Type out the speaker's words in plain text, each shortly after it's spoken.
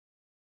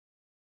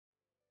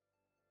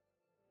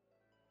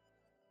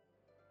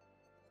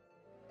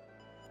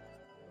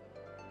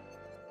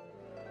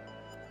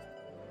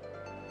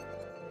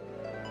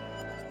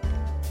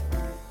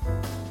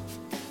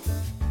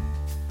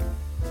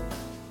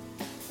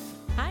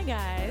Hi,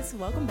 guys.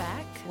 Welcome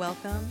back.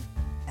 Welcome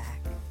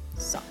back,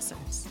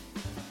 saucers.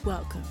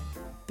 Welcome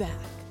back,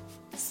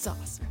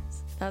 saucers.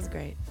 That was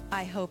great.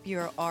 I hope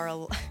you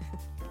are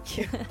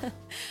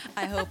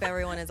I hope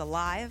everyone is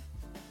alive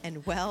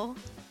and well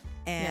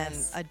and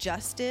Yes.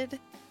 adjusted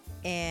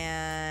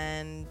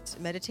and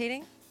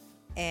meditating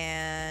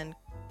and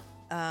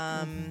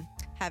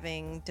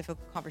having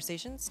difficult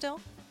conversations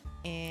still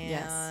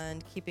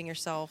and keeping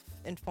yourself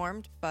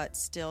informed but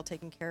still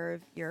taking care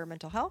of your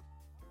mental health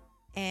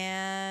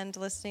and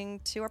listening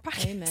to our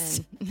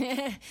podcast.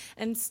 Amen.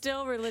 And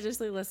still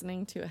religiously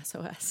listening to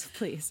SOS,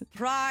 please.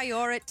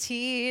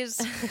 Priorities.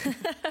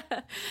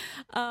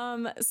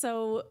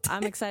 So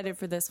I'm excited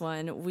for this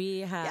one. We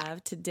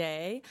have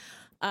today,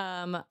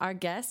 our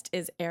guest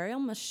is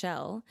Ariel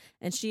Michelle,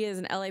 and she is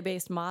an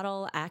LA-based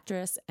model,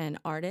 actress, and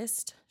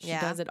artist. She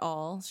does it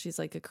all. She's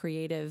like a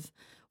creative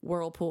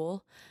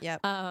whirlpool.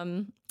 Yep.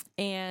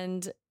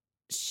 And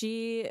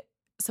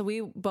so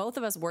we both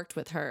of us worked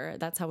with her.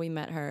 That's how we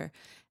met her.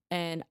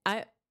 And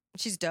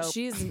She's dope.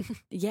 She's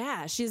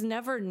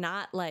never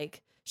not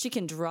like, she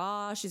can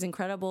draw. She's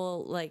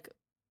incredible. Like,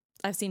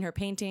 I've seen her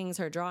paintings,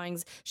 her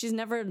drawings. She's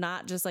never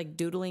not just like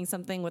doodling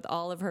something with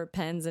all of her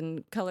pens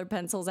and colored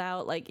pencils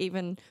out, like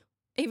even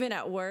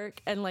at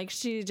work. And like,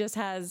 she just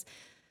has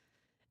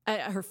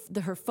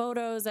her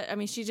photos. I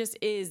mean, she just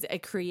is a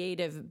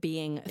creative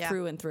being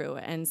through and through.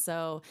 And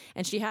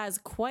she has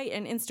quite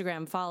an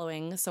Instagram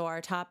following. So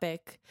our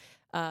topic,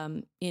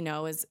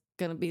 is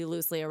going to be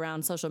loosely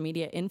around social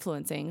media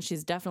influencing.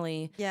 She's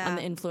definitely on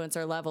the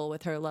influencer level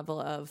with her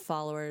level of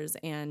followers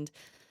and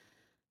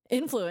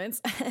influence.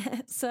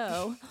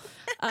 So,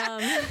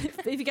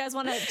 if you guys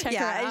want to check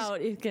her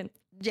out, you can.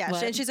 Yeah,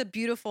 and she's a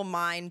beautiful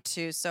mind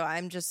too. So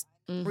I'm just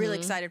really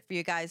excited for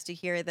you guys to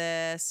hear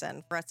this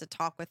and for us to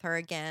talk with her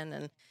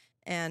again.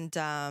 And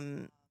I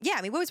mean,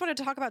 we always wanted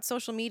to talk about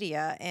social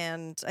media,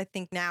 and I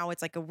think now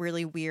it's like a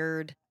really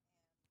weird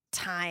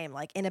time,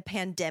 like in a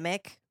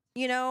pandemic,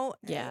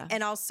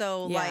 and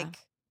also like,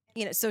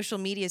 social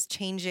media is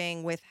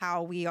changing with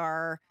how we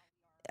are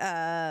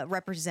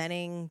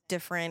representing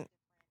different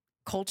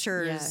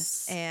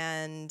cultures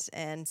and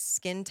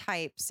skin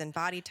types and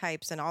body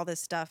types and all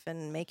this stuff,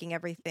 and making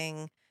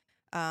everything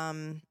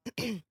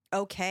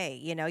okay.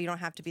 You don't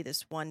have to be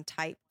this one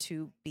type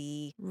to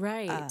be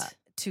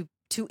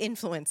to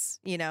influence,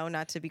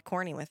 not to be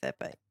corny with it,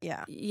 but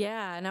yeah.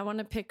 And I want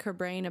to pick her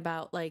brain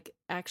about like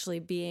actually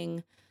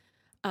being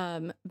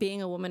a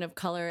woman of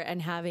color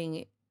and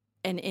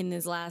in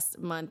this last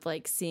month,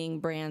 like seeing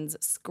brands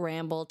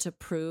scramble to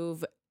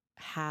prove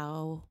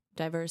how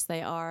diverse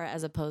they are,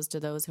 as opposed to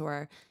those who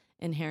are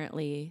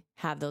inherently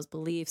have those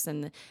beliefs,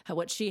 and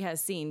what she has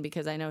seen,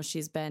 because I know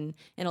she's been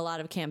in a lot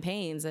of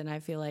campaigns, and I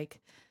feel like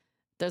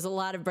there's a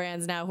lot of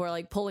brands now who are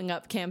like pulling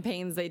up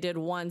campaigns they did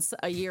once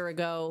a year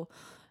ago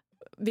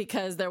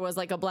because there was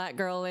like a black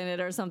girl in it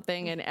or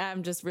something. And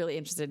I'm just really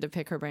interested to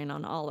pick her brain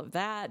on all of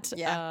that.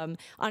 On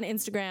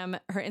Instagram,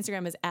 her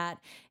Instagram is at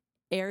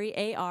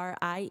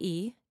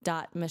arie.michelle,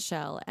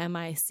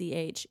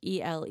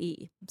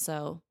 MICHELE.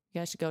 So you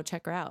guys should go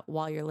check her out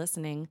while you're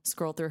listening.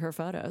 Scroll through her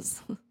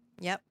photos.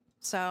 Yep.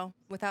 So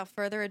without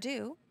further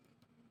ado,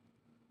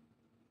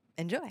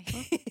 enjoy.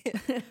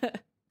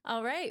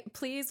 All right.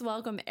 Please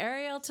welcome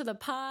Ariel to the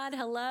pod.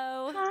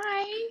 Hello.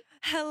 Hi.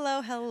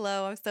 Hello.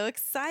 I'm so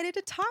excited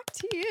to talk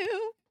to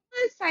you.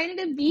 I'm excited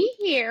to be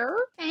here.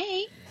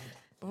 Thanks.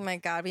 Oh my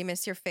God, we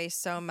miss your face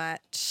so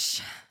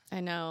much. I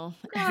know.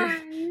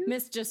 Guys.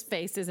 Miss just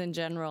faces in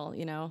general,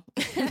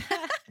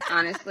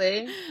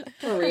 Honestly,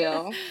 for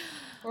real.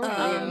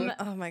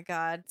 Oh my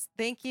God.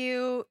 Thank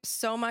you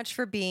so much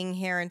for being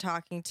here and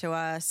talking to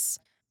us.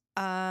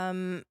 I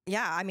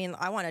mean,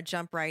 I want to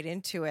jump right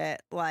into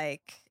it.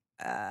 Like,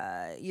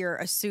 you're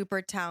a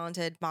super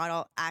talented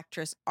model,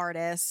 actress,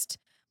 artist.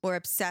 We're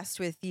obsessed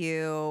with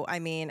you. I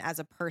mean, as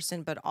a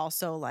person, but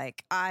also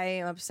like I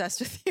am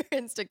obsessed with your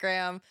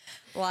Instagram,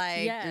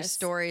 like your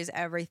stories,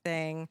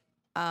 everything.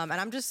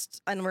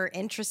 And we're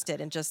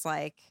interested in just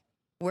like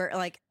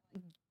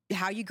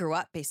how you grew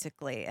up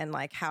basically, and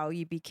like how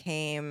you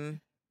became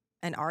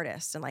an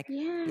artist, and like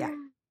your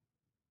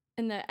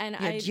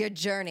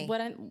journey.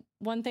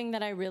 One thing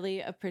that I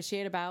really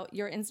appreciate about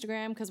your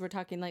Instagram, because we're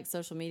talking like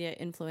social media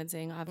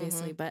influencing,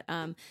 obviously, but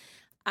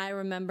I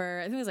remember,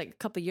 I think it was like a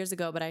couple years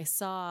ago, but I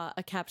saw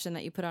a caption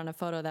that you put on a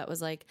photo that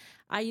was like,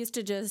 I used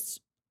to just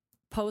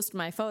post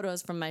my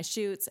photos from my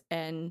shoots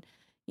and,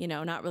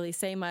 not really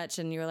say much.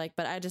 And you're like,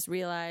 but I just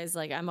realized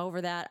like, I'm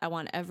over that. I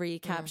want every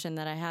caption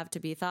that I have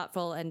to be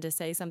thoughtful and to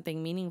say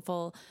something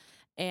meaningful.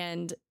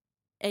 And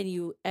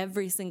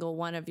every single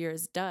one of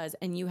yours does.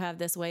 And you have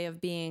this way of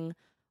being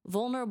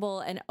vulnerable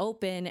and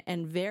open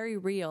and very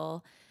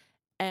real.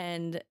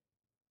 And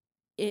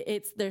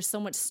there's so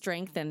much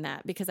strength in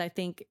that, because I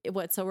think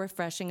what's so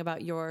refreshing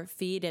about your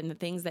feed and the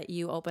things that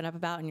you open up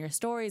about in your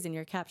stories and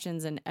your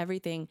captions and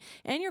everything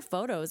and your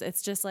photos,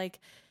 it's just like,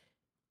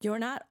 you're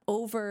not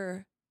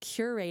over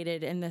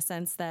curated in the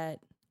sense that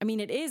I mean,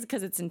 it is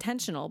because it's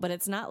intentional, but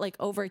it's not like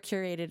over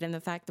curated in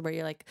the fact that where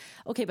you're like,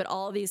 okay, but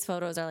all these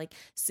photos are like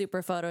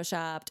super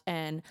photoshopped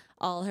and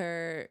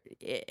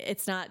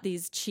it's not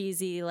these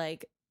cheesy,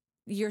 like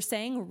you're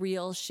saying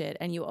real shit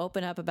and you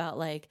open up about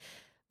like,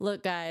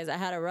 look guys, I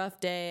had a rough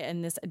day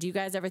and this, do you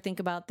guys ever think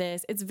about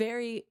this? It's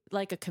very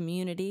like a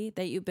community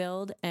that you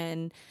build,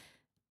 and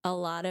a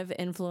lot of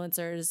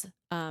influencers,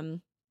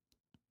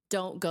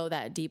 don't go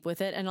that deep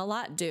with it, and a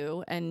lot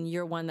do, and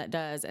you're one that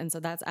does. And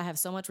so I have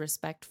so much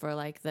respect for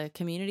like the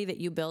community that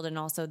you build, and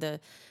also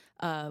the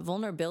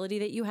vulnerability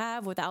that you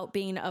have without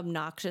being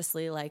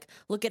obnoxiously like,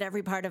 look at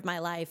every part of my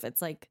life.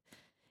 It's like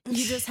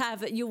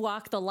you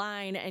walk the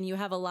line, and you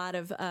have a lot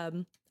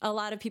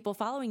of people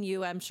following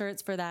you. I'm sure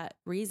it's for that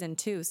reason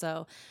too.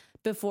 So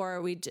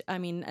before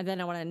and then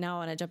I want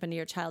to jump into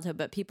your childhood,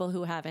 but people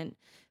who haven't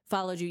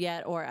followed you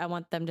yet, or I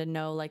want them to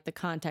know like the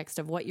context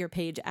of what your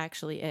page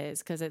actually is,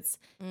 because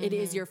it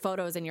is your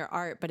photos and your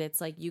art, but it's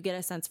like you get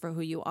a sense for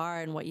who you are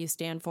and what you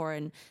stand for,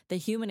 and the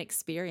human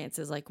experience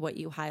is like what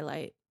you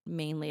highlight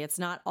mainly. It's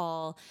not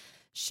all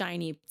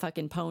shiny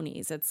fucking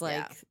ponies. It's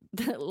like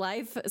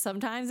life,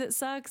 sometimes it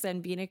sucks,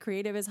 and being a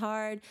creative is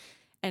hard,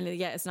 and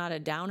it's not a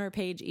downer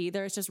page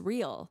either. It's just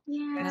real.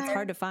 Yeah. And it's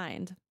hard to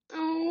find.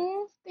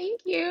 Oh,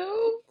 thank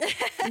you.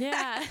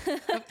 Yeah.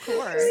 Of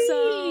course.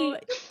 So,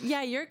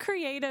 yeah, you're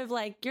creative,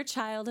 like your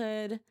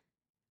childhood,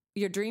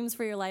 your dreams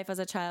for your life as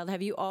a child.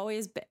 Has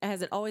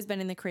it always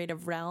been in the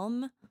creative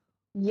realm?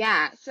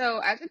 Yeah. So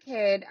as a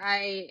kid,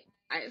 I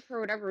for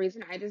whatever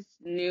reason, I just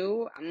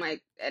knew I'm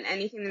like, and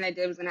anything that I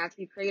did was gonna have to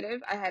be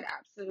creative. I had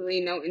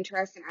absolutely no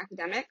interest in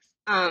academics.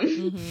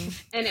 And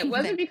it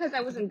wasn't because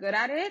I wasn't good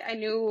at it. I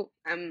knew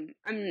I'm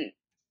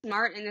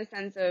smart in the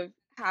sense of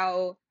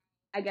how,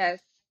 I guess,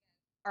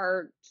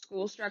 our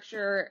school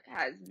structure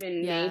has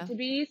been made to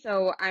be.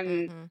 So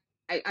I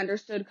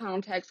understood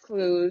context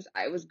clues.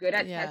 I was good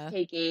at test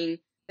taking.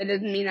 That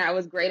doesn't mean that I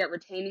was great at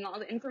retaining all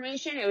the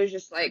information. It was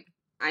just like,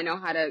 I know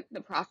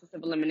the process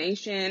of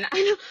elimination.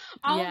 I know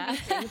all of these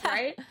things,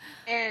 right?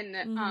 And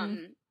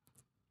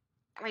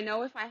I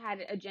know if I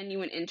had a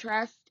genuine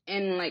interest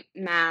in like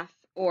math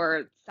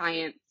or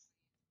science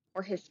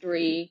or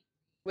history,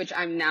 which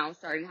I'm now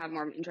starting to have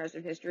more of an interest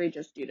in history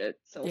just due to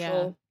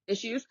social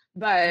issues.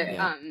 But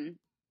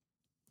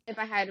if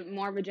I had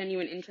more of a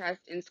genuine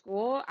interest in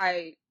school,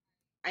 I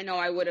know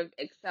I would have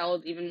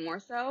excelled even more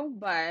so.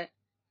 But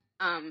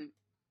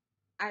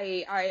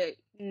I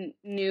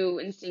knew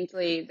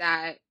instinctively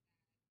that,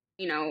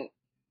 you know,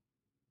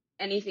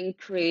 anything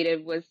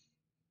creative was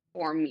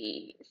for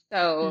me.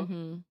 So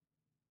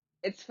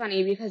it's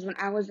funny because when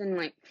I was in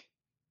like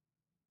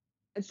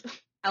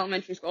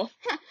elementary school,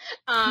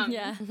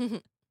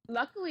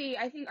 luckily,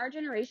 I think our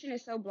generation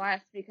is so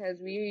blessed because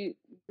we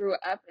grew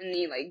up in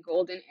the like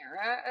golden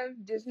era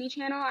of Disney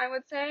Channel, I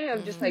would say,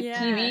 of just like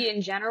TV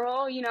in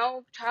general. You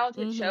know,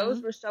 childhood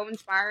shows were so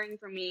inspiring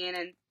for me,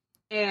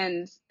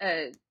 and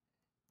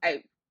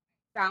I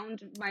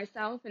found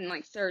myself in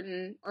like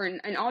certain or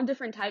in all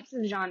different types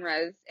of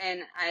genres,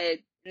 and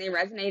they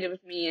resonated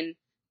with me. And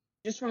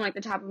just from like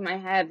the top of my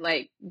head,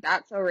 like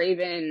That's So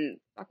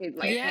Raven, fucking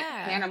like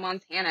Hannah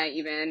Montana,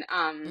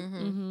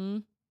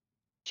 even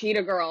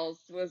Cheetah Girls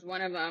was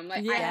one of them.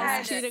 Like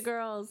Cheetah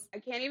Girls. I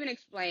can't even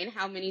explain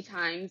how many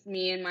times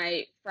me and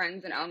my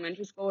friends in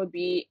elementary school would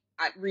be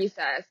at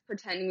recess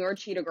pretending we were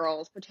Cheetah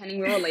Girls,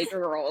 pretending we were Laker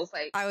Girls.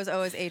 Like I was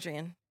always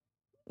Adrian.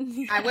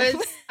 I was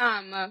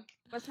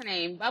what's her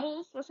name?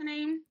 Bubbles? What's her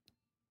name?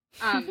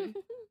 I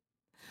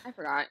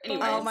forgot.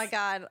 Anyways. Oh my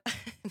god.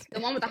 The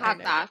one with the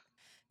hot sauce.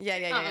 Yeah.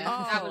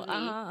 That was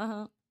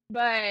me.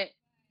 But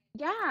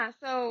yeah,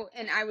 so,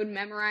 and I would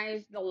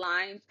memorize the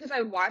lines because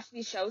I would watch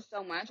these shows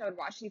so much. I would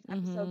watch these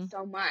episodes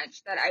so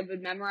much that I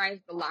would memorize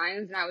the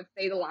lines, and I would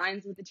say the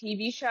lines with the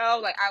TV show.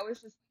 Like I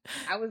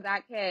was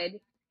that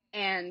kid.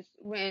 And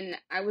when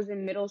I was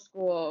in middle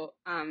school,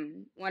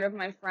 one of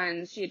my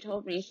friends, she had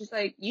told me, she's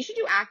like, you should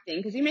do acting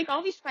because you make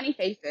all these funny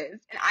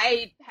faces. And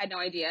I had no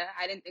idea.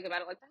 I didn't think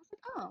about it like that. I was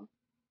like, oh,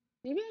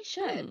 maybe I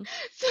should.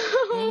 So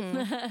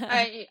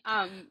I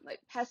like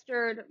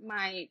pestered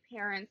my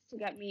parents to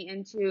get me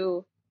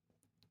into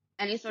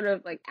any sort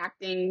of like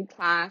acting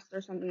class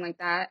or something like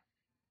that.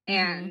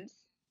 And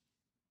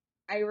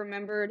I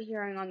remembered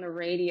hearing on the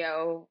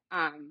radio,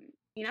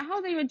 you know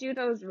how they would do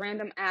those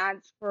random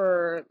ads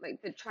for like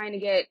trying to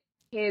get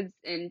kids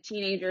and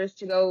teenagers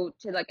to go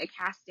to like a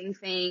casting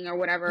thing or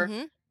whatever.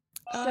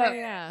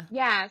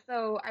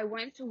 So I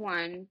went to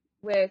one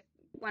with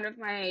one of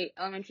my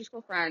elementary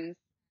school friends,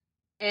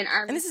 and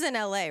this is in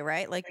LA,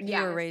 right? Like you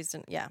were raised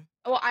in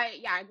Well,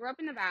 I grew up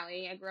in the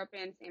Valley. I grew up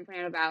in San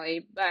Fernando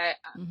Valley, but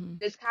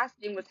this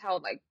casting was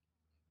held like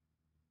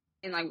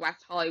in like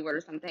West Hollywood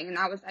or something, and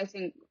that was, I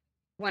think,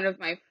 one of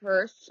my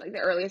first, like the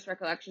earliest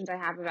recollections I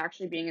have of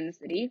actually being in the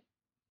city.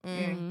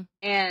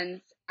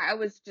 And I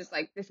was just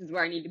like, this is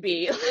where I need to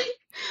be.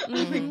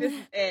 Like, this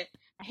is it.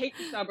 I hate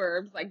the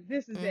suburbs. Like,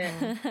 this is it.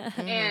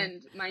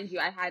 And mind you,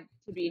 I had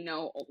to be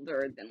no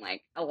older than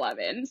like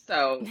 11,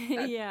 so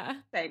that's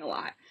saying a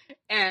lot.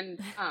 And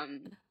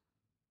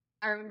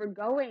I remember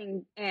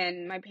going,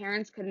 and my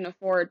parents couldn't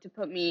afford to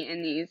put me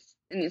in these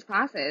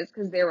classes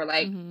because they were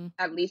like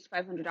at least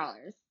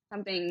 $500,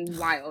 something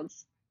wild.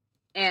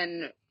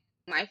 And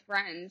my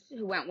friend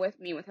who went with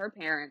me with her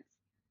parents,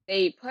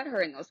 they put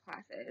her in those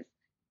classes,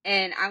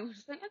 and I was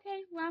just like,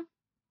 okay, well,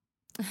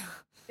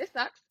 this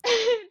sucks.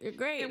 You're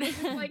great. It was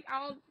just like,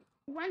 I'll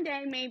one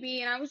day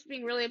maybe, and I was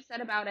being really upset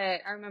about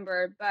it, I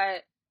remember,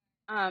 but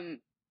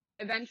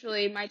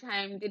eventually my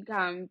time did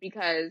come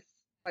because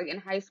like in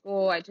high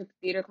school I took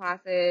theater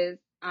classes.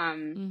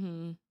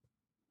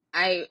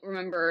 I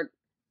remember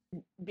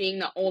being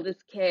the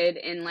oldest kid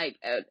in like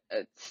a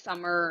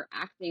summer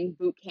acting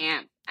boot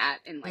camp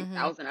in like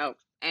Thousand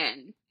Oaks,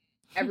 and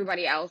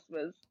everybody else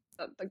was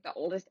like the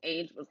oldest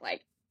age was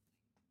like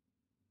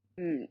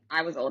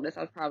I was oldest.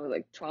 I was probably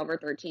like 12 or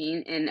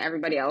 13, and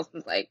everybody else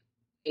was like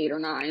 8 or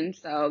 9.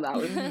 So that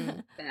was,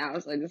 and I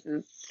was like, this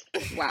is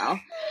wow.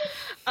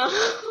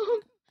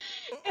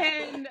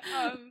 And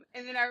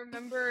then I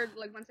remember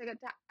like once I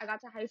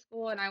got to high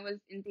school and I was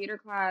in theater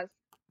class,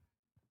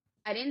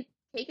 I didn't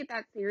take it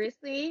that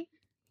seriously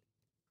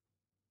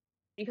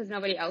because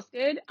nobody else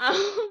did.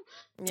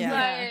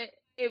 But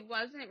it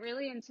wasn't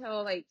really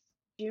until like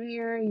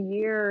junior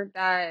year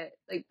that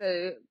like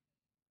the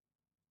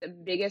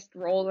biggest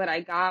role that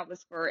I got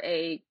was for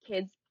a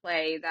kids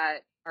play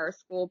that our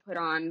school put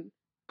on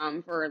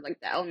for like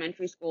the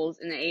elementary schools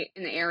in the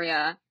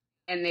area,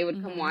 and they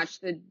would come watch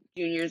the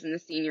juniors and the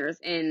seniors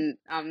in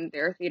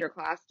their theater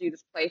class do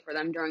this play for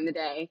them during the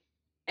day,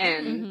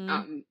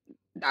 and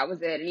that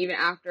was it. And even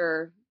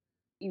after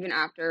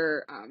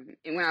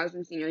and when I was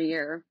in senior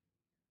year,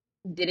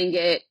 didn't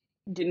get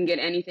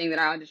anything that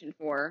I auditioned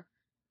for.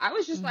 I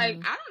was just like,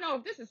 I don't know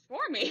if this is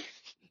for me.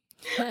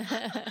 I was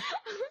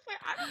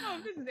like, I don't know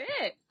if this is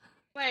it.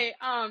 Like,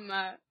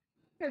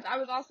 because I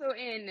was also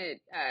in,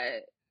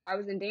 I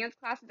was in dance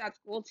classes at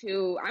school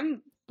too.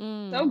 I'm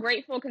so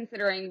grateful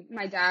considering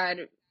my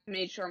dad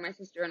made sure my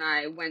sister and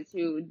I went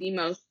to the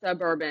most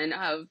suburban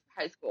of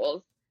high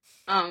schools.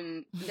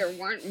 There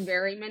weren't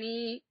very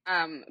many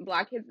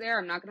Black kids there,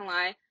 I'm not gonna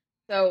lie.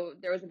 So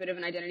there was a bit of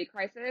an identity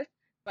crisis.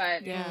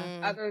 But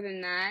other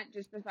than that,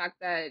 just the fact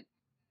that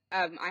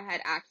I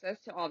had access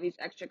to all these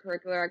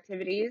extracurricular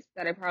activities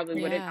that I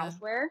probably wouldn't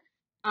elsewhere.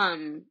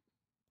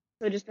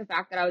 So just the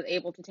fact that I was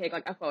able to take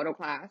like a photo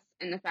class,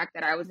 and the fact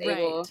that I was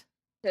able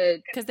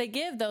to, because they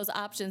give those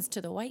options to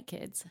the white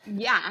kids.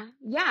 Yeah.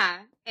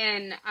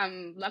 And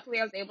luckily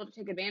I was able to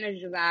take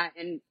advantage of that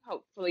and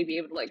hopefully be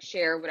able to like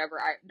share whatever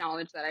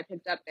knowledge that I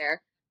picked up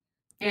there.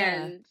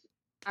 And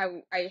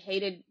I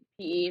hated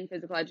PE and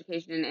physical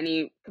education in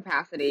any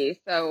capacity,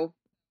 so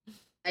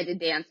I did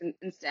dance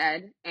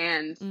instead.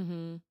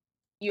 And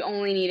you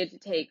only needed to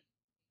take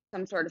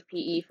some sort of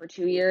PE for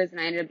 2 years, and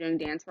I ended up doing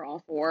dance for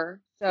all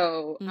 4.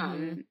 So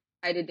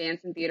I did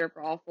dance and theater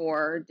for all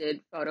 4,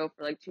 did photo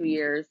for like 2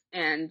 years,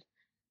 and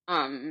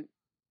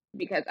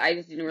because I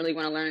just didn't really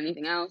want to learn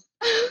anything else.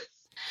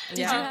 Did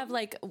you have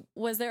like,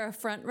 was there a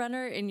front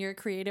runner in your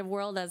creative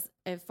world as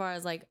far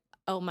as like,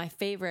 oh, my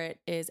favorite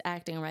is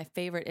acting or my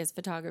favorite is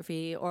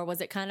photography, or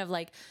was it kind of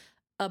like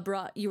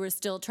you were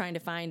still trying to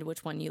find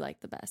which one you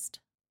liked the best?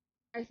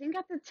 I think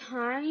at the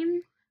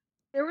time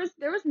there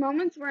was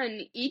moments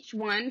when each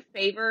one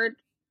favored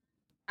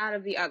out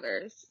of the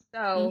others.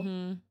 So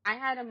I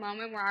had a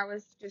moment where I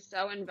was just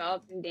so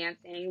enveloped in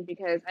dancing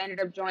because I ended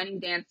up joining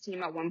dance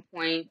team at one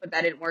point, but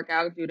that didn't work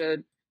out due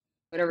to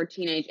whatever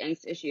teenage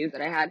angst issues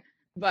that I had.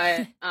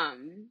 But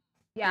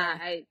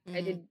I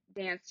did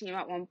dance team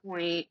at one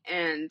point,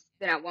 and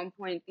then at one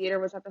point theater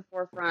was at the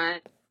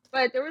forefront.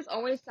 But there was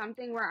always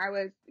something where I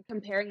was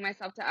comparing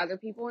myself to other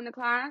people in the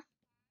class.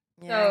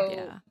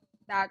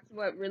 That's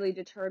what really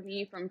deterred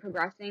me from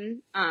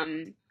progressing.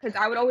 Because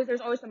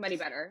there's always somebody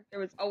better. There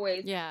was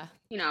always,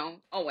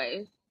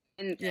 always,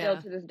 and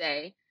still to this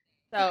day.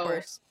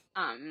 So,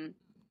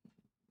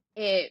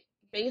 it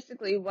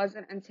basically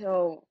wasn't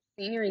until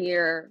senior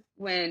year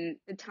when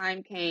the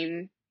time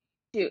came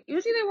to, it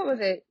was either, what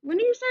was it? When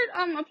did you start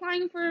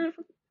applying for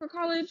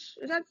college?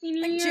 Is that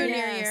senior year?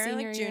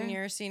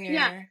 Senior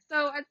Yeah. year.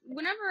 So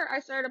whenever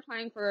I started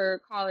applying for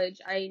college,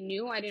 I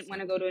knew I didn't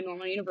want to go to a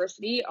normal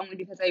university only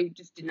because I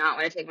just did not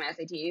want to take my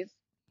SATs.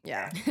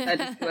 Yeah. That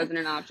just wasn't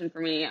an option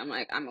for me. I'm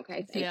like, I'm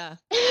okay. Thanks. Yeah.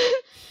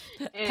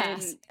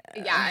 And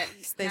I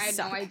had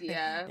no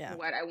idea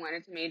what I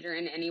wanted to major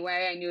in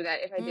anyway. I knew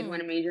that if I did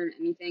want to major in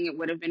anything, it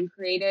would have been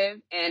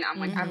creative. And I'm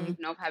like, I don't even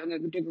know if having a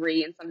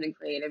degree in something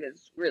creative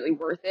is really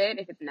worth it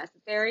if it's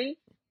necessary.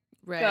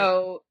 Right.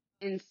 So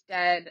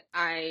instead,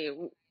 I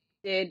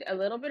did a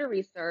little bit of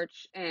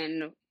research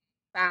and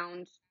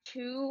found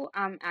 2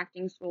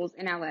 acting schools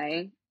in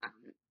LA.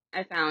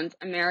 I found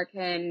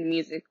American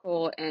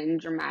Musical and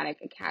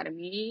Dramatic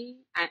Academy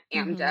at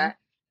AMDA,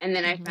 and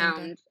then I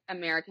found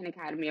American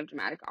Academy of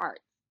Dramatic Arts.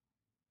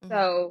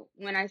 So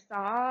when I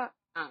saw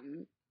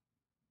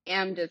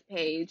AMDA's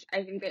page,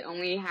 I think they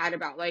only had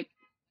about like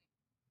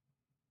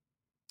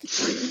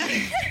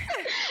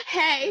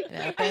hey,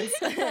 I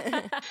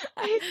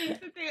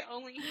think that they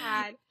only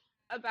had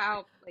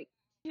about like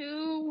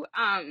 2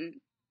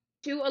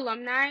 two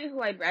alumni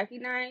who I'd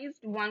recognized.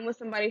 One was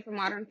somebody from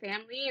Modern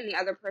Family, and the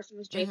other person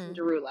was Jason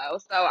Mm-hmm.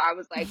 Derulo. So I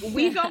was like,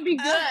 we gonna be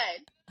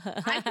good.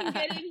 I can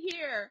get in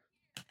here.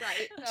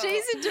 Right. So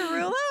Jason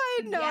Derulo?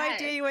 I had no yes.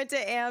 idea you went to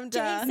AMDA.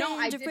 Jason No,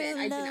 I didn't.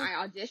 Derulo.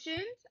 I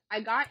auditioned.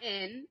 I got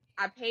in.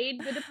 I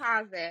paid the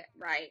deposit,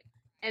 right?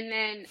 And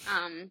then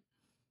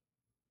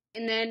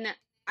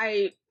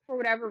I, for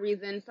whatever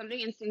reason, something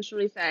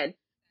instinctually said,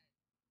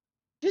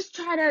 just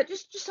try to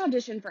just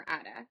audition for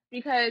ADA,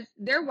 because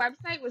their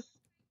website was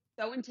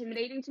so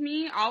intimidating to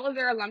me. All of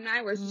their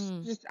alumni was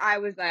just I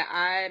was like,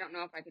 I don't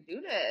know if I could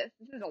do this.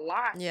 This is a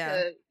lot Yeah.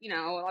 to,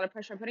 a lot of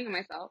pressure I'm putting on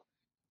myself.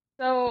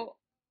 So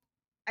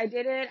I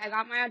did it. I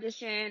got my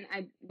audition.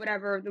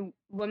 Whatever. The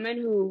woman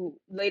who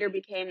later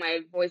became my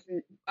voice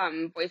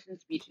and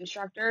speech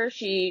instructor,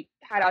 she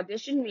had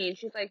auditioned me, and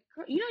she's like,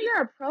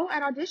 you're a pro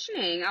at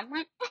auditioning. I'm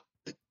like,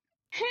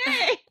 hey,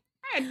 I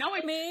had no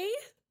idea. Me?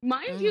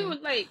 Mind you,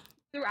 like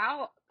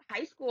throughout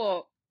high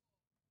school,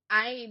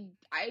 I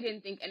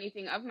didn't think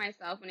anything of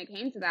myself when it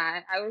came to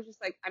that. I was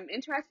just like, I'm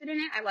interested in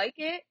it. I like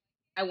it.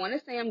 I want to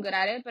say I'm good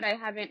at it, but I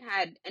haven't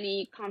had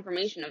any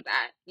confirmation of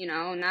that,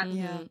 and that's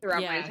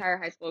throughout my entire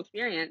high school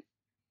experience.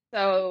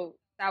 So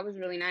that was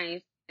really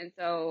nice. And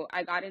so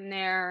I got in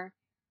there.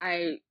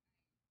 I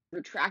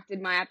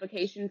retracted my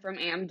application from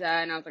AMDA,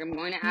 and I was like, I'm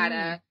going to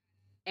ADA.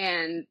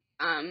 And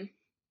then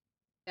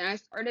I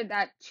started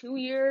that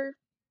 2-year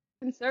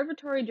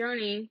conservatory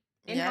journey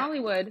in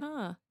Hollywood.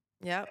 Huh.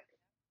 Yep.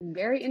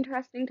 Very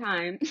interesting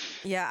time.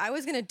 Yeah, I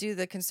was gonna do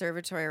the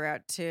conservatory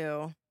route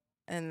too,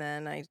 and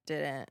then I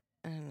didn't,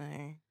 and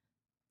I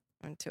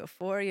went to a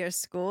 4-year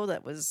school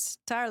that was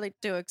entirely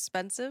too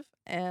expensive,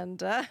 and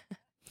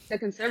the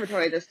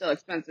conservatories are still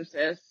expensive,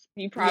 sis.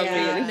 You probably yeah,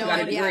 at least got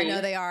a degree. I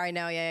know they are. I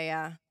know,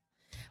 yeah.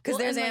 Because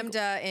there's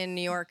AMDA in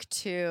New York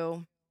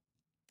too.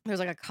 There's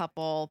like a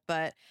couple,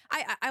 but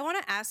I want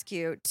to ask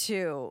you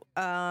too,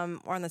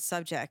 on the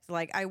subject.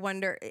 Like, I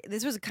wonder,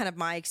 this was kind of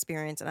my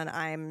experience, and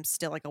I'm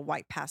still like a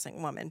white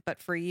passing woman.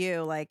 But for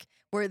you, like,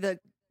 were the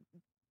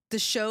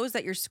shows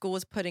that your school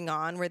was putting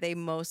on, were they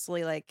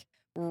mostly like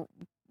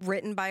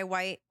written by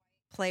white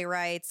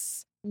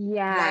playwrights,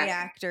 white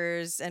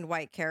actors, and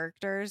white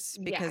characters?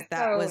 Because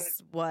that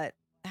was what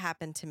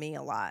happened to me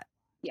a lot.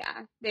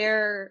 Yeah,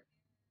 there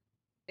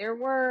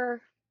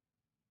were.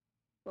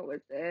 What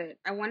was it?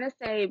 I want to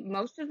say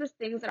most of the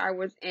things that I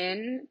was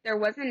in, there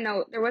wasn't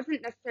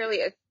necessarily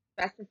a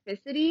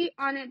specificity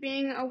on it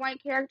being a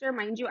white character.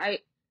 Mind you,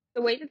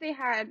 the way that they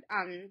had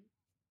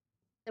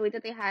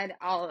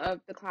all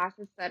of the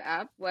classes set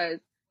up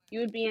was you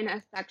would be in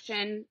a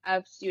section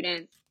of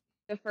students.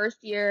 The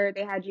first year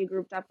they had you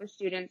grouped up with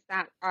students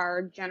that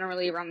are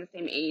generally around the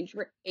same age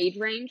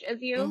range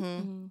as you.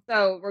 Mm-hmm.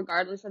 So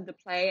regardless of the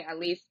play, at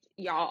least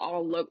y'all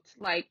all looked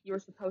like you were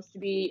supposed to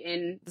be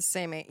in the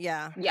same age.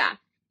 Yeah.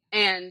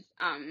 And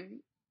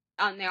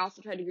they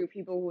also tried to group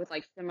people with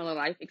like similar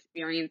life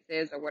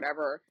experiences or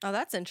whatever. Oh,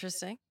 that's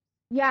interesting.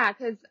 Yeah,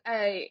 because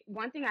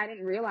one thing I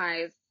didn't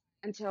realize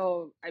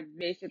until I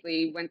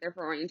basically went there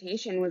for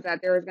orientation was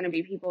that there was going to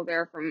be people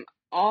there from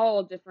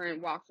all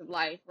different walks of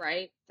life,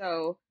 right?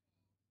 So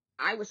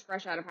I was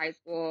fresh out of high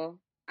school.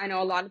 I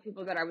know a lot of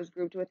people that I was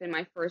grouped with in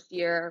my first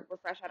year were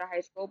fresh out of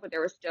high school, but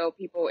there were still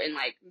people in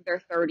like their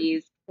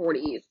 30s,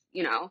 40s,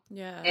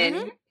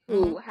 and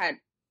who had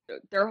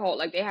their whole,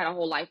 like, they had a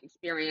whole life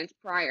experience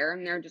prior,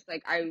 and they're just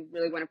like, I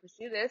really want to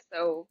pursue this,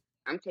 so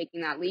I'm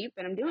taking that leap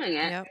and I'm doing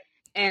it. Yep.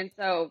 And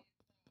so,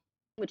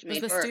 which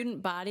made the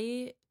student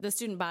body was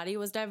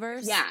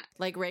diverse,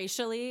 like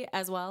racially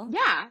as well.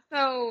 Yeah,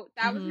 so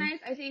that was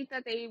nice. I think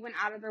that they went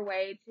out of their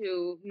way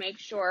to make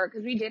sure,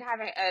 because we did have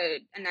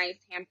a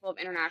nice handful of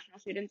international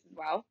students as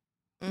well.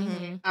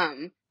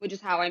 Which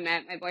is how I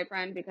met my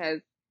boyfriend,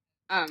 because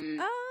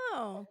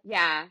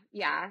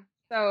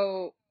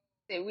so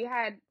we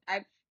had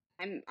I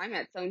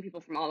met so many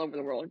people from all over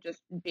the world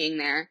just being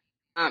there.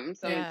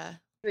 So I'm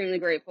extremely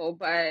grateful,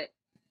 but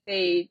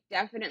they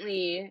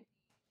definitely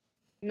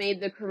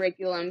made the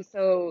curriculum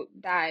so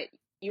that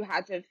you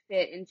had to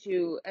fit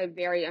into a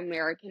very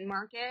American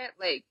market.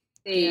 Like,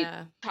 they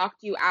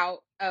talked you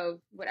out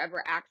of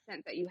whatever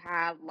accent that you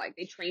have. Like,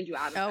 they trained you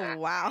out of that. Oh,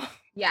 wow.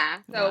 Yeah.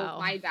 So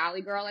my Valley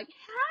girl, like,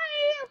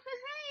 hi,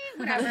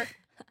 whatever.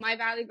 My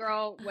Valley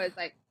girl was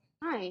like,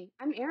 hi,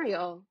 I'm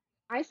Ariel.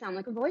 I sound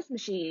like a voice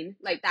machine.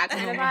 Like, that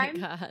kind of vibe. Oh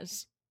my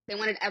gosh. They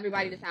wanted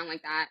everybody to sound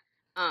like that,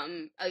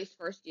 at least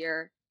first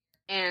year.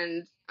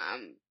 And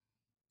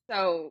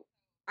so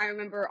I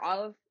remember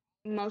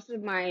most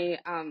of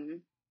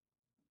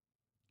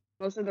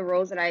the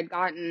roles that I had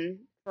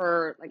gotten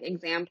for like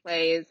exam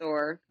plays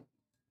or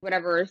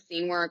whatever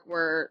scene work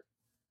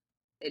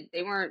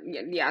they were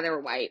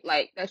white.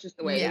 Like, that's just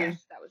the way it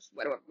is. That was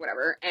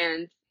whatever.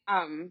 And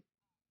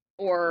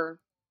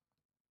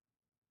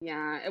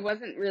it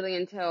wasn't really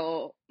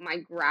until my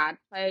grad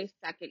play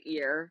second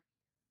year.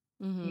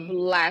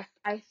 I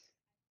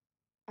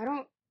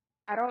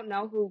don't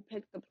know who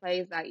picked the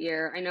plays that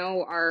year. I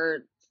know our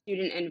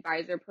student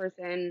advisor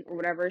person or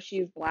whatever,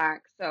 she's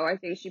Black, so I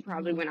think she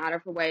probably went out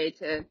of her way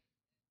to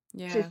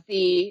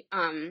see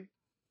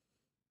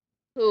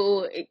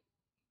who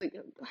like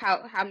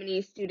how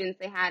many students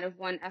they had of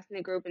one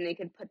ethnic group, and they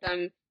could put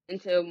them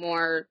into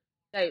more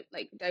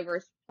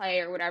diverse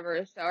play or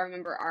whatever. So I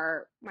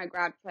remember my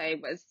grad play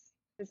was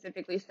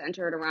specifically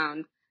centered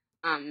around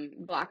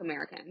Black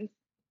Americans,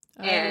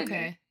 Oh, and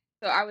okay.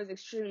 so I was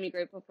extremely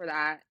grateful for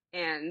that.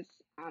 And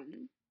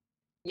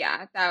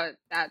yeah,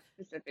 that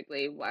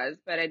specifically was,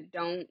 but I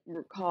don't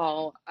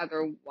recall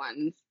other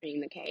ones being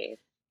the case.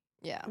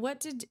 Yeah.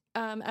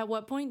 At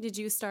what point did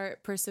you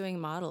start pursuing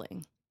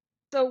modeling?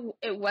 So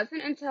it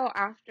wasn't until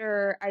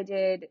after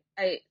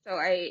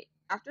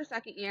after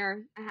second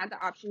year, I had the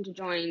option to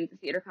join the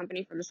theater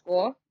company for the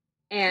school,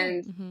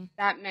 and Mm-hmm.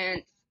 that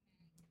meant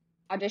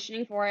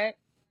auditioning for it.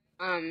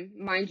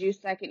 Mind you,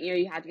 second year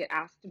you had to get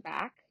asked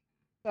back,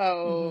 so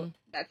Mm-hmm.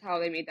 that's how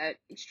they made that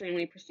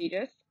extremely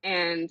prestigious.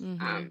 And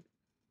Mm-hmm.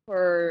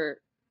 for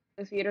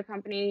the theater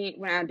company,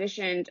 when I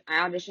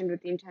auditioned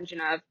with the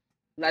intention of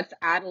let's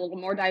add a little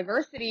more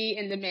diversity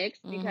in the mix,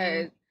 Mm-hmm.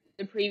 because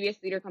the previous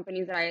theater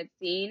companies that I had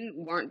seen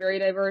weren't very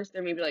diverse.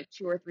 There may be like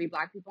 2 or 3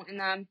 Black people in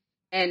them.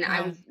 And I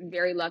Yeah. was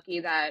very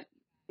lucky that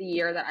the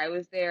year that I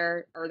was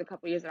there, or the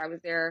couple years that I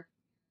was there,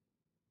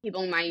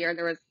 people in my year,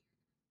 there was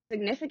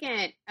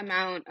significant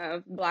amount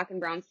of Black and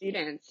brown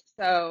students.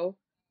 So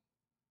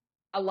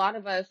a lot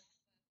of us,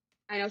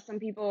 I know some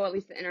people, at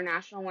least the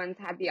international ones,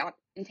 had the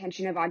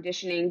intention of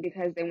auditioning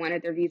because they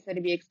wanted their visa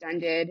to be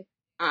extended, which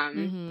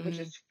Mm-hmm.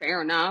 is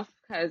fair enough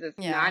because it's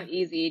Yeah. not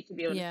easy to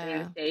be able to stay in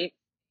the Yeah. States.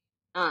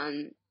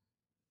 Um,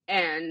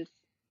 and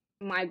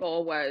my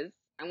goal was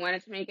I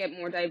wanted to make it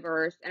more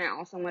diverse, and I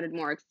also wanted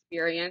more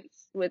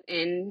experience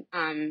within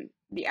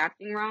the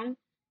acting realm.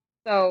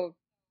 So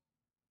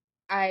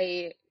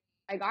I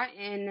I got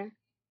in,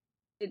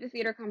 did the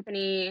theater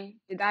company,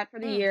 did that for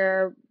the Mm.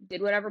 year,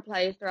 did whatever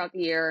plays throughout the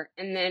year,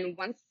 and then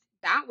once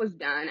that was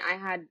done, I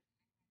had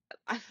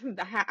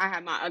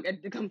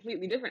a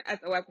completely different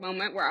SOS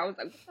moment where I was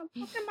like, what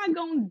the fuck am I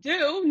gonna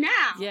do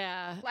now?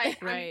 Yeah. Like,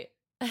 I'm Right.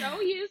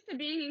 so used to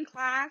being in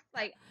class,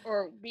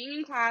 or being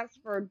in class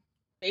for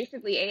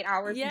basically 8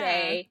 hours a Yeah.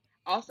 day,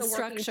 also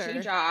working 2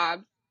 Structure.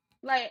 jobs.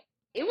 Like,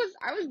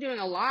 I was doing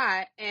a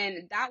lot,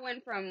 and that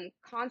went from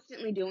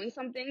constantly doing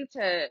something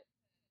to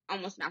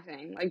almost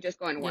nothing, like just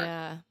going to work.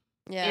 Yeah.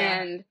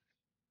 Yeah. And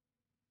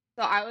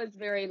so I was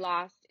very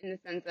lost in the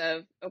sense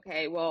of,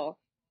 okay, well,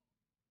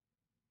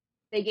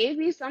 they gave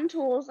me some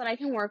tools that I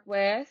can work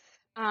with.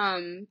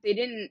 They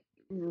didn't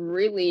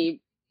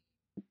really,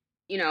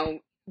 you know,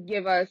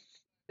 give us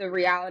the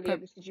reality of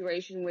Per- the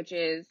situation, which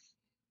is,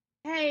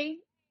 hey,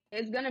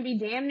 it's going to be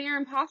damn near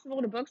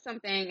impossible to book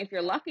something. If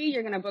you're lucky,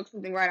 you're going to book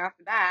something right off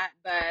the bat.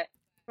 But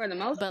for the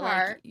most but like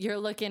part, you're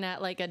looking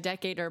at like a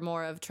decade or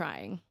more of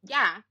trying.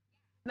 yeah,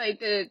 like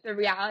the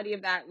reality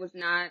of that was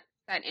not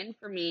set in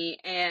for me.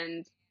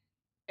 And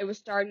it was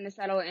starting to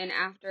settle in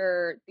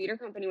after theater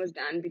company was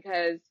done,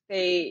 because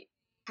they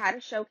had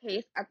a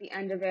showcase at the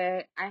end of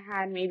it. I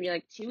had maybe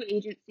like 2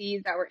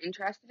 agencies that were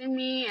interested in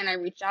me, and I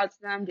reached out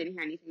to them, didn't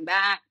hear anything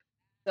back.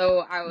 So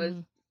I was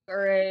Mm.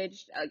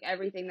 discouraged. Like,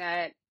 everything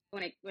that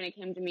when it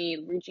came to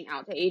me reaching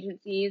out to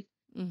agencies,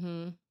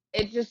 Mm-hmm.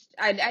 it just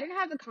I didn't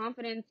have the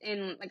confidence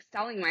in like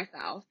selling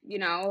myself,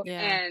 Yeah.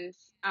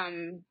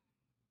 and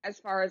as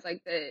far as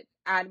like the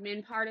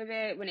admin part of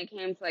it, when it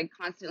came to like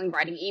constantly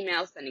writing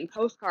emails, sending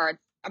postcards,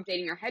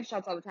 updating your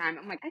headshots all the time,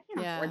 I'm like, I can't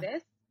afford Yeah.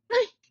 this.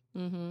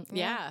 Mm-hmm.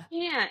 Yeah.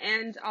 Yeah. Yeah,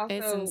 and It's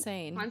also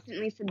insane.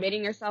 constantly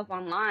submitting yourself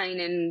online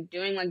and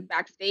doing like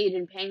backstage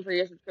and paying for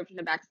your subscription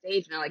to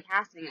backstage and like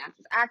casting and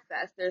actors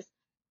access. There's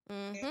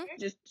Mm-hmm.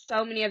 just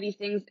so many of these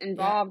things Yeah.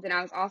 involved, and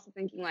I was also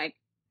thinking like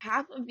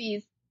half of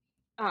these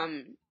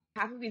um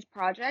half of these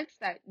projects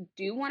that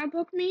do want to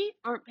book me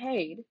aren't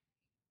paid.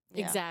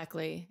 Yeah.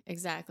 Exactly.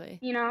 Exactly.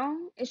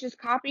 It's just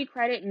copy,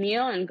 credit,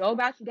 meal, and go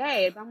about your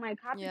day. But I'm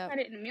like, copy, Yep.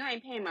 credit, and meal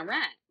ain't paying my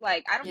rent.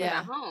 Like, I don't live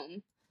at Yeah.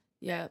 home,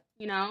 Yep.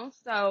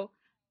 So,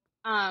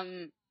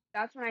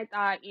 that's when I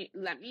thought,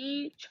 let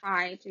me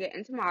try to get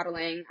into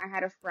modeling. I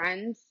had a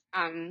friend,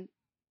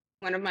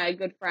 one of my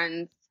good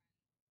friends,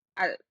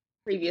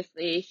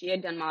 previously, she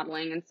had done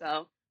modeling, and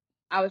so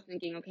I was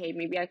thinking, okay,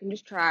 maybe I can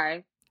just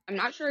try. I'm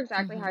not sure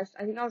exactly how.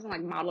 Mm-hmm. I think I was on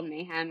like Model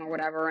Mayhem or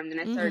whatever, and then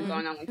I started Mm-hmm.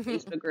 going on like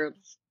Facebook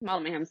groups.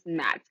 Model Mayhem's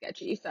mad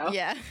sketchy, so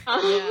Yeah.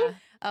 Yeah.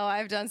 Oh,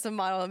 I've done some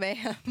model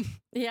mayhem.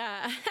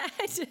 Yeah.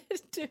 I did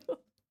too.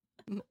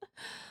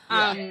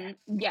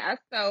 Yeah,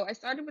 so I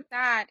started with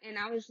that, and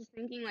I was just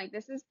thinking like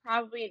this is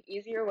probably an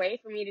easier way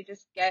for me to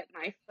just get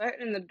my foot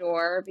in the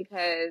door,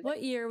 because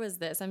What year was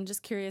this? I'm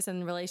just curious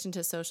in relation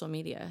to social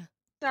media.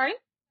 sorry,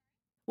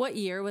 What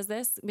year was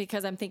this?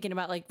 Because I'm thinking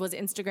about like, was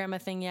Instagram a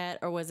thing yet,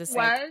 or was this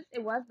like?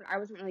 it was, but I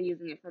wasn't really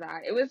using it for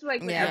that. It was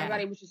like when Yeah.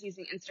 everybody was just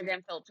using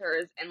Instagram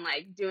filters and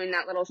like doing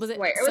that little Was it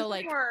square. It so was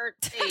like before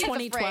they,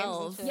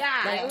 2012? shit.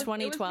 yeah, Like it was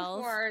 2012.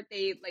 before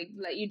they like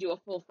let you do a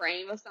full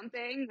frame of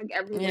something, like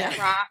everything Yeah. was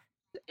cropped,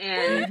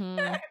 and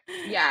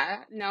Mm-hmm.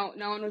 yeah, no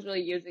one was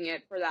really using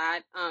it for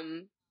that.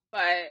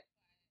 But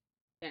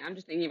yeah, I'm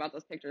just thinking about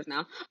those pictures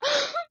now.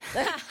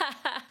 But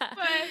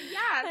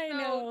yeah, I so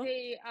know.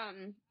 they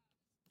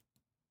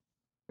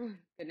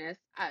goodness,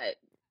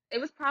 it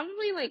was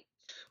probably like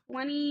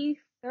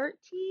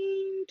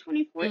 2013,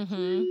 2014.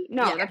 Mm-hmm.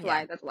 No, Yeah. that's a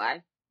lie. That's a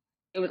lie.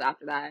 It was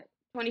after that.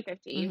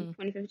 2015, Mm-hmm.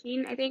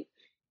 2015, I think.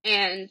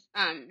 And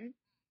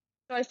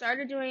so I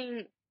started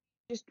doing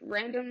just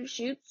random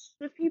shoots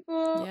with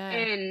people, Yeah.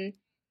 and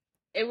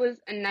it was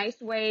a nice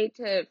way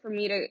for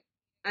me to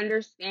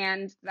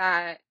understand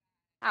that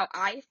how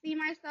I see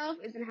myself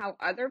isn't how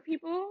other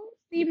people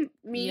see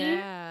me.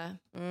 Yeah.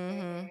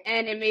 Mm-hmm.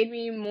 And it made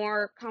me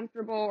more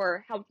comfortable,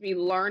 or helped me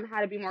learn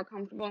how to be more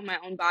comfortable in my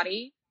own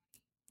body.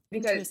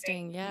 Because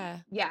Interesting. Yeah.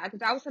 yeah, because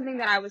that was something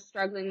that I was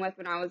struggling with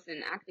when I was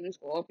in acting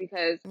school,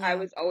 because I Yeah.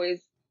 was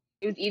always,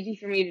 it was easy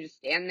for me to just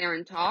stand there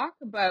and talk,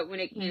 but when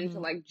it came to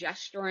Mm-hmm. like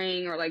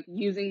gesturing or like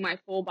using my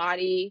full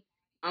body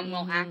while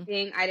Mm-hmm.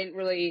 acting, I didn't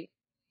really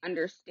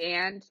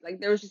understand. Like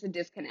there was just a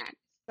disconnect.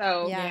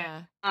 So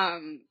Yeah. Yeah.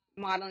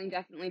 modeling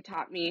definitely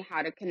taught me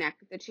how to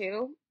connect the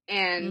two,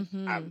 and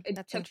Mm-hmm. it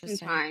That's took some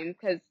interesting. time,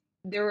 because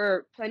there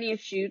were plenty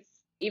of shoots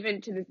even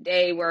to this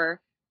day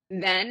where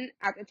then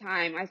at the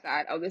time I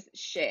thought, oh, this is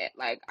shit.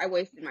 Like I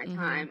wasted my Mm-hmm.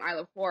 time. I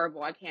look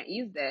horrible. I can't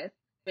use this.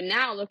 But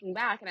now looking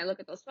back and I look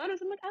at those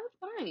photos, I'm like, I look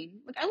fine.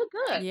 Like I look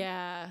good.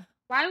 Yeah.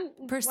 Why?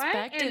 What?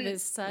 Perspective And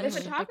is the such a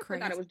photographer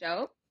thought crazy. it was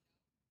dope.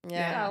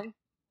 Yeah. So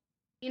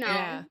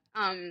Yeah.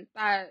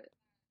 that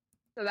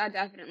so that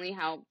definitely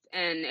helped.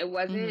 And it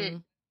wasn't. Mm-hmm.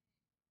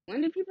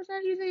 When did people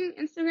start using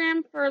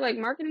Instagram for like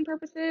marketing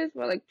purposes?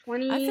 Well, like I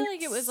 20. feel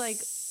like it was like,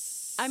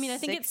 I mean, I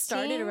think it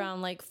started 16?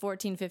 around like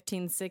 14,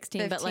 15,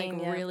 16, but like 15,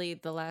 yeah. really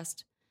the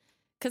last,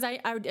 because I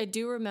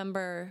do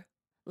remember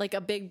like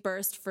a big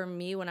burst for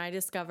me when I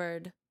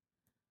discovered,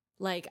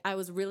 like I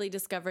was really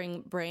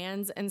discovering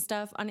brands and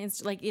stuff on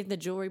Insta, like in the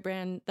jewelry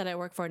brand that I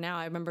work for now.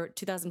 I remember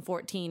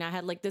 2014, I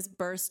had like this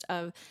burst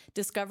of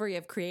discovery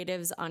of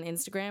creatives on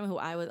Instagram who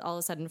I was all of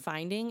a sudden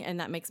finding. And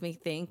that makes me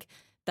think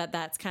that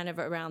that's kind of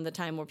around the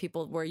time where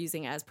people were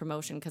using it as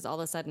promotion, because all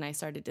of a sudden I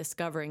started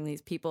discovering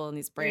these people and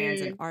these brands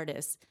and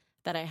artists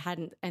that I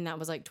hadn't, and that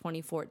was like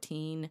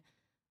 2014.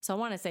 So I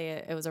want to say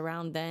it was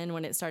around then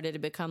when it started to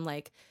become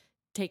like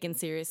taken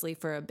seriously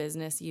for a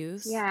business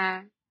use.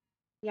 Yeah,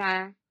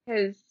 yeah,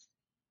 because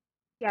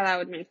yeah, that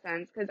would make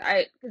sense.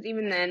 Because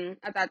even then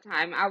at that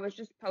time I was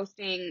just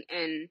posting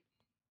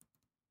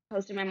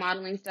my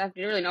modeling stuff.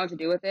 Didn't really know what to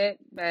do with it,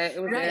 but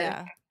it was Right. there.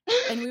 Yeah.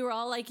 And we were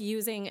all like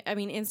using, I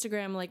mean,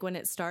 Instagram, like when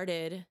it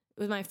started, it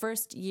was my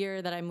first year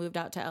that I moved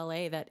out to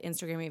LA that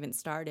Instagram even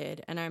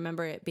started. And I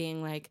remember it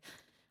being like,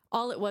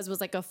 all it was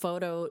like a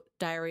photo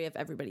diary of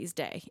everybody's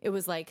day. It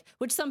was like,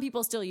 which some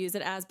people still use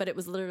it as, but it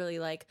was literally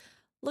like,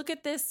 look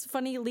at this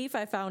funny leaf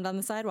I found on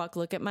the sidewalk.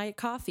 Look at my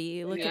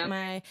coffee. Look Yeah. at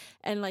my,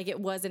 and like, it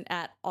wasn't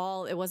at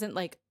all, it wasn't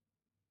like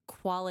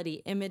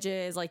quality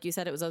images. Like you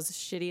said, it was those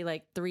shitty,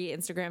 like 3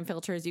 Instagram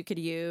filters you could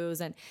use.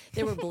 And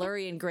they were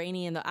blurry and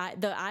grainy, and the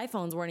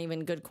iPhones weren't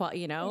even good quality,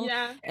 you know?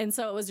 Yeah. And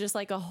so it was just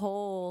like a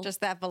whole,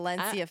 Just that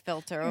Valencia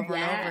filter over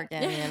and Yeah. over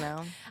again, you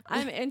know?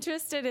 I'm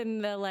interested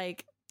in the,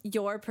 like,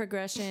 your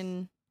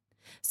progression.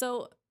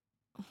 So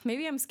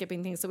maybe I'm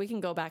skipping things so we can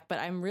go back, but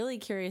I'm really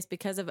curious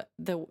because of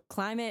the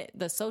climate,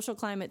 the social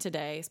climate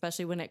today,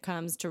 especially when it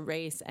comes to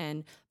race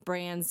and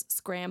brands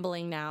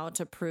scrambling now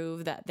to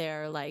prove that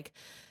they're like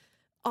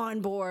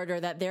on board, or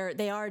that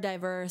they are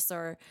diverse,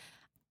 or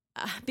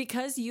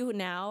because you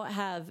now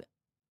have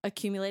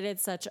accumulated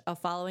such a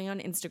following on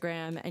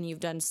Instagram and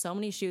you've done so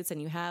many shoots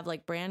and you have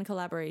like brand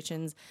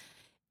collaborations.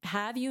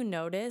 Have you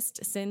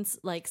noticed since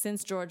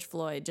George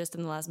Floyd, just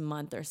in the last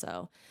month or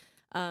so,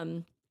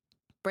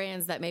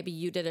 brands that maybe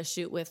you did a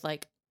shoot with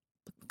like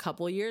a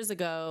couple years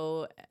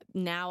ago,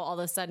 now all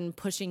of a sudden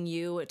pushing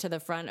you to the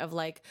front of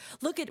like,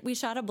 look at, we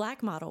shot a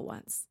Black model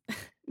once.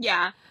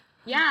 Yeah.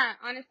 Yeah.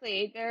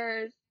 Honestly,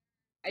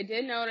 I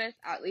did notice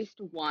at least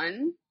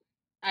one.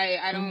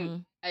 I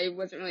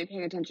wasn't really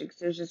paying attention because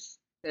there's just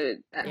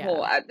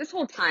whole this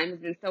whole time has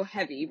been so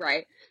heavy,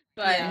 right?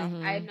 But Yeah.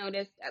 I had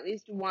noticed at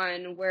least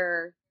one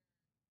where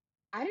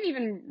I didn't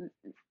even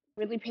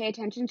really pay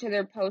attention to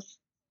their posts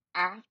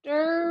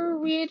after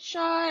we had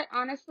shot,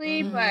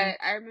 honestly. Mhm. But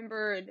I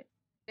remembered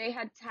they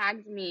had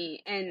tagged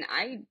me, and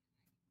I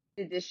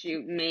did this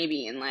shoot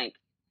maybe in like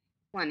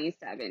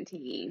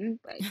 2017,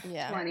 like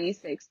Yeah.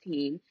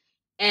 2016,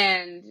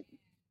 and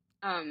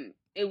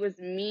it was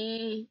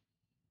me,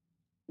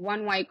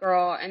 one white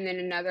girl, and then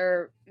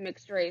another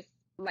mixed race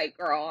light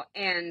girl,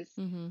 and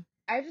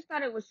I just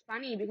thought it was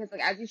funny because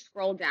like as you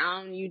scroll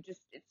down,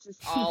 it's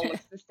just all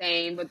looks the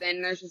same, but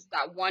then there's just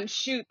that one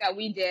shoot that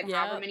we did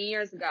however many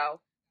years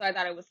ago. So I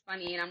thought it was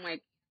funny, and I'm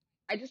like,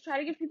 I just try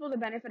to give people the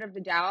benefit of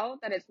the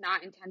doubt that it's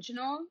not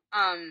intentional.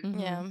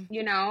 Yeah.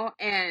 You know,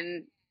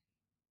 and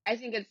I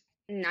think it's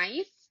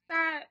nice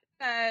that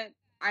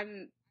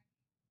I'm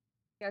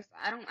guess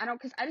I don't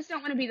because I just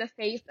don't want to be the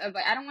face of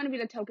like I don't want to be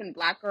the token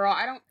Black girl.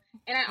 I don't,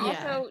 and I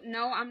also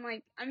know I'm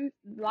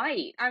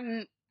light.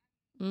 I'm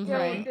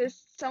Right.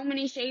 there's so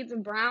many shades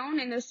of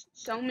brown, and there's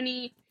so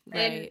many,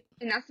 and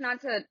that's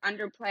not to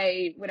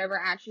underplay whatever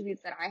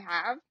attributes that I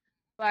have,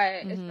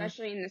 but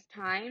especially in this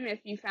time, if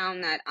you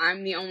found that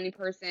I'm the only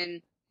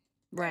person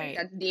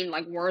that's deemed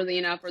like worthy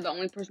enough, or the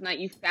only person that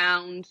you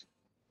found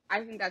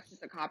I think that's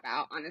just a cop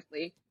out,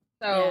 honestly.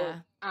 Yeah.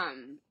 So,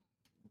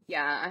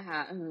 yeah, I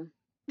have.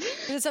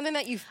 Is it something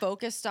that you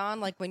focused on,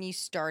 like when you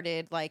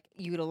started like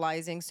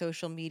utilizing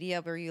social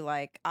media? Where you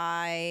like,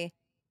 I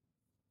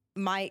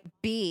might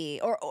be,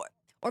 or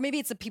maybe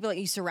it's the people that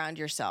you surround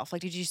yourself.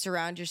 Like, did you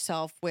surround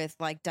yourself with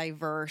like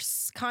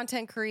diverse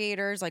content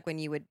creators? Like when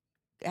you would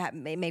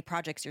make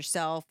projects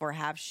yourself or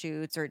have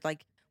shoots, or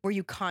like were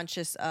you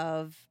conscious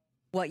of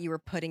what you were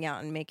putting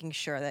out and making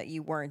sure that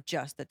you weren't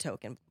just the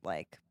token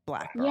like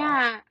black girl?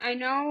 Yeah, I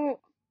know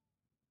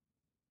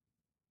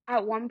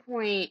at one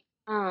point,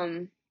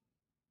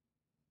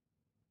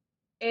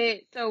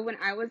 so when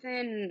I was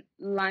in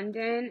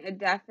London, it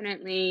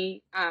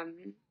definitely,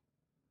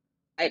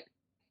 I,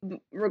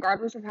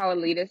 regardless of how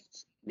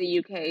elitist the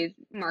UK's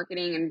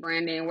marketing and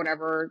branding and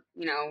whatever,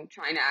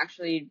 trying to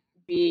actually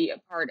be a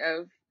part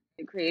of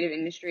the creative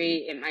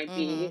industry, it might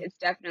be, Mm-hmm. it's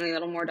definitely a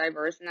little more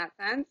diverse in that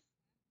sense.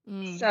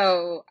 Mm.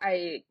 So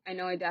I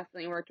know I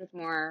definitely worked with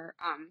more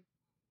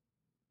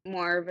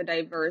of a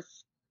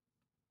diverse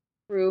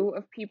crew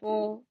of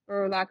people,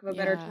 for lack of a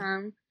better Yeah.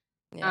 term,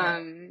 Yeah.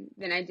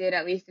 than I did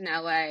at least in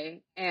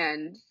LA.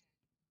 And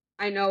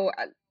I know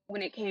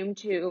when it came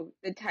to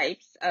the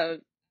types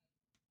of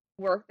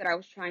work that I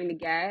was trying to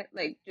get,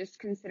 like just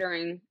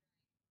considering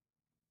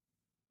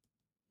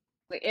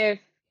like if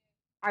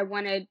I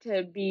wanted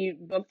to be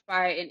booked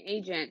by an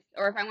agent,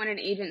 or if I wanted an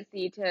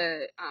agency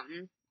to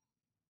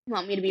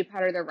want me to be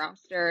part of their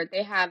roster,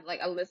 they have like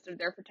a list of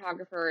their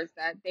photographers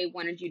that they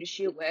wanted you to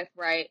shoot with,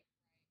 right?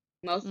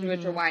 Most of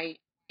which are Mm-hmm. white,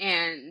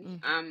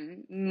 and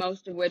Mm-hmm.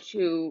 most of which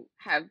who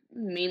have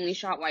mainly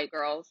shot white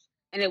girls.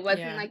 And it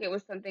wasn't Yeah. like it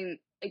was something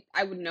like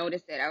I would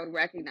notice it, I would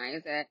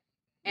recognize it.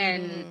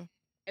 Mm-hmm. And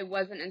it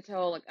wasn't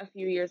until like a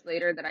few years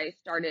later that I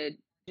started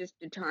just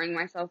deterring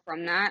myself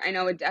from that.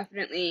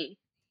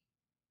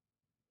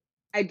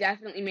 I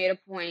definitely made a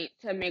point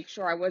to make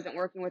sure I wasn't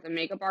working with a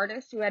makeup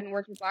artist who hadn't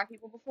worked with black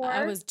people I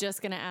before. was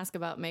just gonna ask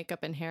about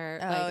makeup and hair,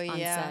 Oh like on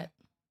yeah. set.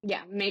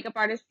 Yeah, makeup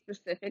artist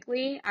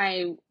specifically.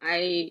 I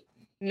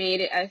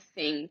made it a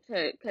thing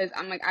to, because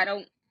I'm like, I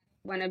don't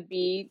want to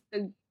be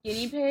the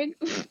guinea pig.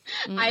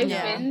 I've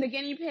Yeah. No. been the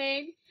guinea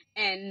pig,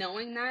 and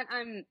knowing that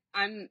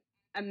I'm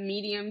a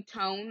medium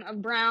tone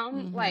of brown,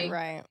 Mm-hmm. like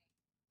Right.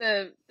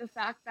 the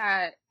fact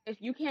that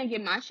if you can't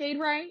get my shade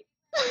right,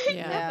 like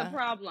Yeah. that's a Yeah.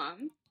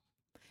 problem.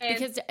 And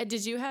Because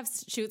did you have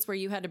shoots where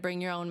you had to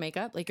bring your own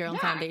makeup, like your own yeah,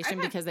 I've foundation?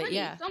 had Because plenty,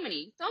 yeah, Wow.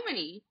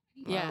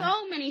 yeah.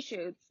 so many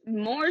shoots,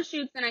 more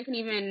shoots than I can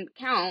even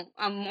count,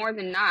 more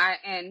than not.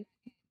 And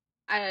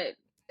I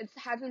it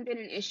hasn't been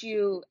an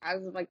issue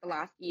as of like the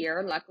last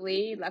year.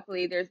 Luckily,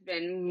 there's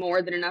been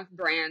more than enough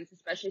brands,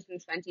 especially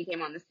since Fenty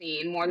came on the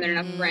scene, more than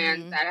enough Mm-hmm.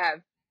 brands Mm-hmm.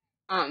 that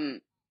have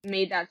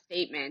made that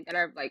statement, that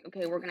are like,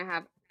 okay, we're gonna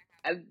have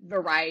a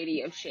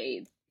variety of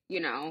shades, so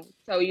you Which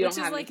don't is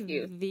have an like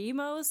excuse. the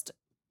most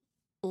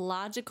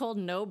logical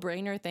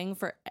no-brainer thing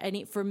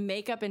for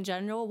makeup in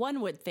general,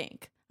 one would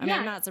think. I mean,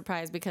 I'm Yeah, not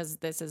surprised because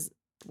this is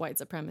white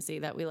supremacy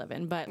that we live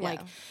in, but Yeah.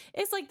 like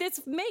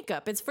it's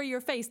makeup. It's for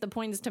your face. The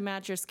point is to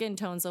match your skin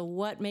tone. So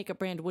what makeup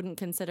brand wouldn't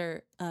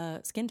consider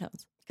skin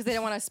tones? Because they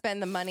don't want to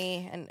spend the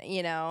money and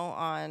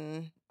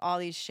on all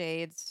these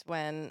shades,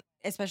 when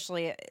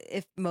especially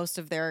if most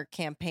of their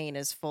campaign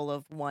is full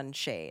of one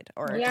shade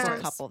or Of just a yeah,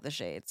 course. couple of the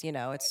shades.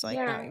 It's like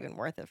not yeah, even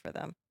worth it for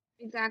them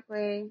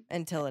exactly.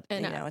 until it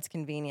And it's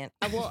convenient.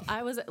 well,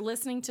 I was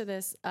listening to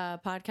this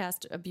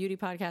podcast, a beauty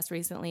podcast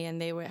recently,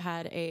 and they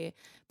had a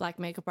black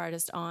makeup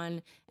artist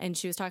on, and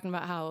she was talking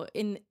about how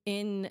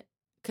in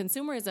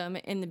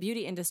consumerism in the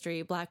beauty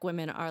industry, black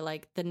women are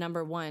like the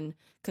number one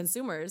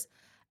consumers,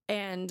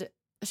 and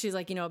she's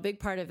like, a big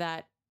part of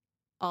that,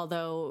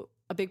 although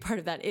a big part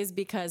of that is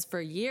because for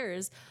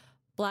years,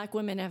 black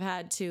women have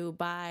had to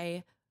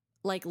buy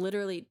like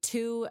literally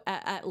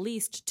at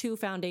least two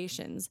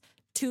foundations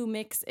to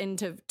mix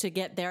into to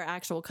get their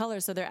actual color.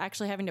 So they're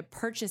actually having to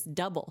purchase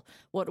double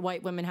what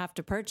white women have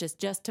to purchase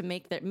just to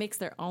mix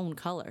their own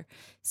color.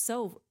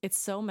 So it's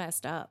so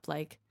messed up.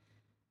 Like,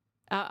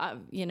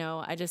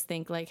 I just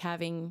think like I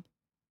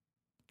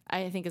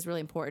think it's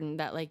really important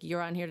that like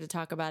you're on here to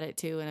talk about it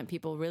too, and that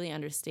people really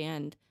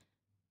understand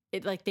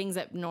it, like things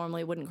that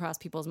normally wouldn't cross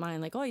people's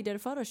mind. Like, oh, you did a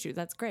photo shoot.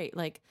 That's great.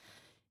 Like,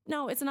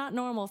 no, it's not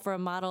normal for a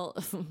model.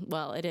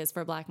 Well, it is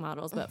for black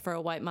models, but for a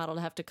white model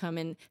to have to come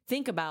and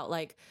think about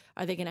like,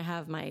 are they going to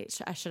have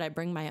should I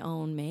bring my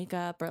own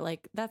makeup, or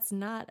like, that's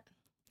not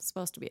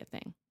supposed to be a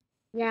thing.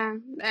 Yeah,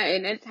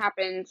 and it's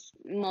happened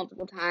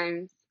multiple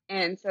times,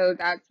 and so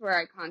that's where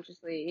I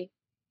consciously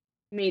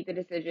made the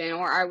decision,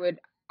 or I would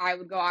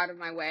go out of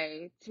my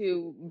way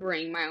to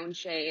bring my own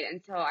shade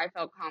until I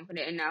felt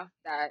confident enough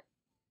that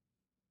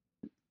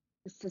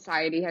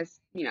society has,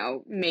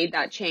 made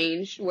that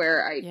change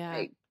where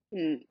Yeah.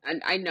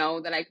 I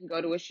know that I can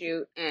go to a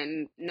shoot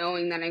and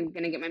knowing that I'm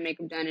gonna get my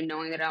makeup done and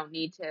knowing that I don't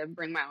need to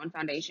bring my own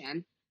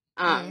foundation.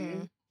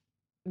 Mm-hmm.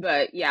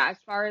 But yeah, as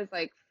far as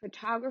like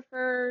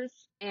photographers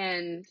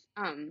and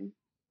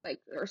like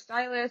or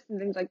stylists and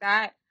things like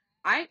that,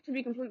 to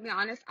be completely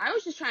honest, I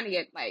was just trying to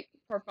get like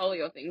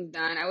portfolio things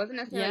done. I wasn't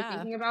necessarily Yeah.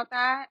 thinking about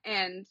that.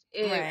 And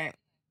Right.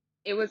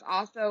 it was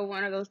also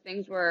one of those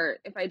things where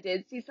if I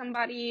did see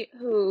somebody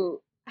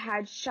who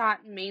had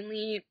shot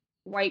mainly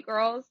white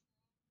girls,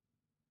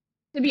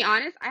 to be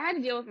honest, I had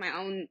to deal with my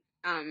own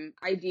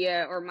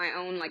idea or my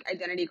own like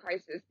identity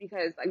crisis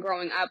because like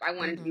growing up I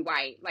wanted to be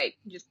white, like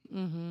just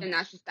and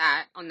that's just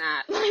that on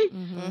that. Like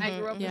I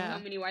grew up with so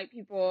many white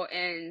people,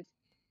 and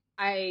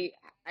I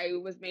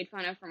was made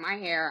fun of for my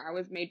hair. I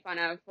was made fun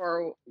of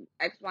for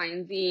X, Y,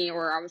 and Z,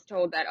 or I was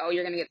told that, oh,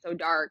 you're gonna get so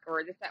dark,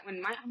 or this, that.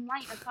 When I'm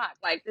light as fuck.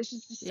 Like there's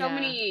just so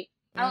many.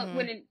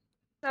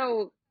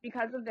 So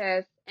because of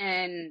this,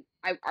 and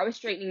I was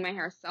straightening my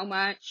hair so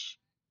much.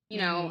 You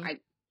know, I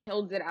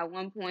killed it at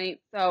one point.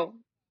 So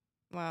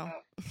Wow.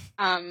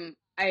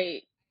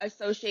 I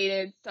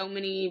associated so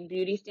many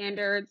beauty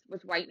standards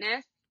with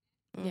whiteness,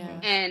 Yeah.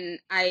 and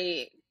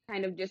I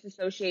kind of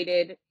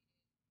disassociated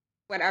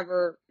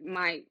whatever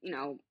my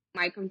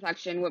my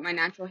complexion, what my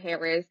natural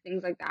hair is,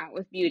 things like that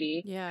with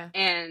beauty. Yeah.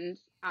 And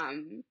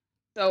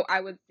so I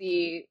would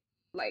see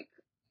like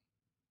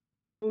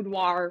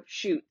boudoir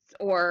shoots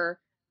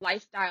or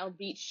lifestyle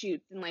beach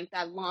shoots and like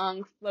that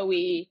long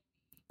flowy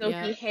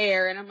silky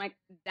hair, and I'm like,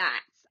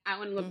 I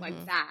want to look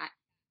like that.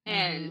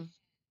 And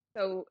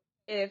so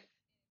if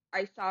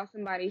I saw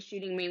somebody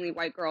shooting mainly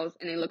white girls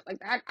and they looked like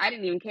that, I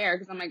didn't even care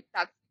because I'm like,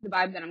 that's the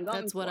vibe that I'm going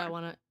That's what for. I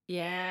want to.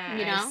 Yeah,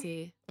 You know? I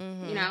see.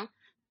 You know?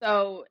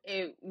 So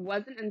it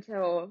wasn't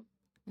until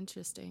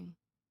Interesting.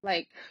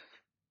 like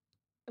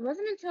I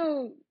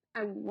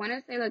want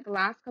to say like the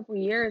last couple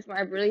years where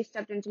I really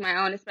stepped into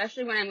my own,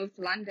 especially when I moved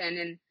to London,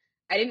 and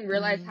I didn't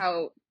realize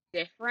how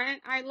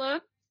different I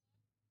looked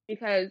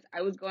because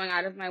I was going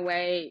out of my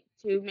way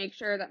to make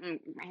sure that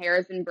my hair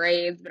is in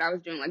braids, but I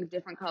was doing like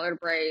different colored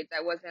braids.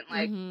 I wasn't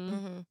like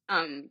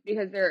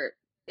because there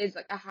is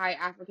like a high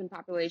African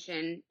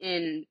population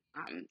in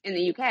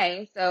the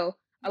UK, so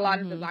a lot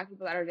of the Black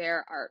people that are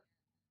there are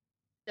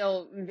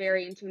still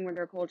very in tune with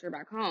their culture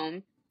back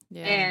home.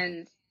 Yeah.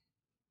 And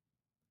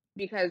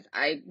because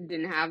I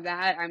didn't have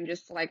that, I'm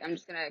just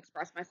gonna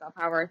express myself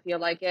however I feel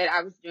like it.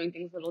 I was doing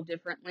things a little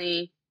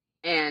differently,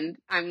 and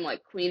I'm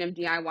like queen of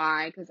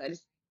DIY because I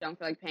just don't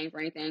feel like paying for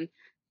anything.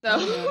 So,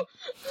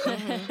 so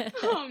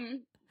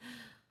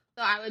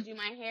I would do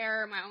my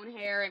own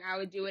hair, and I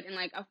would do it in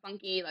like a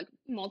funky, like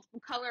multiple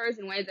colors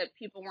in ways that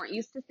people weren't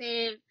used to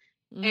seeing.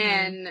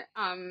 And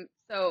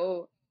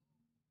so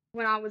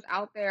when I was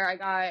out there, I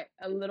got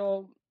a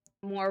little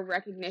more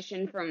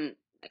recognition from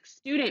like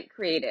student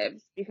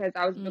creatives because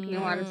I was booking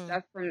a lot of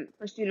stuff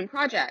for student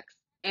projects,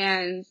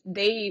 and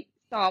they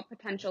saw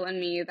potential in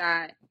me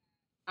that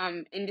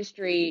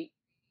industry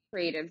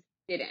creatives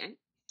didn't.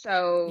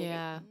 So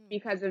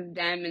because of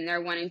them and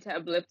they're wanting to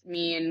uplift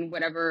me in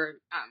whatever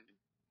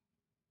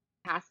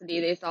capacity,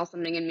 they saw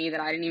something in me that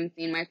I didn't even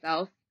see in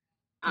myself.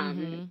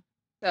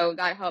 So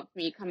that helped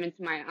me come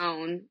into my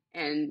own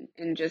and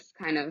just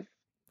kind of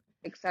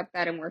accept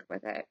that and work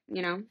with it,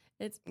 you know?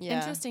 It's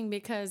interesting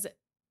because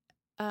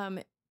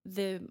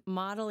the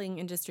modeling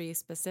industry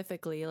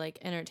specifically, like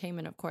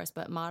entertainment, of course,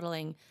 but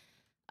modeling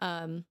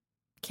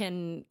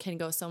can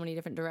go so many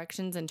different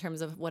directions in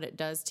terms of what it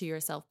does to your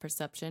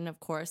self-perception. Of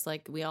course,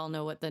 like we all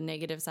know what the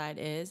negative side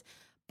is,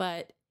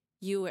 but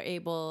you were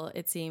able,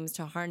 it seems,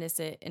 to harness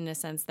it in a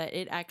sense that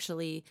it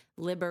actually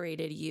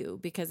liberated you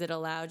because it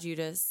allowed you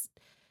to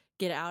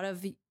get out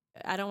of,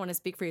 I don't want to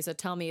speak for you, so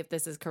tell me if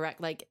this is correct.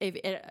 Like if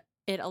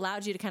it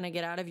allowed you to kind of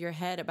get out of your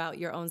head about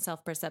your own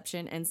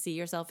self-perception and see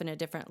yourself in a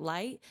different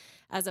light,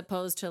 as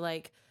opposed to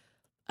like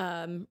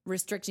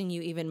restricting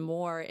you even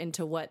more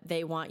into what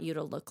they want you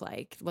to look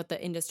like, what the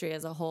industry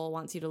as a whole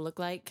wants you to look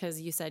like. Because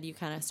you said you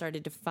kind of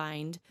started to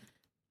find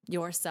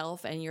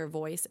yourself and your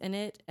voice in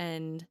it.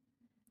 And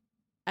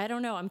I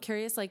don't know, I'm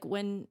curious, like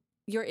when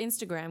your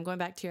Instagram, going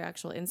back to your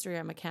actual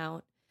Instagram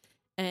account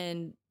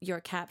and your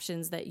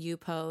captions that you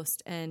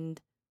post and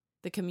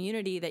the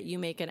community that you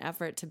make an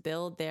effort to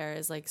build there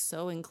is like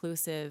so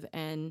inclusive.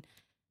 And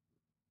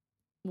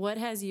what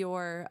has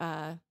your,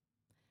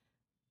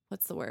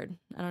 what's the word?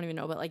 I don't even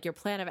know, but like your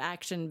plan of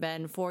action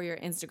been for your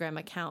Instagram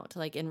account,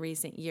 like in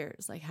recent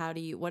years? Like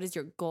what is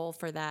your goal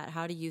for that?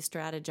 How do you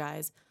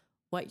strategize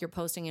what you're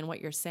posting and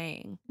what you're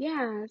saying?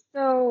 Yeah,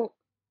 so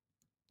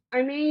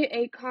I made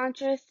a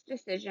conscious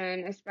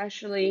decision,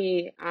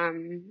 especially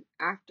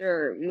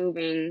after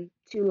moving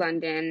to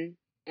London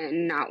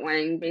and not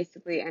wanting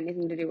basically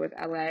anything to do with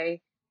LA,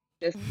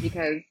 just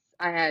because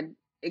I had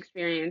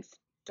experienced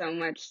so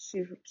much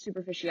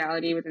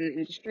superficiality within the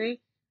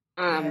industry.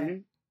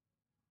 And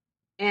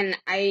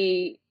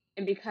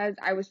because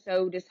I was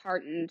so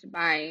disheartened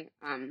by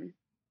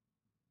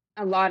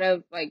a lot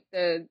of like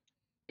the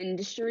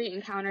industry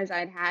encounters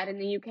I'd had in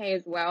the UK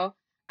as well,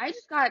 I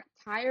just got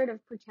tired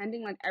of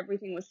pretending like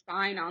everything was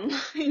fine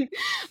online.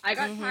 I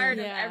got tired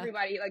of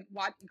everybody like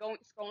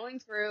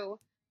scrolling through,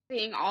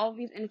 seeing all of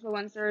these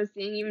influencers,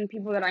 seeing even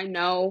people that I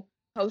know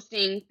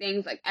posting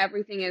things like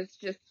everything is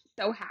just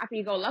so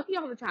happy go lucky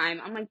all the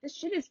time. I'm like, this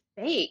shit is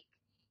fake.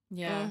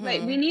 Yeah.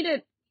 Like we need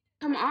to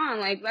come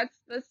on, like let's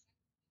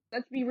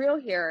let's be real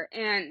here.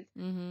 And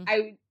Mm-hmm.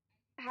 I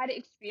had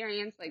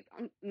experience like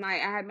I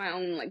had my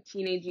own like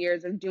teenage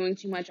years of doing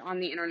too much on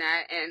the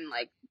internet and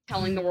like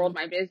telling the world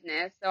Mm-hmm. my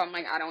business. So I'm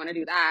like, I don't want to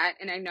do that.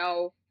 And I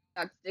know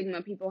that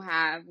stigma people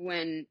have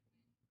when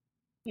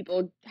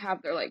people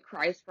have their like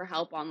cries for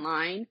help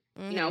online.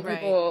 You know, Right.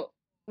 people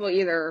will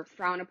either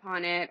frown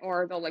upon it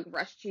or they'll like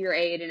rush to your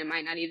aid, and it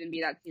might not even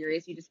be that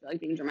serious. You just feel like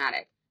being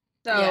dramatic.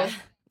 Yeah. So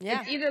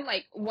Yeah. it's either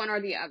like one or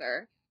the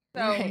other.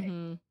 So Right.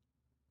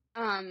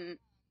 Mm-hmm.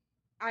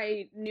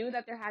 I knew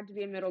that there had to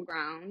be a middle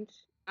ground.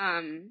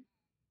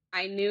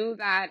 I knew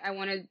that I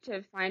wanted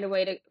to find a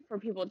way for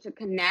people to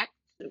connect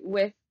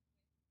with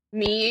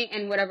me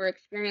and whatever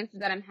experiences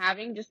that I'm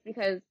having, just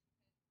because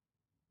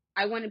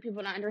I wanted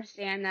people to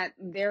understand that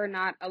they're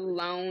not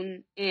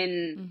alone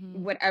in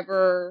Mm-hmm.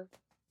 whatever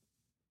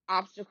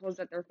obstacles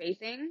that they're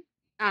facing.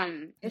 Yeah.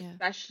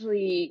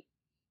 Especially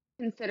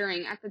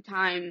considering at the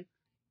time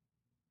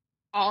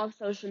all of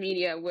social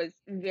media was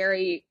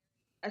very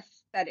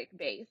aesthetic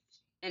based,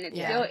 and it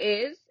still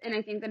Yeah. is. And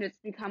I think that it's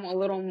become a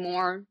little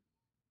more,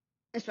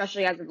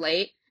 especially as of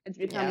late, it's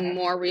Yeah. become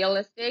more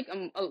realistic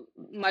and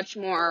much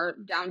more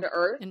down to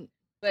earth. And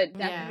But yeah.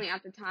 definitely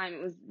at the time,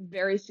 it was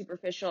very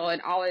superficial,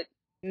 and all it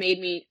made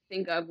me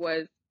think of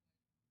was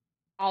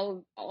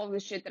all of the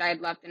shit that I had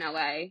left in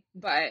LA.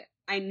 But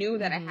I knew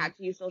that I Mm-hmm. had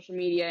to use social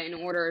media in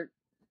order,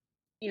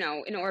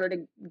 in order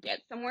to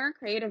get somewhere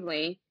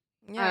creatively.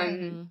 Yeah. Um,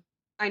 Mm-hmm.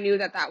 I knew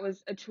that that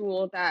was a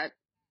tool that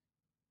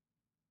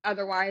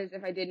otherwise,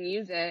 if I didn't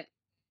use it,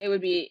 it would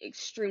be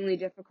extremely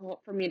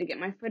difficult for me to get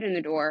my foot in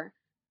the door.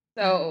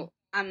 Mm-hmm. So,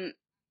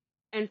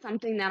 and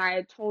something that I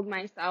had told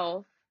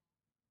myself,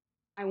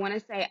 I want to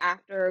say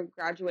after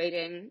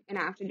graduating and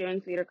after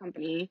doing theater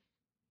company,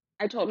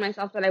 I told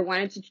myself that I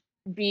wanted to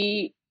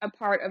be a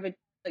part of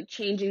like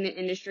changing the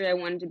industry I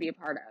wanted to be a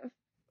part of.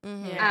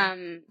 Mm-hmm. Yeah.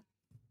 Um,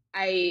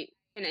 I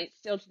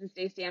still to this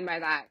day stand by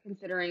that,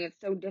 considering it's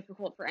so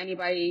difficult for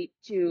anybody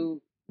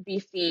to be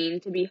seen,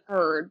 to be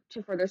heard,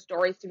 for their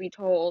stories to be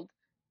told.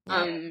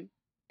 Yeah.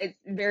 It's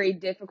very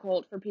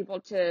difficult for people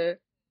to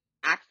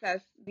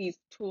access these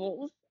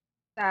tools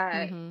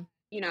that,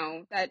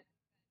 Mm-hmm. that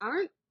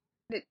aren't,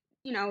 that,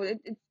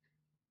 it's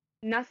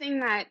nothing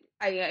that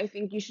I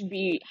think you should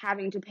be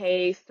having to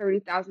pay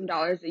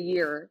 $30,000 a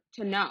year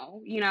to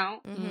know,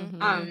 Mm-hmm.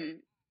 Mm-hmm. Mm-hmm.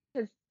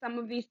 because some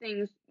of these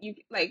things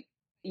like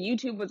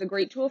YouTube was a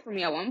great tool for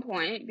me at one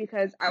point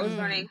because I was Mm.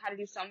 learning how to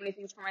do so many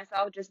things for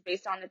myself just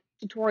based on the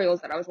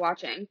tutorials that I was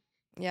watching.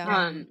 Yeah. Mm-hmm.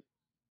 Um,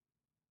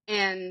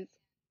 and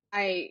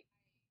I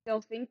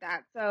still think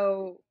that.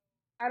 So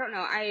I don't know.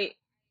 I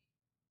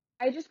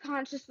just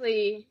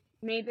consciously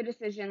made the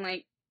decision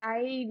like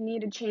I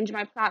need to change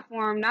my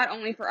platform not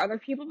only for other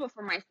people but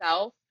for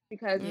myself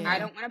because I Yeah. Mm-hmm.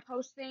 don't want to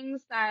post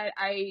things that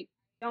I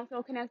don't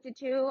feel connected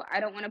to. I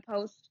don't want to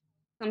post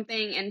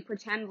something and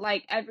pretend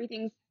like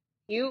everything's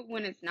cute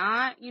when it's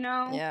not.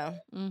 Yeah.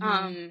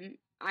 Mm-hmm.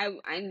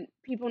 I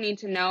people need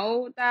to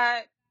know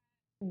that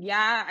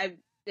yeah, I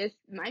this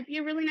might be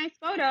a really nice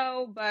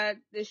photo, but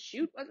this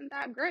shoot wasn't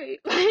that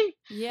great. Like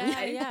Yeah.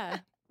 I didn't Yeah.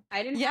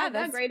 I didn't Yeah. have that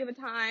That's great of a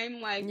time.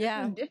 Like this was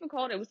yeah.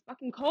 difficult. It was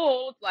fucking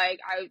cold. Like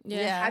Yeah.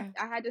 Yeah.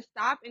 I had to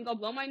stop and go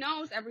blow my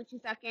nose every 2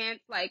 seconds.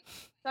 Like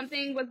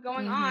something was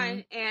going Mm-hmm.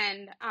 on,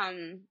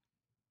 and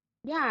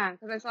yeah,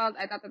 because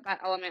I thought that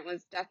element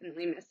was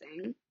definitely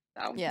missing.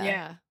 So Yeah.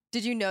 Yeah.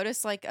 Did you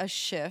notice like a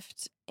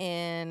shift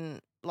in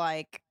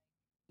like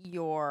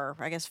your,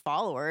 I guess,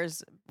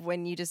 followers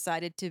when you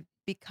decided to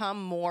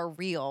become more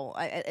real?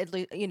 At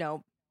least,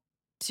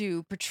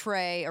 to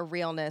portray a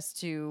realness,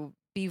 to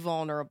be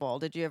vulnerable.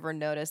 Did you ever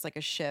notice like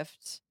a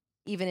shift,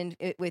 even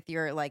with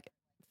your like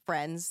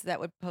friends that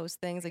would post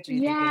things? Like, do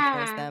you think it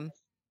influenced yeah,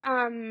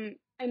 them?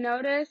 I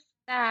noticed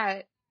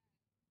that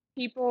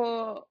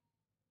people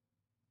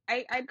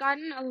I'd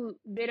gotten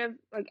bit of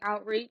like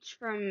outreach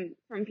from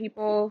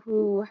people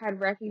who had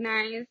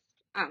recognized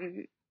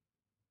um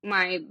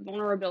my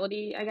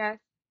vulnerability, I guess.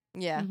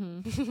 Yeah.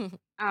 Mm-hmm.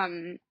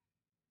 Um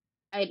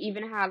I'd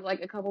even had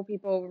like a couple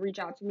people reach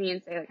out to me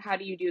and say like how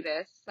do you do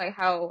this? Like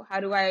how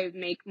do I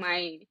make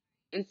my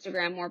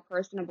Instagram more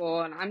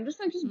personable? And I'm just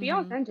like just be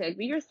Mm-hmm. authentic,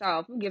 be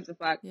yourself. Who gives a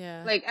fuck?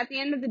 Yeah. Like at the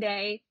end of the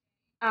day,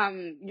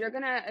 you're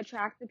going to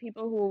attract the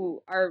people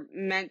who are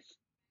meant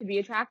to be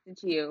attracted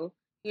to you,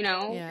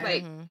 Yeah.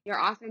 like Mm-hmm.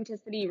 your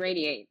authenticity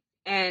radiates.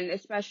 And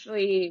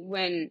especially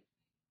when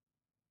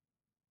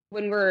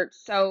we're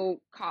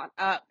so caught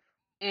up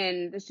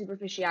in the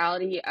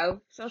superficiality of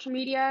social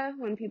media,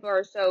 when people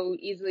are so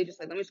easily just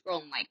like, let me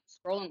scroll and like,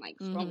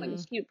 Mm-hmm.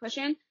 just keep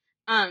pushing.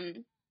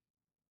 Um,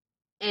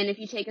 and if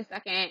you take a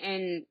second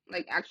and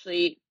like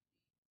actually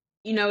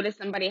you notice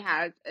somebody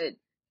has a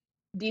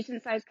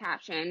decent sized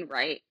caption,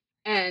 right?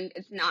 And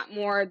it's not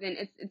more than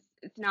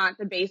it's not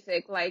the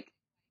basic like,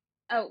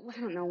 oh, I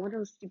don't know, what are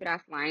those stupid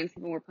ass lines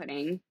people were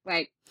putting?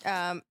 Like,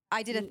 I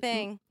did a M- m-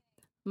 thing.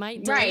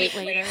 might right.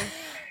 delete later.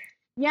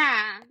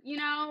 Yeah,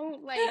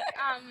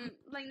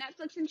 like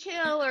Netflix and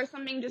chill or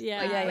something, just like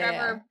Yeah, Yeah. yeah, yeah.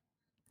 whatever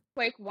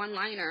quick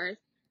one-liners.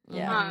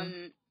 Yeah. Mm-hmm.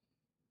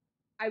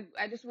 Um,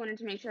 I just wanted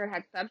to make sure it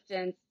had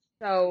substance.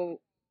 So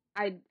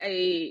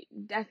I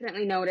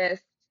definitely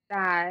noticed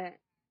that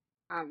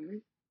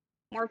um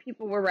more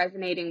people were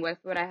resonating with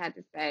what I had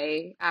to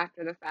say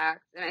after the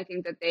fact, and I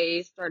think that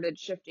they started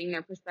shifting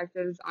their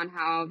perspectives on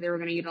how they were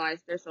going to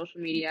utilize their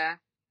social media.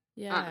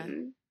 Yeah.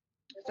 Um,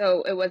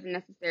 so it wasn't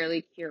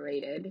necessarily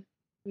curated,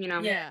 you know?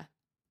 Yeah.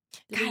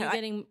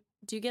 God,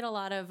 Do you get a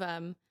lot of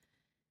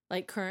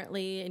like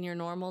currently in your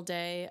normal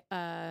day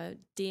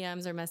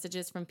DMs or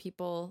messages from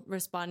people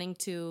responding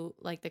to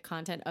like the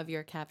content of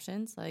your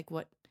captions, like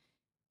what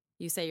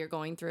you say you're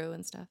going through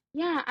and stuff?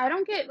 Yeah, I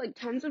don't get like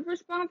tons of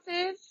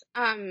responses.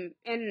 And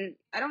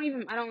I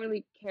don't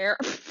really care.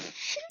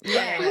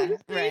 yeah, Honestly.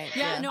 right,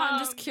 Yeah, yeah. no, I'm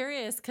just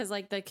curious because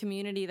like the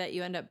community that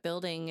you end up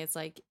building, it's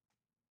like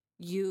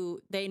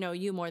they know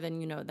you more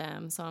than you know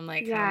them. So I'm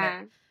like,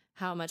 Yeah,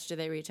 how much do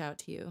they reach out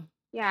to you?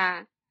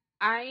 yeah.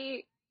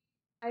 I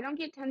I don't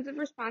get tons of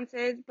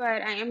responses,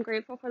 but I am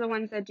grateful for the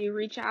ones that do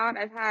reach out.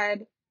 I've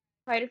had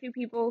quite a few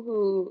people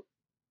who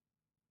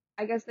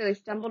I guess they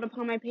stumbled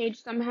upon my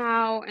page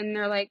somehow and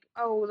they're like,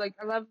 "Oh, like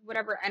I love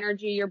whatever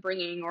energy you're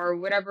bringing or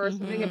whatever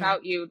something Mm-hmm.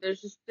 about you."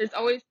 There's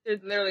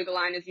literally the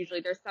line is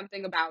usually there's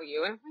something about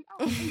you. And I'm like,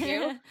 "Oh, thank you."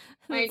 That's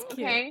Like,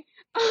 cute. okay.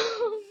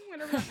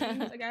 Whatever that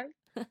means, I guess.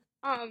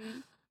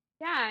 Um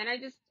yeah, and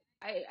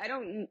I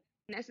don't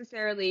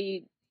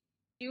necessarily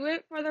do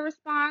it for the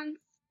response.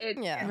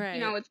 Yeah.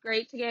 Right. It's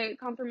great to get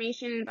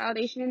confirmation and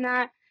validation in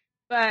that,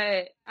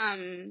 but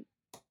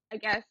I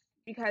guess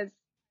because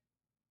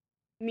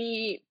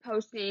me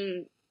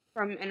posting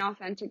from an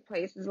authentic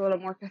place is a little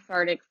more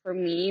cathartic for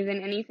me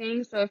than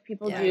anything. So if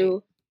people Yeah. Right.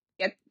 do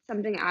get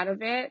something out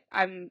of it,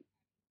 I'm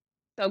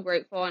so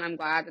grateful and I'm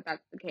glad that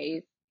that's the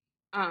case.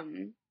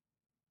 Um,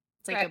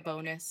 It's like a but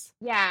bonus.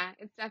 yeah,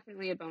 it's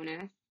definitely a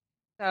bonus.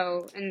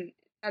 So, and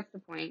that's the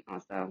point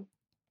also.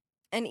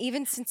 And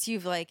even since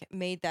you've like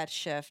made that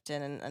shift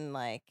and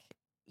like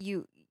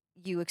you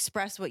you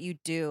express what you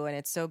do and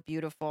it's so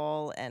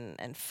beautiful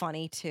and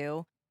funny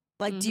too.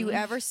 Like do you Mm-hmm.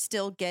 ever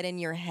still get in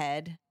your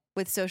head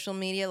with social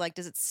media? Like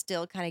does it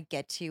still kind of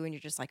get to you and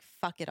you're just like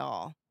fuck it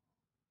all?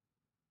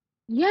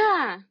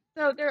 Yeah.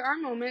 So there are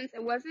moments.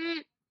 It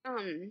wasn't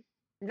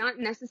not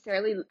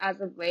necessarily as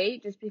of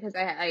late, just because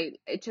I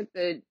took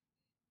the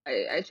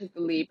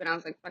leap and I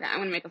was like, fuck it, I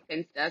want to make a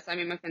Finsta. So I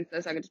made my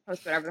Finsta so I could just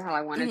post whatever the hell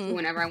I wanted to Mhm.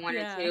 whenever I wanted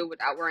Yeah. to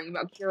without worrying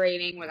about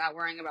curating, without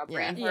worrying about Yeah.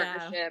 brand Yeah.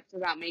 partnerships,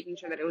 without making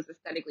sure that it was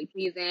aesthetically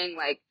pleasing.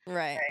 Like,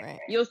 Right.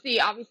 you'll see,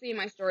 obviously, in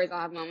my stories, I'll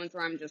have moments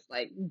where I'm just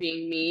like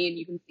being me and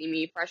you can see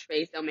me fresh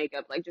face, no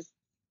makeup, like just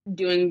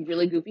doing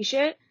really goofy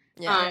shit.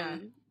 Yeah. Yeah.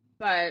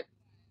 But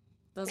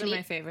Those are any,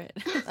 my favorite.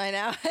 I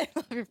know. I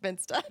love your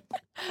Finsta.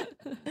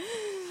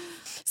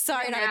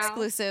 Sorry, and not now,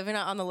 exclusive. You're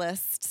not on the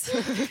list.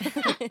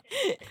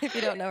 If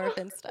you don't know her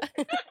Finsta.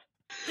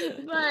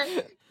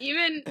 but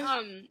even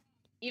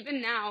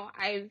now,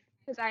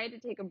 because I had to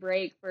take a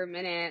break for a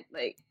minute,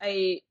 like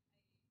I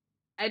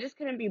just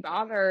couldn't be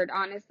bothered.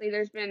 Honestly,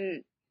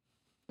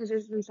 because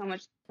there's been so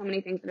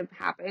many things that have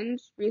happened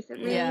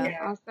recently, Yeah.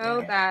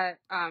 also Yeah. that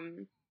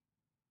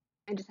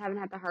I just haven't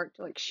had the heart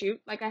to like shoot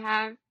like I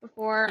have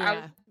before. I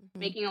was Yeah. Mhm.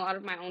 making a lot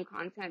of my own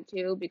content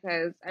too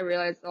because I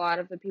realized a lot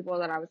of the people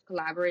that I was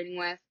collaborating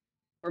with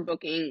were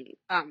booking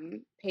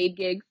paid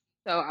gigs.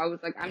 So I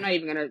was like, I'm not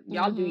even gonna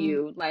y'all do Mm-hmm.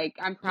 you. Like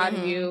I'm proud of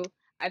Mm-hmm. you.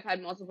 I've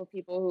had multiple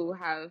people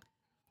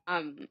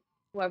um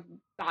who have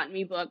gotten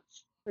me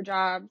booked for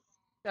jobs.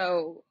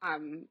 So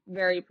I'm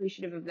very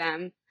appreciative of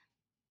them.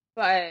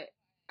 But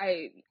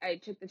I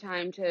took the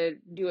time to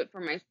do it for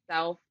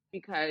myself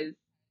because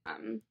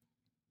um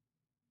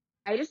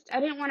I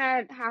didn't want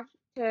to have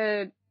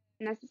to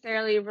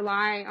necessarily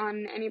rely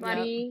on Yep.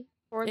 anybody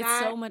for It's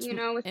that, so much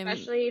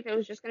especially if it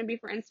was just going to be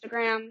for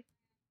Instagram.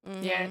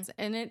 yeah, Mhm.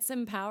 and it's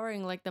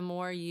empowering. Like the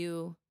more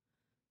you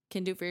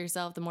can do for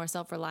yourself, the more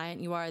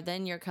self-reliant you are,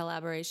 then your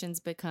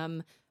collaborations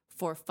become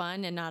for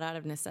fun and not out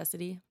of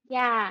necessity.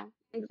 Yeah,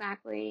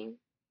 exactly.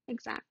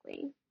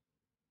 Exactly.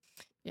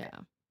 Yeah.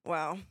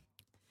 Wow.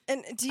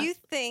 And do Uh, you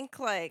think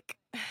like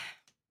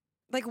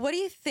what do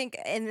you think,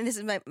 and this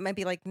might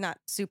be like not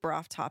super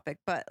off topic,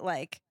 but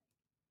like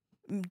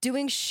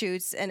doing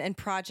shoots and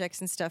projects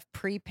and stuff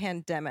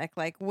pre-pandemic,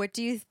 like what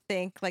do you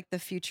think like the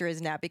future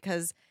is now?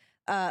 Because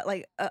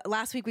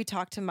last week we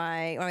talked to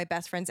one of my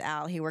best friends,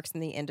 Al. He works in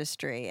the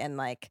industry and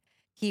like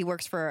he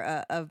works for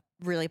a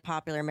really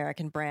popular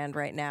American brand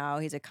right now.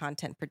 He's a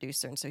content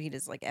producer and so he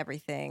does like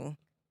everything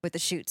with the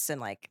shoots and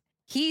like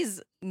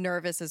he's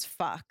nervous as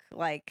fuck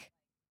like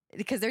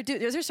because they're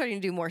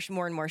starting to do more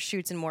and more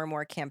shoots and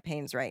more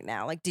campaigns right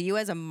now. Like do you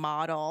as a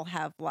model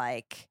have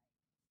like,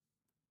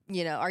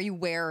 are you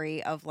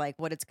wary of like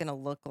what it's going to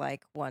look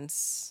like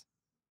once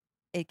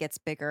it gets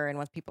bigger and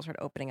once people start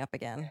opening up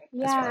again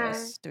as far Yeah.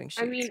 as doing I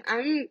shoots? mean,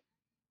 I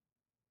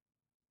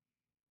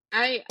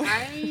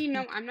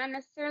know I'm not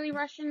necessarily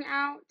rushing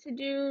out to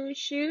do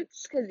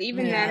shoots because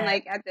even then, Yeah.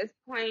 like at this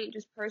point,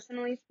 just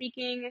personally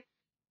speaking,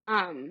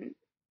 um,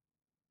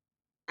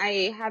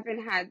 I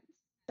haven't had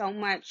so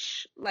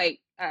much I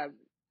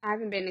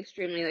haven't been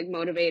extremely like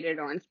motivated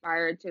or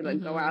inspired to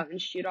like go mm-hmm. out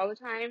and shoot all the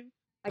time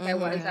like I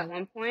was Mm-hmm. at Yeah.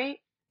 one point.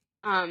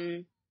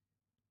 Um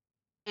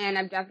And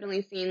I've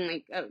definitely seen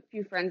like a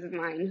few friends of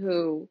mine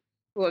who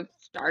have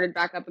started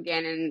back up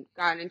again and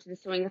gotten into the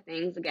swing of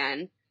things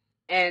again.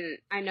 And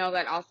I know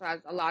that also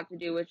has a lot to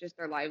do with just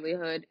their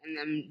livelihood and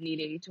them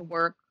needing to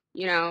work,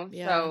 you know.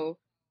 Yeah. So,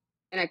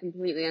 and I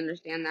completely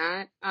understand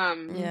that.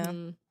 Yeah.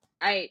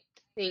 I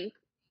think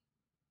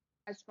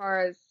as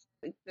far as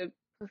like the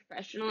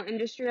professional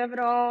industry of it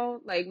all,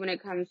 like when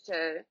it comes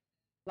to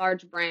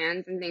large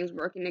brands and things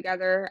working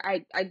together,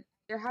 I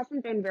there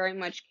hasn't been very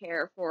much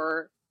care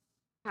for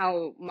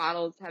how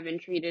models have been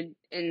treated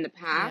in the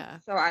past. Yeah.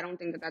 So I don't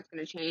think that that's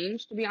going to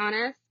change, to be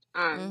honest.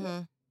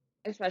 Mm-hmm.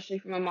 Especially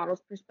from a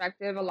model's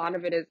perspective, a lot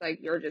of it is like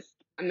you're just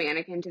a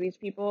mannequin to these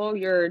people.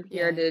 You're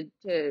here Yeah.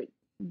 to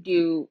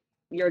do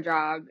your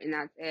job and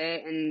that's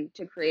it, and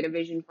to create a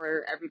vision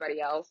for everybody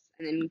else,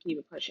 and then you keep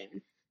it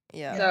pushing.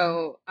 Yeah.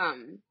 So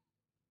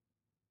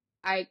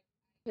I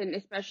can,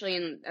 especially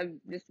in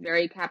this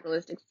very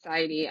capitalistic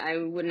society, I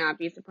would not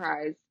be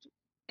surprised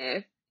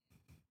if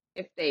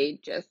they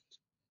just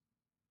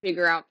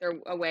figure out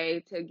a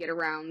way to get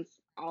around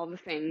all the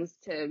things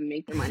to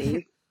make their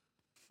money.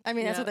 I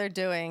mean, that's what Yep.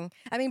 they're doing.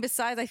 I mean,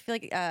 besides, I feel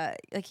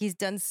like he's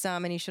done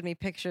some, and he showed me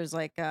pictures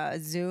like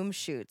Zoom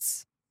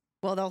shoots.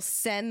 Well, they'll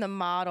send the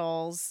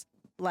models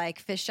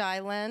like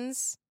fisheye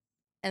lens,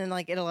 and then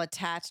like it'll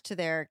attach to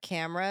their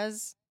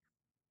cameras,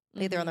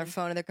 either on their Mhm.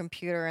 phone or their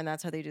computer, and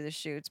that's how they do the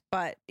shoots.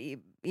 But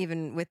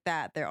even with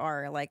that, there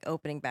are like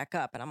opening back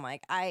up, and I'm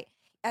like,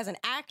 as an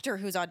actor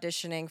who's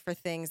auditioning for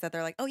things that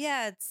they're like, oh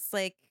yeah, it's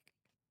like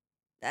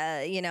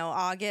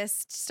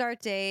August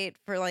start date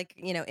for like,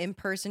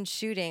 in-person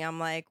shooting. I'm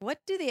like, what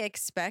do they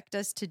expect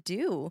us to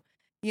do?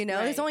 There's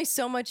Right. only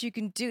so much you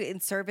can do in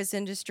service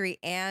industry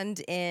and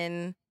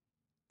in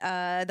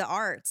the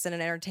arts and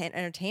in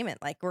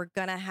entertainment. Like we're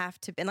gonna have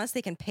to, unless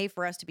they can pay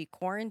for us to be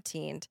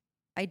quarantined,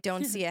 I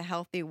don't see a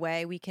healthy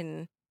way we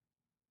can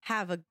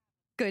have a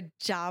good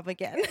job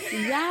again.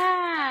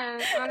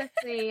 Yeah,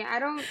 honestly, I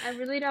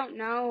really don't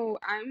know.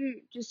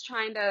 I'm just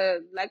trying to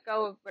let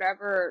go of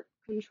whatever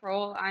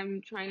control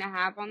I'm trying to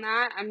have on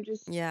that. I'm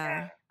just,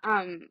 Yeah.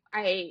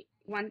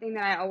 one thing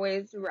that I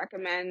always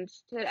recommend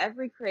to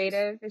every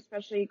creative,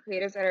 especially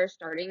creatives that are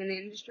starting in the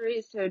industry,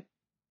 is to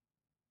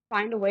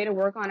find a way to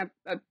work on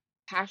a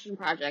passion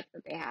project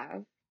that they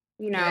have,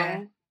 you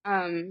Yeah.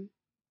 know?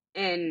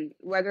 And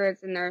whether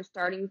it's in their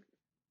starting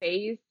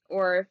phase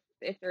or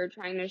if they're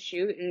trying to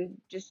shoot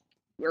and just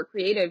we're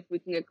creative, we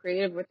can get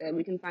creative with it.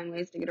 We can find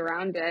ways to get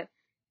around it.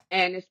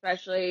 And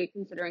especially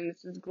considering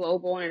this is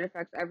global and it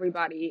affects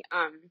everybody,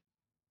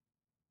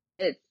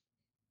 it's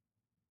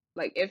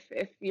like if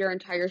your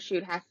entire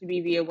shoot has to be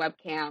via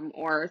webcam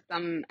or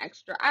some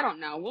extra, I don't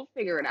know, we'll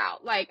figure it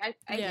out. Like I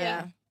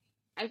Yeah.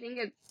 think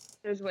it's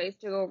there's ways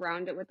to go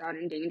around it without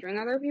endangering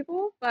other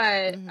people,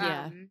 but Mhm.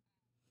 Yeah.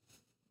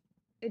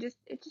 it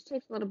just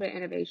takes a little bit of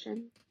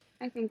innovation.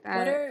 I think What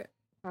that are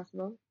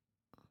possible.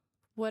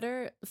 what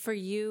are for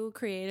you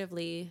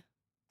creatively?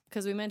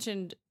 Because we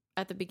mentioned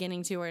at the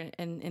beginning too, or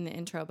in the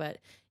intro, but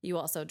you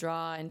also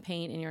draw and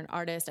paint, and you're an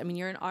artist. I mean,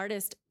 you're an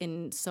artist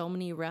in so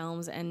many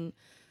realms. And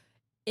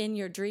in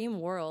your dream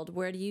world,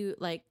 where do you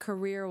like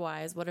career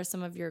wise? What are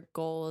some of your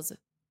goals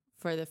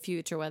for the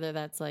future? Whether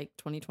that's like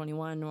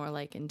 2021 or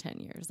like in 10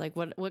 years, like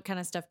what kind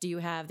of stuff do you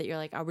have that you're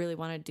like, I really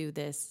want to do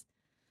this?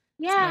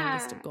 It's my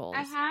list of Yeah, I goals.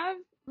 have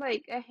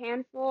like a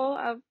handful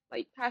of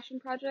like passion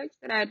projects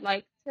that I'd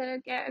like to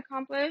get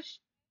accomplished.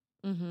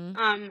 Mm-hmm.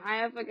 I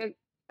have like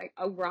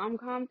a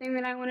rom-com thing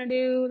that I want to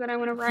do, that I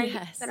want to write,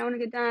 that I Yes. want to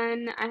get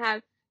done.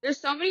 There's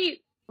so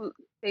many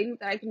things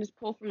that I can just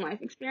pull from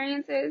life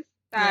experiences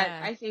that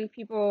Yeah. I think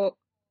people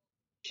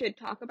should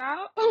talk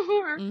about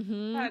or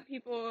Mm-hmm. that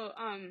people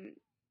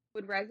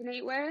would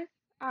resonate with.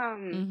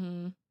 Um,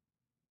 Mm-hmm.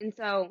 and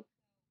so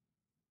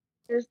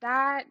there's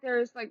that.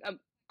 There's like a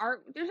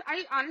art.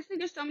 I honestly,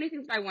 there's so many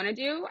things that I want to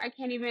do. I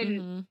can't even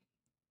Mm-hmm.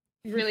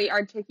 really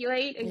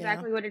articulate Yeah.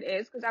 exactly what it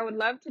is because I would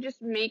love to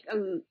just make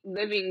a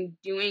living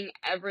doing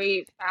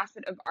every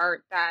facet of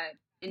art that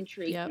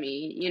intrigues Yep.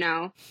 me,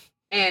 Yeah.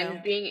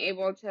 and being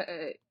able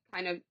to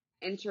kind of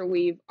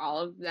interweave all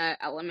of the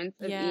elements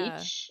of Yeah.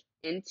 each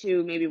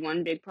into maybe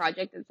one big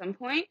project at some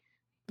point.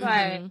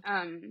 But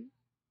Mm-hmm.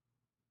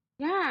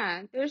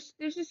 yeah, there's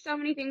just so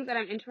many things that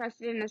I'm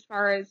interested in as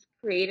far as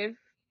creative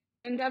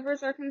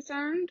endeavors are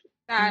concerned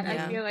that I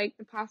Yeah. Mm-hmm. feel like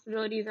the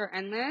possibilities are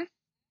endless.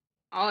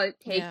 All it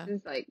takes Yeah.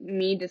 is like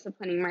me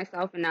disciplining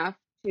myself enough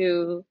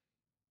to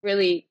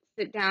really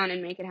sit down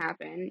and make it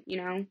happen.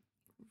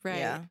 Right.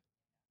 Yeah.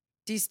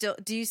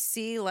 Do you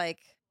see like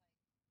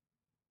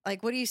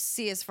what do you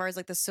see as far as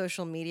like the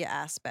social media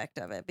aspect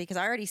of it? Because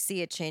I already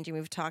see it changing.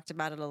 We've talked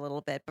about it a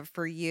little bit, but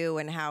for you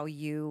and how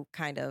you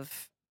kind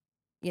of,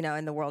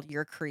 in the world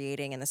you're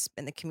creating and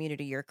in the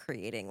community you're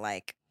creating,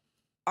 like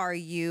are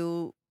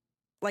you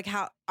like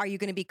how are you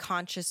going to be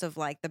conscious of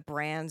like the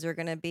brands you're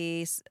going to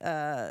be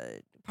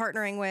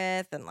partnering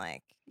with and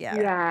like yeah.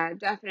 Yeah,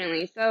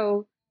 definitely.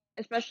 So,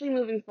 especially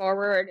moving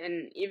forward,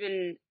 and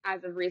even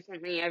as of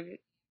recently, I've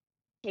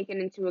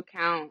taken into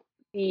account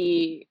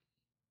the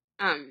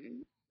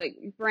like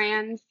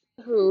brands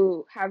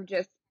who have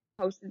just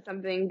posted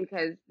something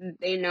because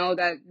they know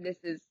that this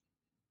is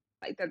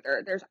like that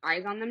there's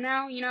eyes on them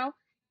now, you know?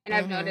 And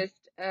I've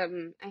noticed a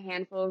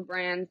handful of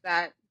brands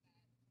that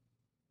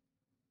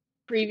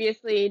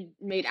previously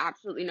made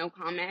absolutely no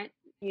comment,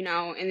 you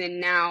know, and then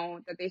now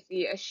that they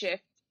see a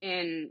shift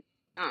in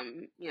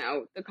you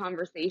know, the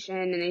conversation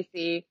and they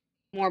see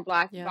more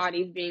Black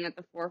bodies being at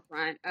the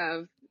forefront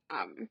of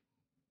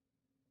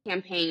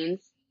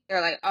campaigns,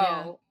 they're like,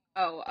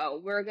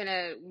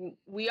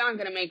 we aren't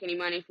gonna make any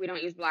money if we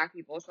don't use Black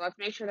people, so let's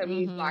make sure that we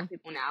use Black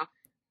people now.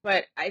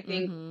 But I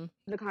think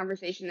the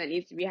conversation that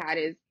needs to be had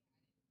is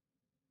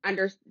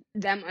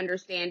them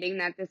understanding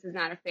that this is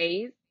not a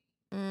phase.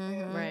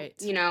 Right.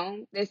 You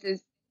know, this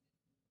is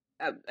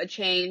a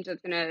change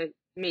that's gonna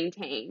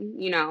maintain,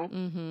 you know.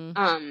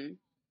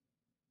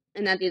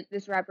 And that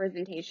this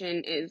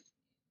representation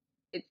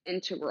it's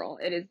integral.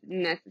 It is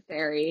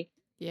necessary.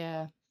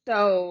 Yeah.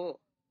 So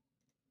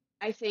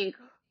I think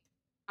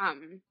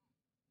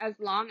as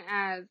long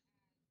as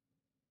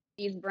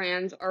these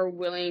brands are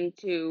willing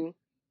to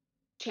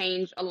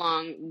change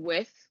along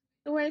with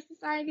the way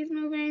society's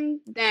moving,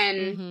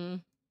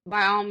 then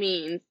by all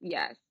means,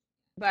 yes.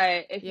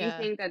 But if you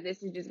think that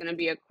this is just going to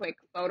be a quick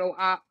photo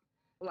op,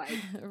 like,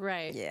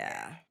 right.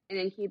 Yeah. And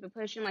then keep it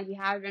pushing like you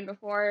have been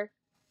before,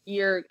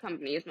 your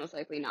company is most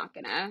likely not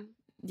going to.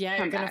 Yeah,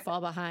 you're going to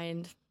fall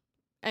behind.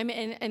 I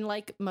mean, and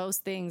like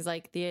most things,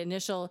 like the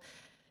initial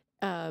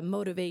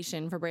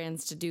motivation for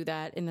brands to do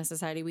that in the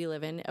society we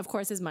live in, of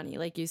course, is money.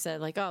 Like you said,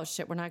 like, oh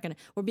shit,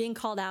 we're being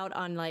called out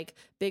on like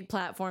big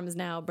platforms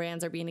now.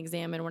 Brands are being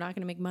examined. We're not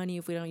going to make money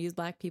if we don't use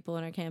Black people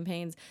in our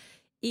campaigns.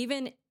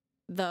 Even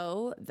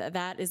though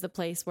that is the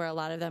place where a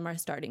lot of them are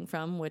starting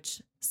from, which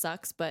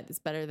sucks, but it's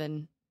better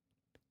than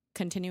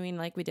continuing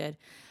like we did.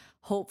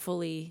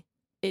 Hopefully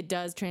it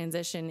does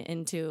transition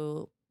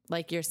into,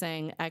 like you're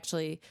saying,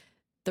 actually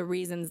the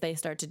reasons they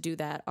start to do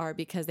that are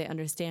because they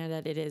understand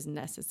that it is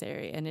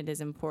necessary and it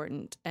is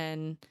important.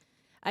 And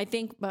I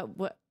think,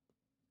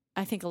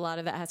 I think a lot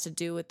of that has to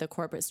do with the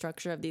corporate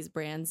structure of these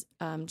brands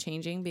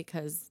changing,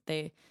 because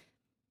they,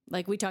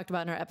 like we talked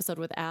about in our episode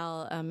with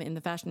Al, in the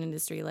fashion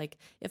industry, like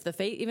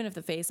if even if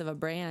the face of a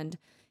brand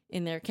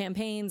in their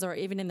campaigns or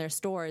even in their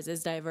stores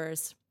is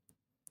diverse,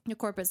 the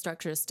corporate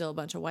structure is still a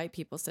bunch of white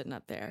people sitting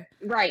up there.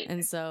 Right.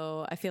 And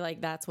so I feel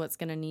like that's what's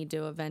going to need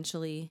to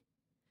eventually,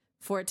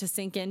 for it to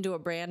sink into a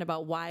brand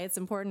about why it's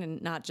important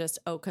and not just,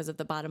 because of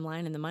the bottom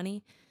line and the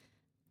money.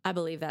 I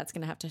believe that's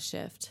going to have to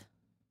shift.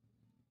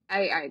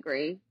 I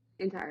agree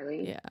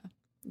entirely. Yeah.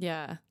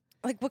 Yeah.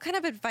 Like, what kind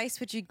of advice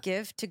would you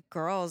give to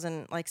girls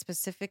and like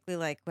specifically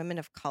like women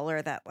of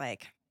color that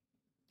like,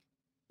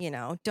 you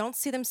know, don't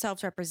see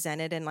themselves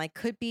represented and like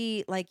could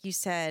be, like you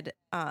said,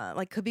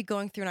 like could be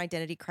going through an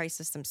identity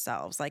crisis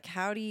themselves? Like,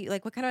 how do you,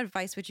 like, what kind of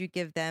advice would you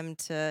give them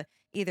to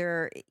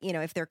either, you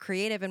know, if they're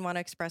creative and want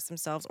to express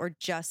themselves, or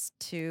just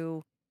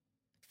to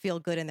feel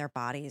good in their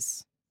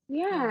bodies?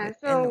 Yeah.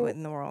 So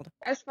in the world.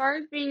 As far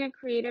as being a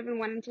creative and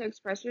wanting to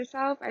express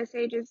yourself, I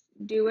say just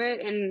do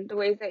it in the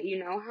ways that you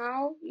know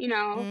how, you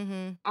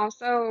know.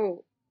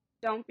 Also,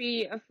 don't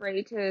be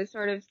afraid to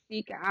sort of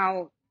seek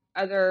out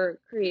other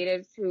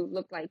creatives who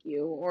look like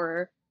you,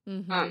 or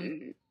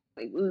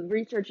like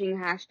researching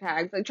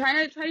hashtags, like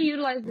try to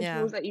utilize the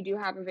tools that you do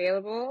have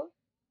available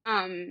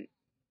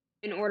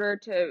in order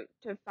to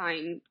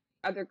find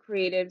other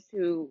creatives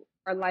who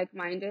are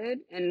like-minded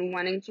and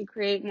wanting to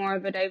create more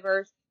of a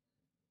diverse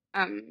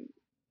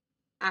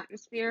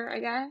atmosphere, I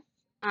guess.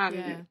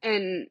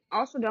 And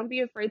also don't be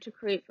afraid to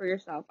create for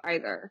yourself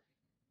either,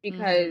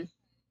 because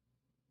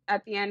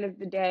at the end of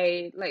the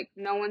day, like,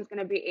 no one's going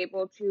to be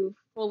able to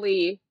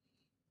fully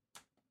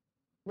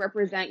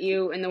represent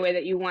you in the way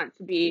that you want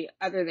to be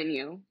other than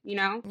you, you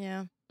know?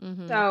 Yeah.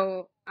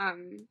 So,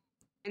 and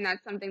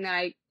that's something that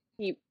I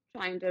keep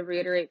trying to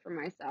reiterate for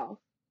myself.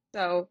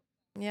 So,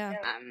 yeah.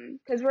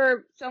 Because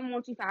we're so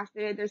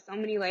multifaceted, there's so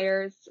many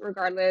layers.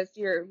 Regardless,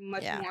 you're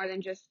much more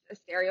than just a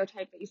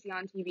stereotype that you see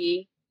on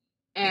TV.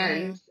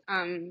 And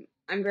I'm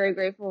very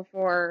grateful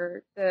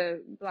for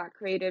the Black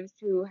creatives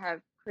who have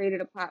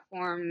created a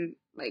platform,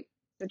 like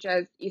such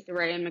as Issa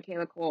Rae and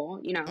Michaela Cole,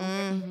 you know,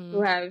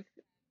 who have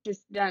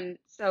just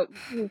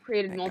who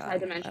created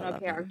multi-dimensional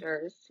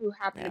characters who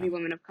happen to be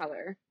women of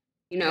color,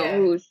 you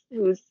know,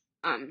 whose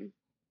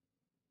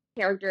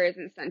character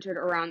isn't centered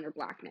around their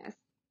Blackness.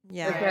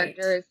 Their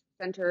character is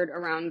centered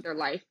around their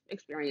life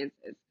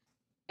experiences.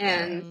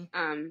 And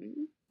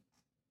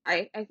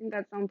I think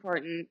that's so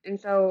important. And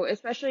so,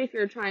 especially if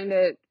you're trying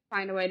to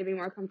find a way to be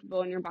more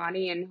comfortable in your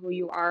body and who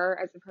you are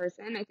as a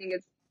person, I think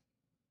it's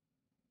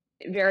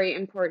very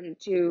important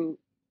to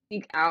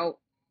seek out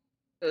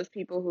those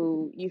people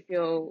who you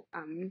feel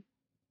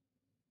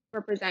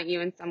represent you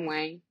in some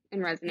way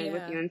and resonate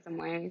with you in some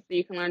way, so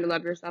you can learn to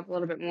love yourself a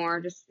little bit more,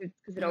 just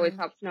because it always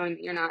helps knowing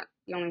that you're not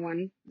the only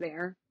one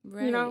there.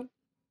 Right. You know?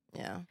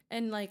 Yeah.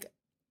 And like,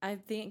 I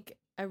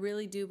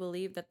really do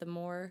believe that the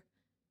more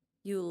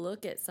you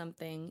look at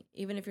something,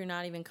 even if you're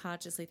not even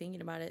consciously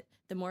thinking about it,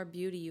 the more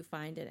beauty you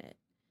find in it.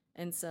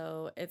 And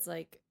so it's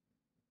like,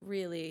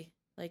 really,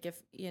 like,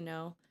 if, you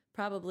know,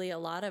 probably a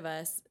lot of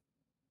us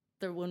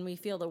when we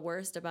feel the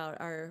worst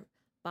about our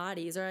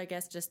bodies, or I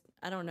guess just,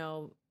 I don't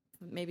know,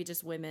 maybe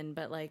just women,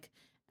 but like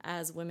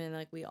as women,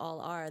 like we all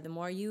are, the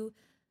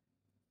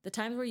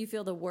times where you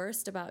feel the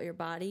worst about your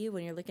body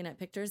when you're looking at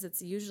pictures,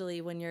 it's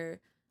usually when you're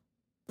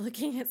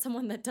looking at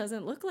someone that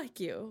doesn't look like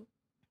you.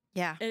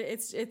 Yeah.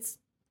 It's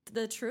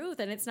the truth.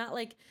 And it's not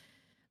like,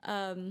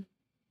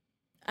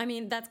 I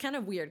mean, that's kind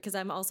of weird because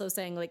I'm also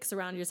saying like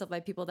surround yourself by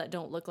people that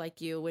don't look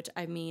like you, which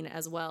I mean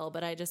as well.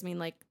 But I just mean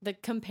like the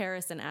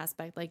comparison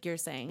aspect, like you're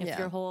saying, if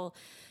your whole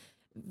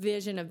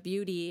vision of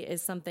beauty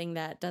is something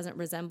that doesn't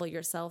resemble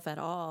yourself at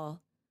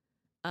all,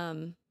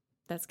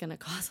 that's going to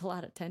cause a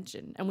lot of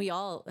tension. And we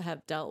all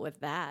have dealt with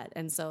that.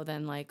 And so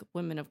then like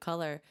women of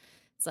color,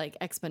 it's like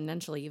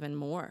exponentially even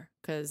more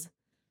because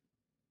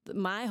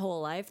my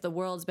whole life, the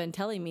world's been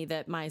telling me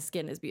that my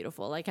skin is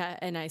beautiful. Like,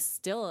 I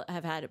still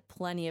have had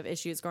plenty of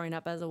issues growing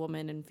up as a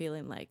woman and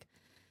feeling like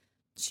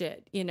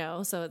shit, you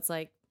know? So it's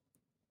like,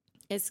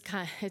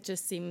 it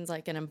just seems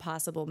like an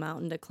impossible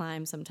mountain to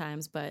climb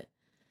sometimes. But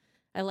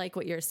I like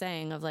what you're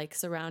saying of like,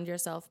 surround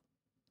yourself.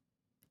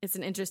 It's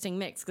an interesting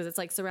mix because it's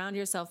like surround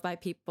yourself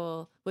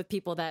with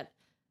people that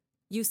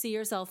you see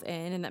yourself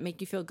in and that make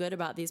you feel good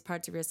about these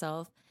parts of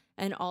yourself.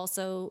 And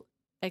also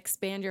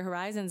expand your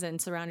horizons and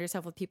surround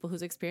yourself with people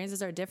whose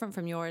experiences are different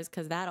from yours,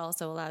 because that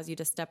also allows you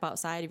to step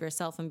outside of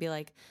yourself and be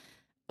like,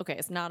 okay,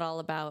 it's not all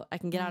about, I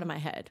can get out of my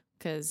head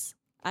because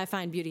I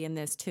find beauty in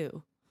this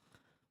too.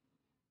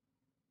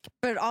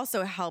 But it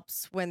also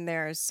helps when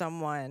there's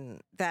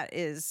someone that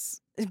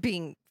is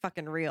being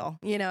fucking real.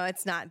 You know,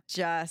 it's not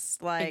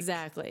just like,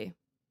 exactly,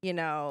 you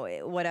know,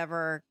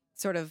 whatever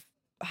sort of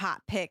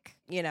hot pick,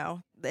 you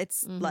know,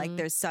 it's like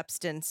there's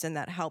substance and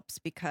that helps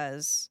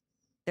because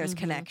there's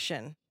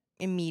connection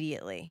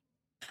immediately.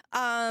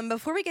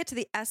 Before we get to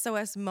the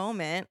SOS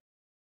moment,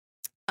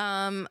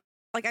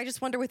 like I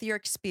just wonder with your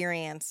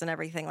experience and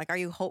everything, like, are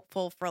you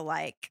hopeful for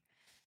like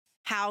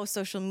how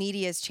social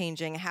media is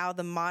changing, how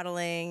the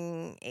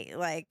modeling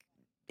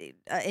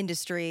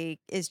industry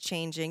is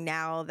changing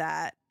now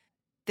that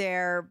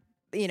they're,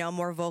 you know,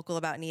 more vocal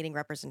about needing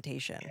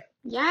representation?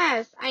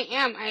 Yes, I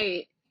am.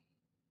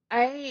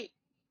 I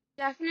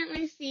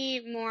definitely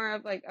see more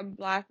of like a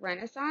Black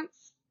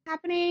Renaissance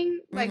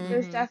happening. Like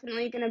there's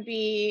definitely going to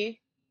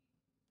be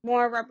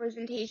more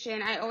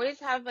representation. I always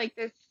have like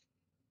this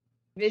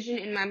vision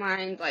in my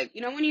mind, like,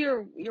 you know, when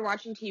you're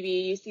watching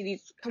TV, you see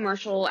these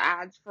commercial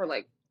ads for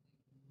like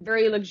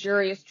very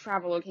luxurious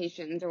travel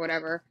locations or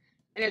whatever,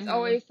 and it's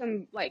always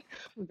some like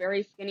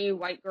very skinny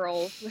white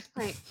girls with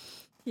like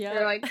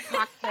their like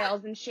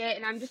cocktails and shit,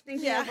 and I'm just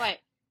thinking of like,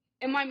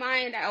 in my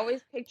mind I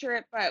always picture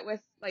it but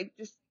with like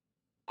just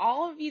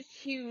all of these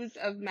hues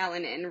of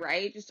melanin,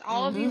 right? Just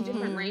all of these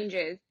different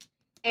ranges.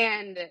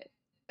 And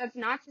that's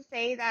not to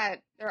say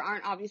that there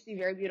aren't obviously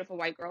very beautiful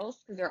white girls,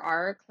 because there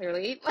are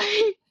clearly.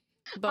 Like,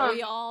 but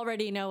we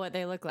already know what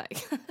they look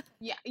like.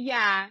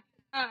 yeah.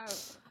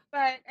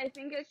 But I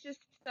think it's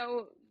just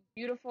so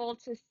beautiful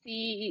to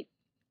see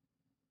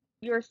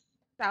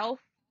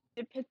yourself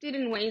depicted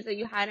in ways that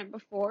you hadn't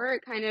before.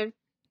 It kind of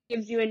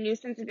gives you a new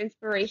sense of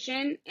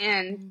inspiration,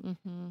 and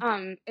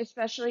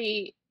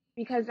especially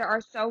because there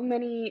are so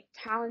many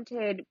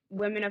talented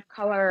women of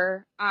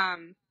color.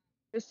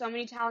 There's so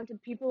many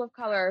talented people of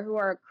color who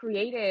are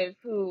creative,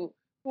 who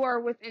are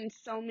within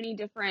so many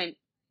different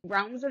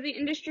realms of the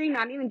industry,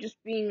 not even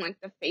just being like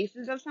the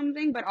faces of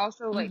something, but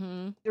also like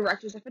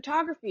directors of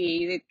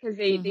photography, because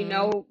they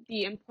know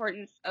the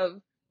importance of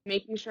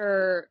making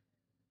sure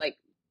like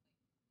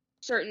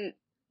certain,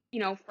 you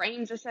know,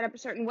 frames are set up a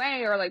certain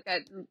way, or like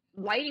that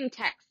lighting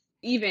techs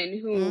even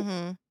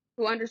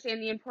who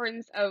understand the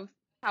importance of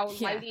how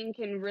lighting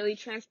can really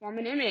transform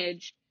an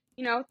image,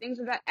 you know, things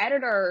of that,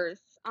 editors,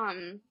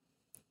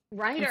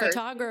 writers, and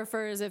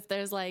photographers. If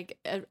there's like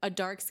a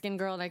dark skinned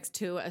girl next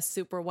to a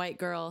super white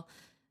girl,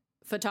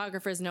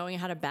 photographers knowing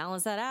how to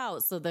balance that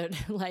out so that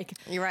like,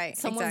 you're right,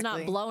 someone's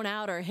not blown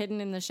out or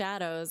hidden in the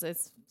shadows.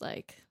 It's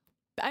like,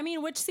 I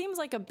mean, which seems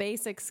like a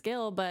basic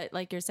skill, but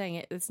like you're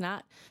saying, it's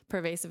not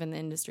pervasive in the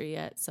industry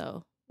yet.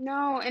 So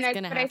no, and I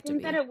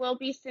think that it will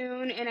be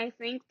soon, and I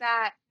think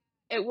that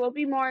it will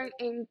be more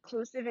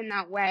inclusive in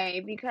that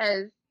way,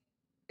 because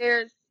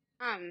there's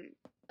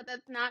but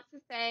that's not to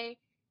say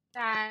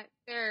that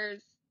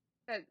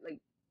like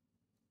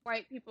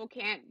white people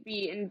can't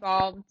be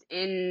involved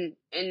in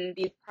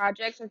these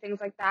projects or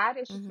things like that.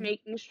 It's just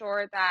making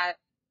sure that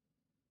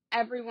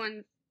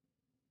everyone's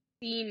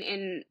seen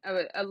in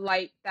a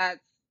light that's,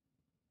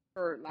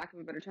 for lack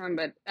of a better term,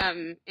 but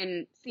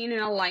seen in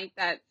a light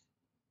that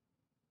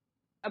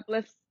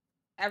uplifts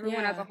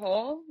everyone as a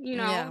whole, you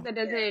know, that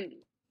doesn't,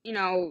 you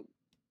know,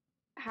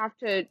 have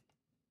to,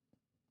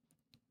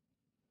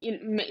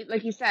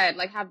 like you said,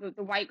 like have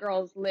the white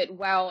girls lit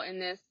well in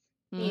this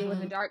scene with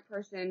a dark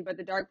person, but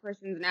the dark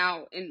person's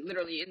now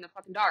literally in the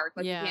fucking dark.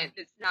 Like you can't,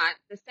 it's not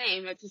the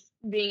same. It's just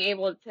being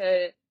able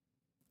to,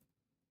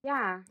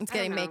 it's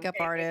getting makeup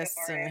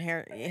artists and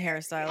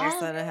hairstylists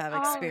that have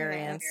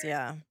experience.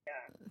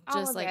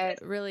 Just like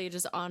really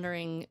just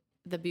honoring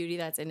the beauty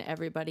that's in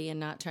everybody and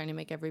not trying to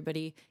make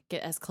everybody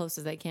get as close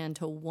as they can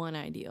to one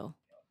ideal.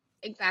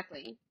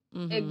 Exactly.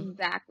 Mm-hmm.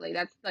 Exactly.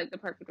 That's like the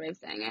perfect way of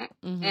saying it.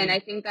 Mm-hmm. And I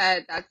think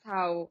that that's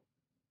how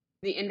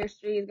the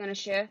industry is going to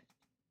shift.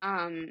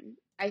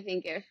 I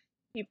think if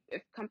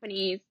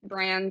companies,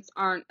 brands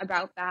aren't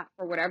about that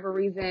for whatever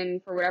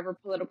reason, for whatever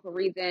political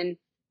reason,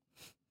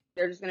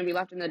 they're just going to be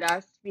left in the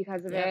dust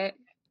because of it.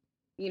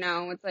 You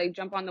know, it's like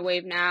jump on the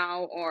wave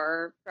now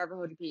or forever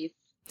hold your peace.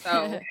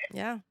 So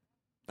yeah.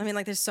 I mean,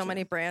 like, there's so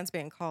many brands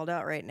being called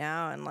out right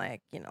now, and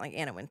like, you know, like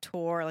Anna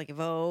Wintour, like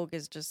Vogue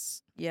is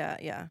just, yeah.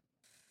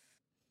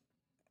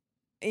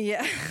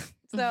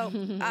 So,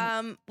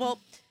 well,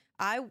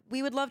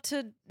 we would love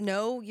to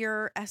know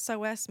your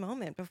SOS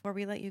moment before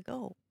we let you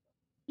go.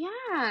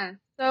 Yeah.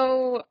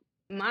 So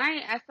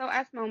my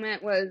SOS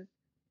moment was,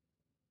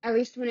 at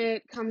least when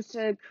it comes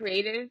to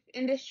creative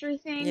industry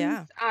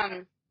things,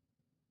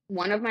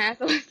 one of my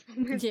SOS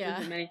moments,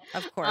 many,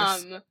 of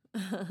course,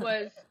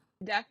 was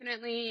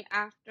definitely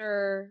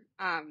after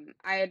I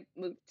had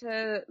moved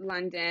to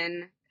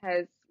London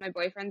because my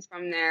boyfriend's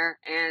from there,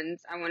 and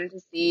I wanted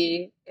to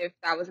see if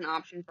that was an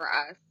option for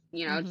us,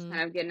 you know, just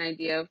kind of get an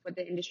idea of what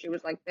the industry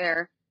was like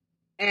there.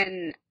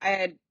 And I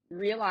had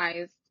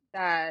realized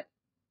that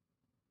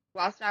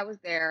whilst I was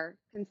there,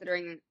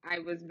 considering I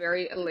was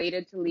very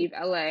elated to leave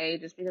LA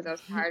just because I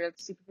was tired of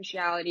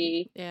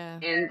superficiality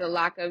and the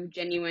lack of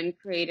genuine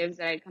creatives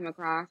that I'd come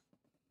across,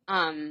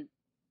 I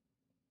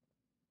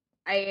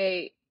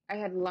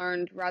had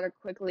learned rather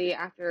quickly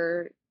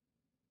after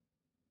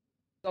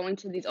going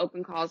to these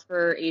open calls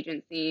for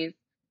agencies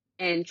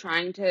and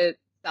trying to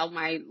sell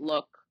my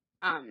look,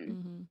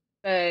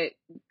 but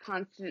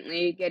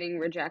constantly getting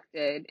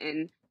rejected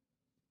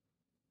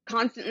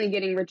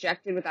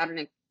without an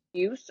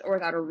excuse or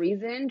without a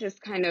reason,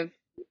 just kind of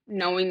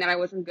knowing that I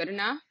wasn't good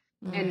enough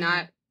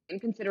and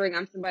considering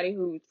I'm somebody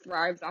who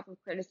thrives off of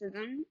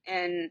criticism,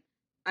 and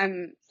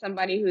I'm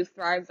somebody who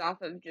thrives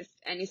off of just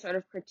any sort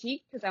of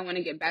critique because I want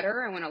to get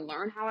better. I want to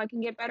learn how I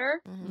can get better.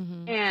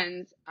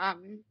 And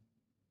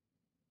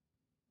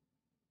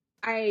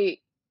I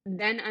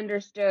then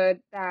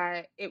understood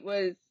that it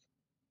was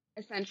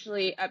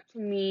essentially up to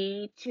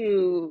me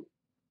to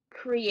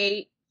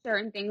create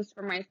certain things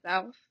for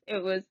myself.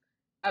 It was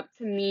up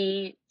to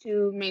me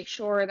to make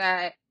sure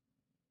that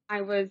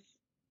I was,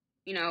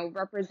 you know,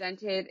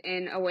 represented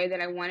in a way that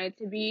I wanted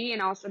to be,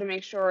 and also to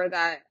make sure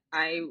that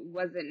I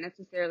wasn't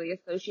necessarily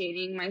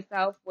associating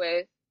myself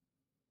with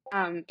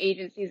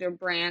agencies or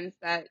brands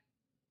that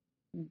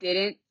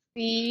didn't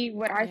see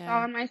what I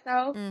saw in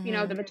myself, you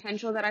know, the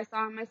potential that I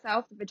saw in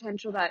myself, the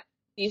potential that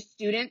these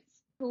students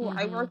who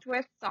I worked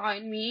with saw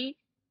in me.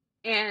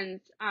 And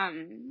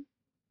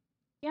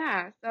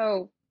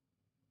so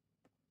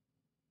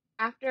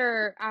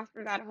after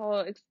that whole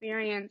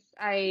experience,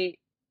 I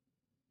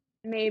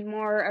made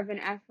more of an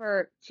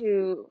effort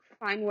to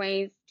find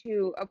ways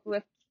to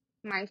uplift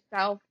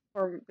myself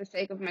for the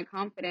sake of my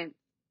confidence,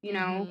 you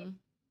know,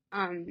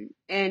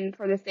 and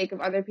for the sake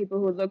of other people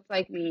who looked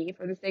like me,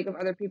 for the sake of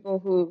other people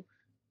who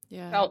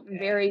felt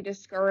very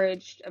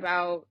discouraged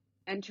about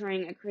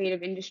entering a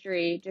creative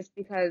industry just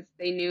because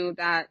they knew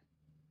that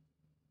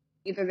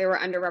either they were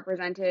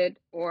underrepresented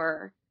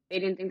or they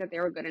didn't think that they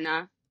were good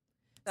enough.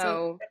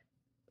 So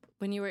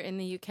when you were in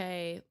the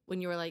UK,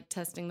 when you were like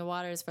testing the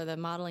waters for the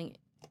modeling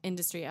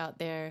industry out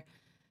there,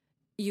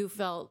 you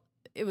felt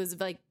it was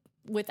like,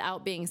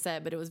 without being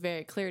said, but it was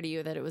very clear to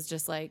you that it was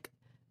just like,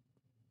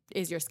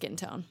 is your skin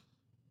tone.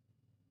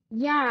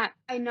 Yeah,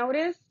 I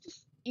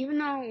noticed, even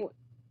though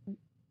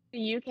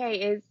the UK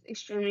is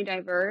extremely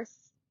diverse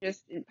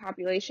just in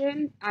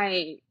population,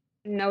 I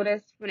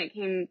noticed when it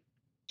came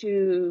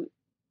to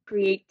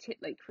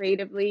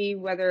creatively,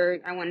 whether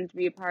I wanted to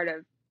be a part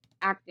of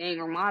acting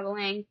or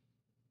modeling,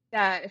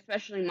 that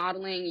especially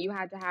modeling, you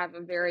had to have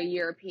a very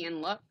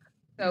European look.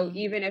 So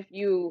even if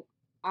you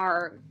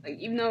are like,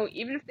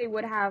 even if they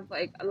would have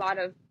like a lot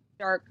of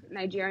dark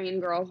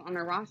Nigerian girls on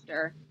their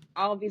roster,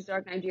 all of these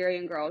dark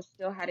Nigerian girls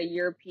still had a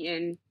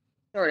European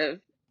sort of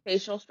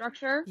facial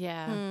structure.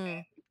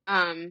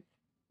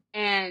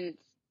 And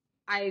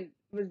I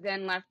was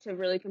then left to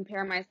really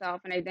compare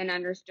myself, and I then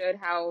understood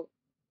how,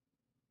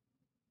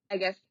 I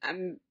guess,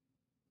 I'm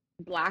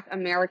Black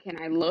American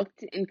I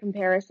looked in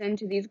comparison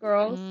to these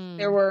girls.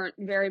 There were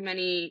very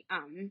many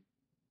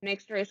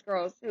mixed race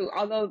girls who,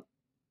 although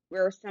we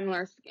were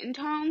similar skin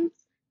tones,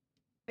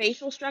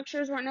 facial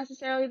structures weren't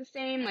necessarily the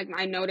same. Like,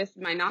 I noticed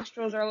my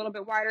nostrils are a little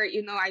bit wider,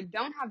 even though I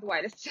don't have the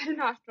widest set of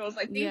nostrils.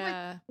 Like, things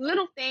like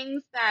little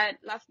things that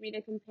left me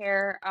to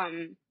compare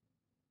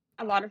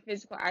a lot of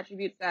physical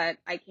attributes that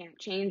I can't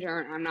change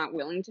or I'm not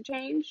willing to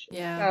change.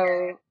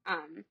 So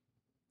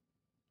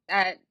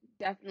that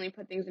definitely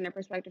put things into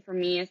perspective for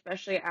me,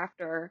 especially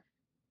after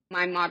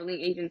my modeling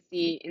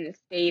agency in the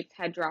States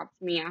had dropped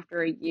me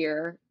after a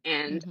year,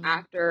 and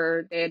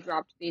after they had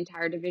dropped the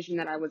entire division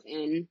that I was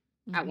in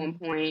at one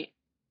point,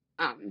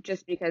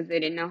 just because they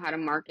didn't know how to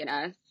market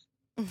us,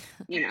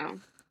 you know.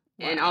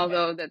 And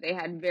although that they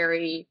had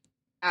very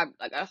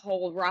like a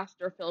whole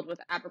roster filled with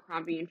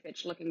Abercrombie and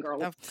Fitch looking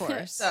girls. Of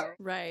course. So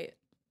right.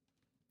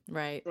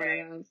 it's one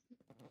of those.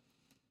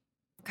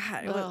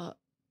 God. Well,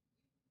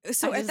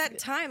 So I at just- that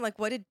time, like,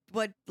 what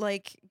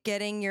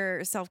getting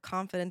your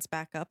self-confidence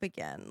back up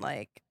again,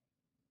 like,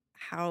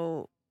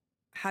 how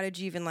did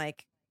you even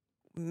like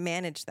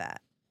manage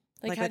that?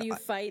 like how with- do you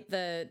fight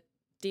the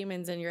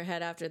demons in your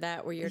head after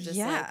that, where you're just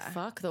like, Yeah.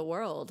 fuck the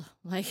world?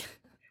 Like,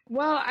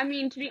 Well, I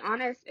mean, to be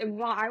honest,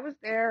 while I was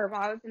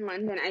in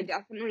London, I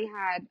definitely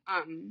had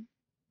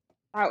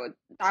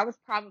that was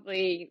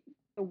probably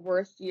the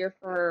worst year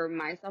for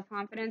my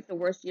self-confidence, the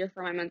worst year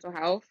for my mental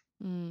health.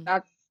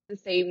 That's the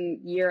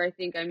same year I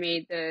think I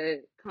made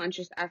the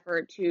conscious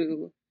effort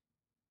to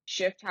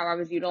shift how I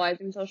was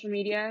utilizing social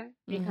media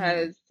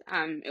because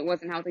it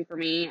wasn't healthy for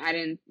me. I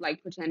didn't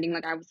like pretending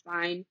like I was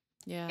fine.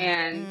 yeah.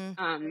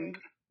 And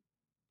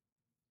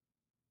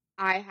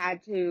I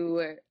had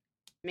to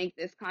make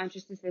this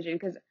conscious decision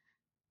because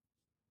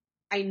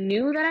I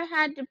knew that I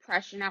had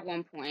depression at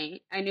one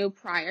point. I knew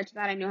prior to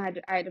that I knew I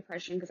had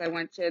depression because I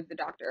went to the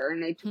doctor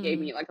and they gave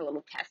me like a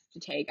little test to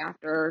take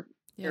after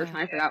they were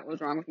trying to figure out what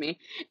was wrong with me.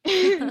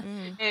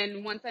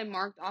 And once I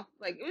marked off,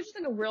 like, it was just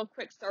like a real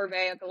quick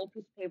survey, like a little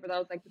piece of paper that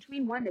was like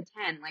between 1 to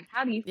 10, like,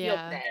 how do you feel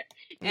today?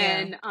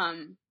 And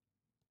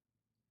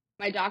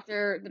the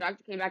doctor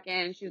came back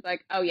in and she was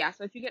like, oh yeah,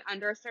 so if you get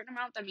under a certain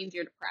amount, that means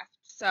you're depressed.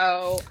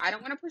 So I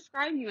don't want to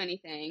prescribe you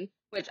anything,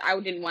 which I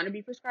didn't want to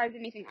be prescribed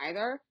anything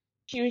either.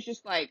 She was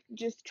just like,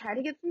 just try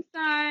to get some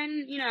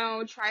sun, you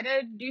know, try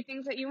to do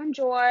things that you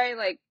enjoy,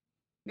 like,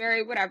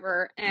 very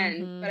whatever.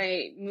 And but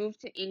I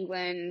moved to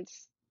England,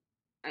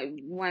 I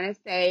want to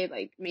say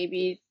like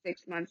maybe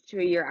 6 months to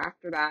a year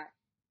after that,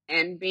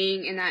 and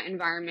being in that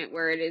environment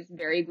where it is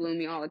very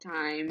gloomy all the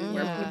time,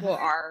 where people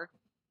are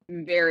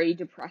very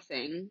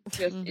depressing,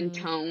 just in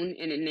tone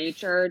and in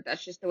nature.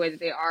 That's just the way that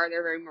they are.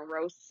 They're very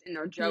morose in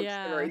their jokes.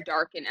 They're very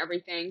dark and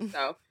everything.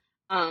 So,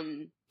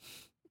 and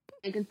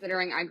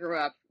considering I grew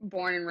up,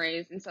 born and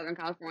raised in Southern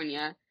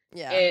California,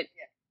 it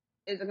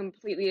is a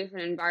completely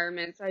different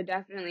environment. So I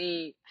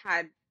definitely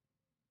had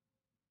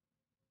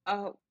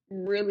a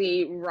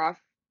really rough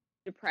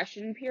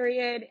depression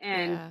period,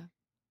 and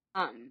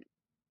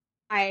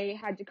I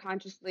had to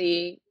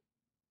consciously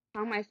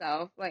tell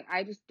myself, like,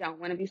 I just don't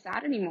want to be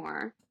sad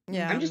anymore.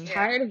 I'm just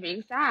tired of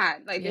being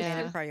sad. Like,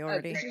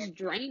 this is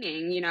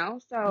draining, you know?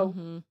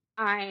 So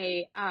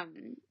I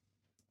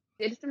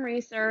did some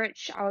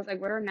research. I was like,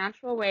 what are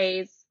natural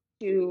ways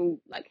to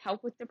like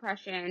help with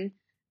depression?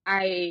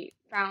 I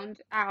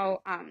found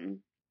out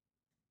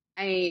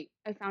I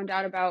found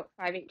out about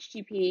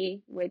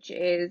 5-HTP, which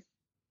is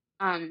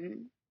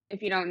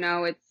if you don't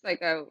know, it's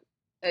like a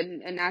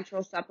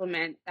natural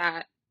supplement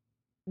that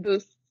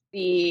boosts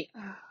the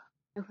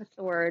what's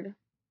the word?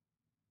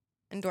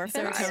 Endorphins?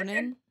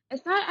 Serotonin?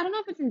 It's not, I don't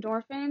know if it's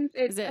endorphins.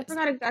 I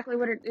forgot exactly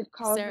what it's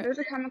called, but there's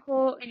a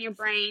chemical in your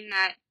brain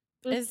that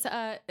boosts,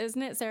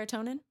 isn't it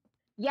serotonin?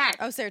 Yes.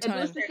 Oh, serotonin.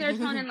 It boosts the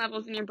serotonin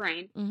levels in your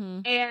brain.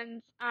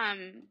 And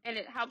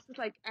it helps with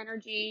like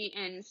energy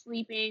and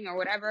sleeping or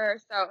whatever.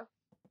 So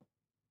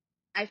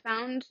I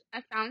found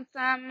some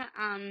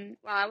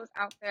while I was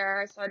out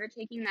there. I started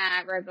taking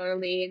that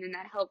regularly, and then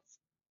that helps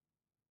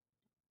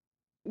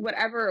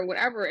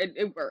whatever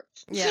it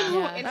worked. So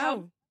it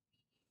helped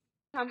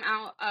come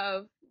out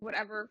of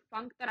whatever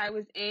funk that I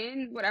was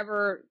in,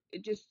 whatever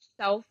just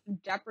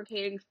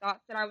self-deprecating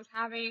thoughts that I was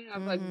having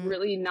of like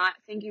really not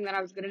thinking that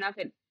I was good enough.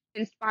 It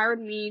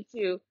inspired me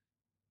to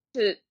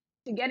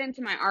get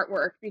into my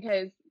artwork,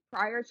 because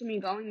prior to me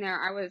going there,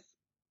 I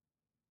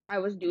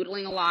was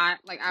doodling a lot,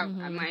 like at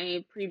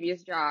my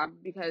previous job,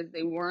 because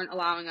they weren't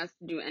allowing us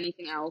to do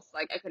anything else.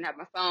 Like, I couldn't have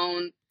my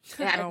phone.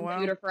 They had a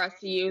computer for us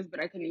to use, but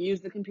I couldn't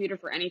use the computer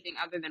for anything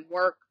other than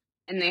work.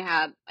 And they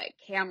had like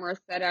cameras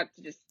set up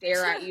to just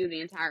stare at you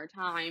the entire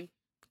time.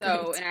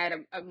 So, and I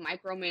had a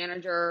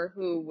micromanager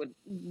who would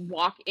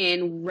walk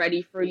in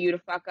ready for you to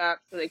fuck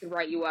up so they could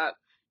write you up.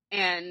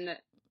 And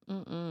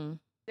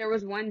there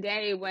was one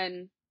day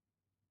when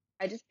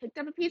I just picked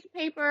up a piece of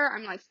paper.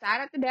 I'm like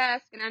sat at the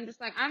desk and I'm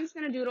just like, I'm just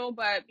going to doodle,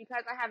 but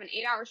because I have an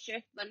 8-hour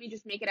shift, let me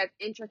just make it as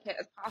intricate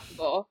as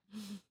possible.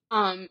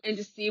 And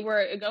just see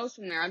where it goes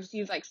from there. I'll just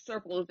use like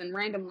circles and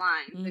random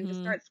lines and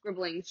just start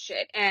scribbling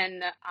shit.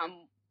 And,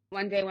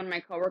 one day when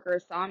my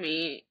coworkers saw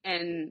me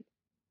and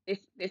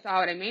they saw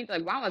what I made, they're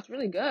like, wow, that's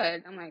really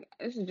good. I'm like,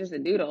 this is just a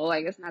doodle.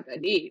 Like, it's not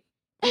that deep.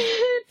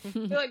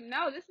 They're like,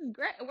 no, this is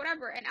great,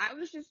 whatever. And I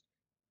was just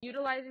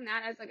utilizing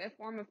that as like a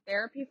form of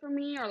therapy for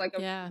me, or like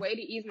a way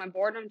to ease my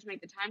boredom, to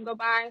make the time go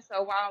by.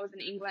 So while I was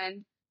in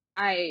England,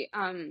 I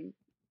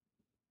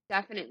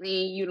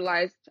definitely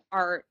utilized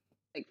art,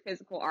 like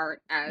physical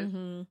art, as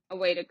a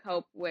way to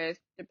cope with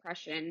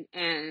depression,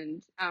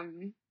 and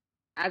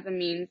as a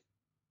means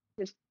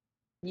to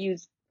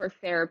use for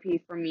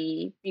therapy for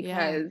me,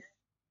 because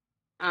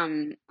I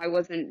didn't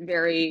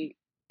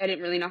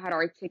really know how to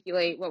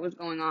articulate what was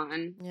going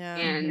on.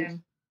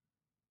 And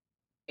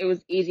it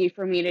was easy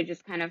for me to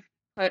just kind of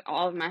put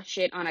all of my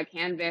shit on a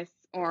canvas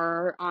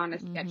or on a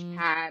sketch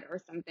pad or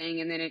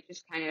something, and then it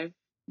just kind of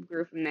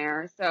grew from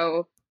there.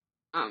 So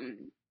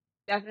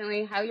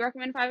definitely highly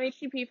recommend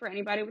 5-HTP for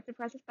anybody with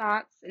depressive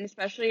thoughts, and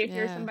especially if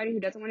you're Yeah. somebody who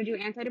doesn't want to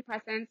do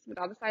antidepressants with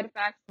all the side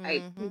effects. I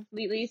Mm-hmm.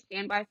 completely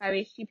stand by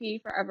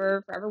 5-HTP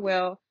forever, forever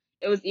will.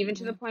 It was even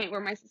to the Mhm. point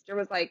where my sister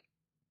was like,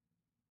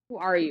 "Who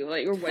are you?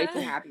 Like, you're way too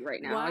happy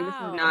right now. Like, this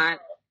is Wow.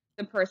 not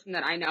the person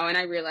that I know." And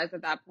I realized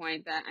at that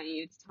point that I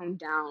needed to tone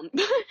down.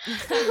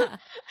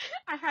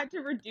 I had to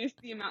reduce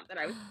the amount that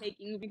I was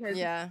taking because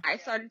Yeah. I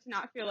started to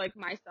not feel like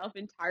myself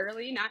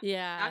entirely. Not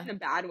Yeah. in a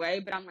bad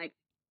way, but I'm like,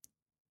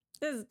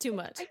 This is too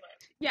much.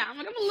 I'm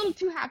like, I'm a little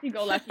too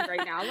happy-go-lucky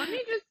right now. Let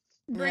me just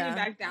bring it Yeah.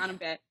 back down a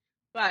bit.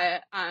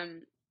 But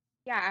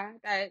yeah,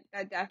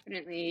 that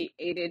definitely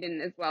aided,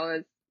 and as well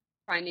as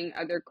finding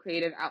other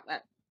creative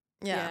outlets.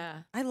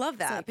 Yeah. I love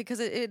that like- because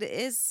it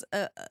is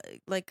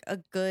like a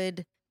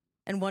good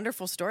and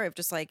wonderful story of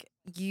just like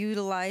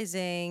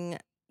utilizing.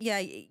 Yeah,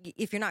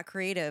 if you're not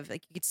creative,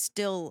 like you could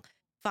still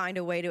find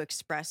a way to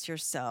express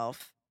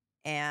yourself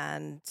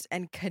and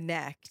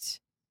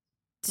connect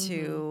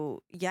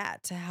to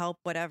to help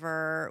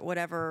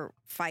whatever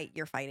fight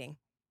you're fighting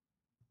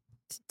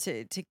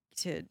to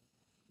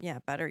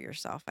better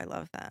yourself. I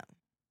love that.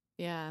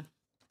 Yeah.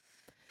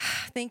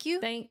 Thank you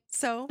Thank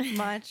so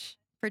much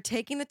for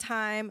taking the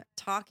time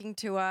talking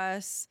to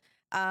us.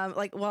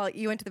 Like while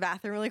you went to the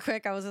bathroom really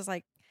quick, I was just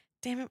like,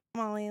 damn it,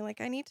 Molly,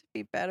 like I need to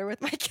be better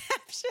with my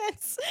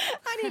captions.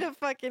 I need to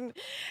fucking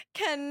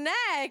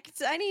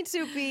connect. I need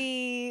to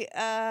be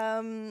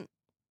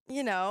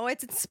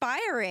it's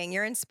inspiring.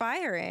 You're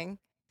inspiring.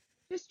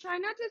 Just try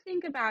not to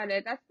think about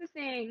it. That's the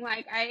thing.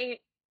 Like I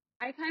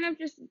kind of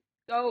just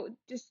go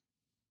just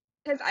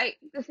because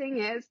the thing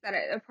is that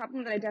a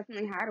problem that I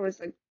definitely had was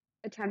like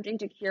attempting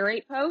to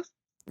curate posts.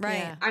 Right.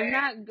 Yeah. I'm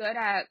not good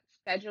at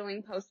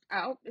scheduling posts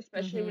out,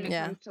 especially when it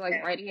Yeah. comes to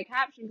like writing a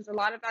caption, because a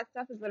lot of that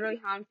stuff is literally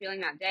how I'm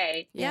feeling that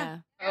day. Yeah.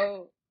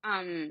 So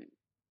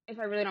if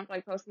I really don't feel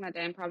like posting that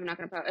day, I'm probably not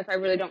gonna post. If I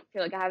really don't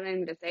feel like I have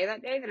anything to say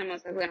that day, then I'm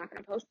most likely not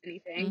gonna post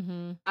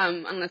anything.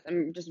 Unless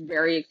I'm just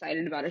very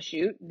excited about a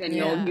shoot, then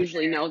Yeah. you'll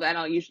usually know that.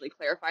 I'll usually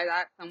clarify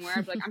that somewhere.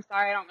 I'll be like, I'm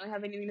sorry, I don't really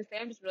have anything to say.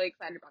 I'm just really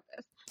excited about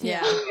this.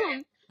 Yeah.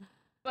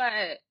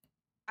 But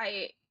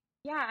I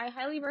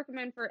highly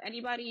recommend for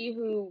anybody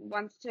who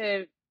wants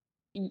to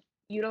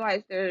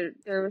utilize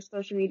their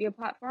social media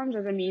platforms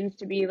as a means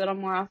to be a little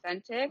more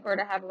authentic, or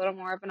to have a little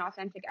more of an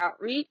authentic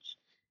outreach,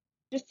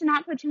 just to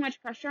not put too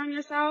much pressure on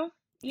yourself.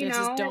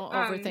 Just don't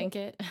overthink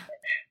it.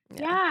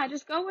 Yeah,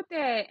 just go with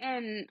it,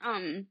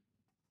 and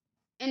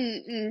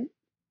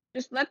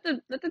just let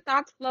the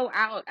thoughts flow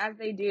out as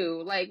they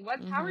do. Like,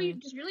 how are you?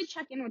 Just really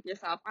check in with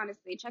yourself.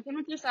 Honestly, check in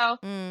with yourself.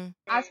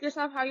 Ask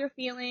yourself how you're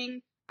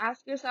feeling.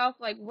 Ask yourself,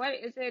 like, what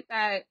is it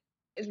that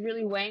is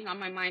really weighing on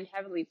my mind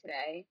heavily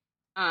today?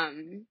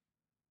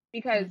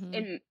 Because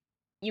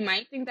you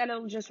might think that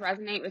it'll just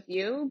resonate with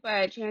you,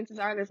 but chances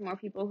are there's more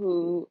people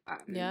who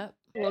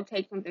who will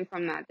take something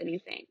from that than you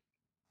think.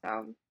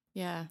 So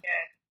yeah.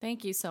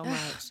 Thank you so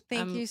much.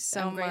 Thank you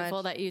so I'm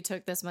grateful much. that you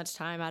took this much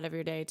time out of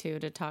your day too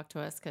to talk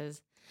to us,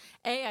 because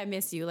A, I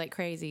miss you like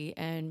crazy,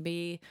 and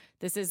B,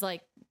 this is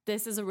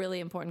a really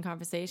important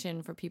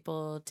conversation for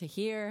people to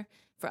hear,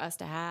 for us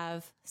to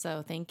have.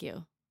 So thank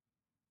you.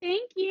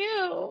 Thank you.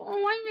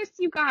 Oh, I miss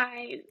you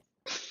guys.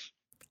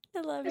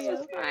 I love This you. was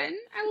fun.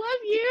 I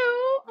love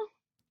you.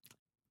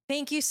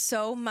 Thank you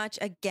so much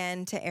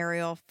again to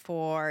Ariel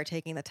for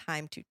taking the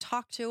time to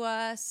talk to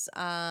us.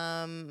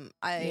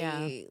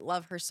 I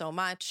love her so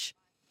much.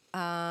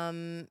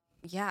 Again,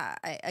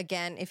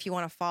 if you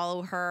want to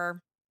follow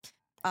her,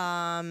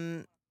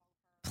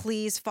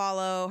 please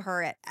follow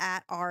her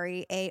at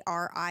Ari,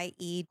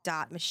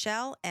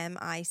 ARIE.Michelle,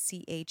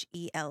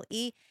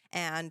 MICHELE.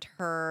 And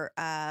her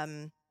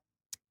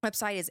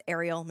website is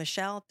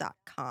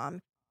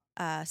arielmichelle.com.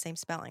 Same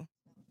spelling.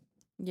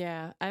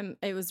 Yeah.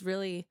 It was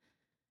really,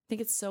 I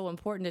think it's so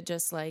important to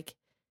just like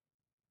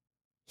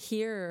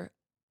hear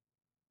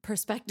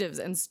perspectives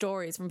and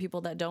stories from people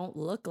that don't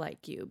look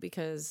like you,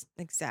 because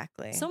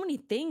exactly so many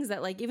things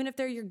that, like, even if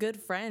they're your good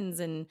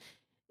friends, and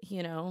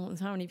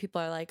how many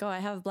people are like, oh, I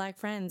have Black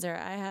friends, or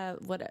I have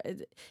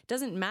it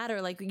doesn't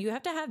matter. Like, you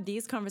have to have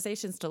these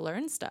conversations to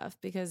learn stuff,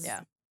 because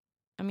I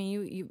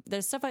mean, you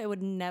there's stuff I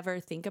would never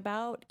think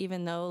about,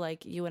 even though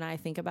like you and I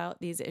think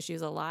about these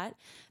issues a lot.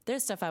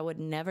 There's stuff I would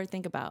never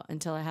think about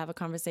until I have a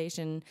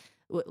conversation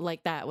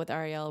like that with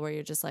Ariel, where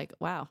you're just like,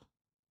 wow,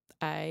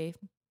 I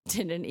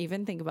didn't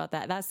even think about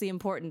that. That's the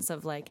importance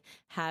of like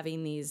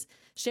sharing these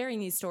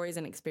stories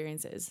and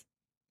experiences.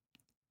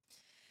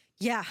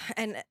 Yeah.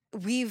 And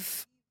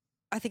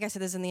I think I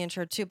said this in the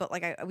intro too, but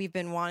like we've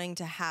been wanting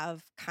to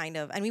have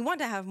and we want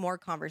to have more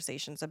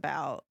conversations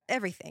about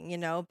everything,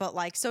 but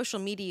like social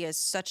media is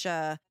such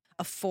a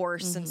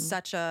force and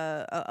such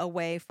a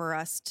way for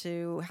us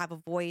to have a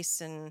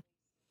voice and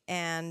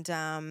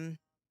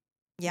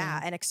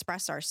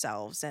express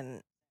ourselves.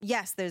 And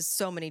yes, there's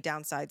so many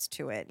downsides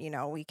to it.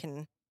 It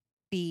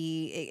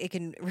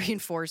can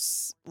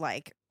reinforce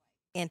like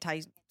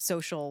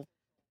antisocial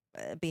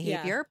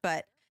behavior,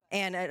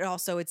 and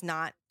it's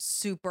not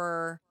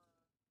super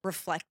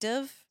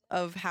reflective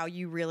of how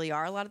you really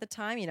are a lot of the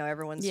time. You know,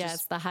 everyone's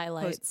it's the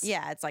highlights.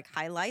 It's like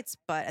highlights,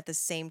 but at the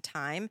same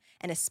time,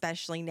 and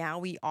especially now,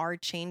 we are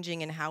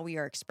changing in how we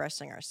are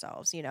expressing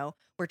ourselves. You know,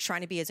 we're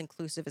trying to be as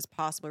inclusive as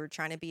possible. We're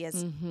trying to be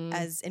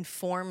as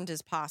informed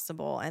as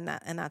possible, and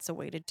that's a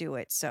way to do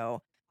it.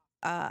 So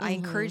I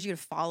encourage you to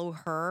follow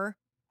her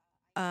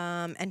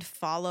and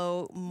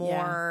follow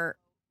more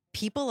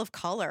people of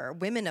color,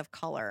 women of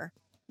color.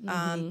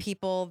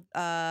 People,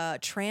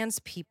 trans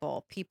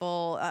people,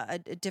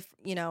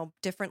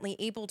 differently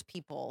abled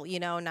people,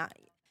 not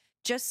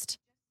just.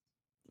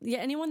 Yeah.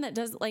 Anyone that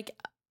doesn't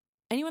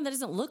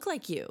look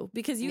like you,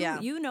 because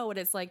you know what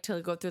it's like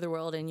to go through the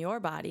world in your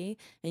body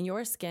and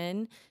your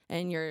skin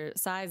and your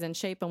size and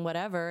shape and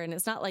whatever. And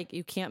it's not like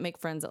you can't make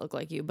friends that look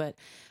like you. But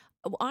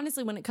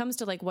honestly, when it comes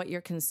to like what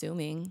you're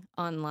consuming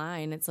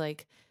online, it's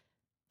like,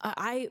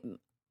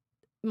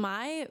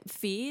 my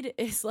feed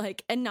is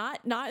like, and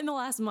not in the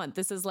last month,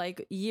 this is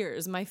like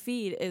years. My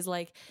feed is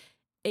like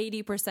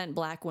 80%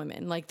 Black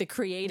women, like the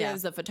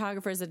creatives, the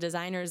photographers, the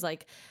designers.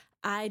 Like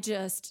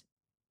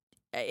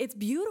it's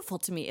beautiful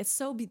to me.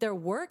 It's their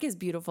work is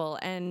beautiful.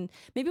 And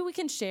maybe we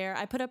can share.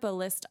 I put up a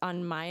list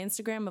on my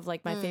Instagram of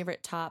like my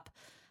favorite top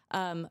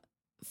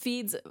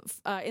feeds,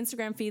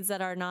 Instagram feeds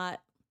that are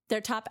not their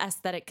top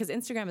aesthetic, because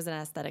Instagram is an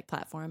aesthetic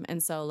platform.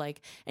 And so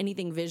like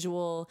anything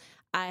visual,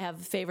 I have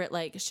favorite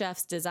like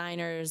chefs,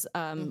 designers,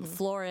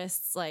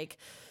 florists, like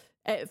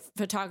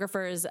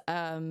photographers,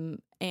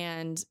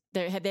 and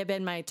they've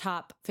been my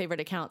top favorite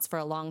accounts for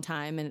a long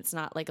time. And it's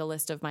not like a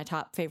list of my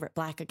top favorite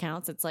Black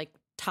accounts. It's like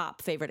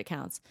top favorite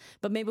accounts.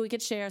 But maybe we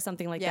could share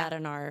something like that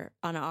on our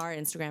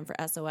Instagram for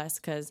SOS,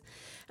 because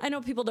I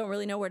know people don't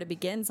really know where to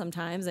begin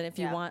sometimes. And if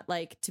you want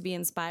like to be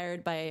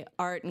inspired by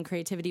art and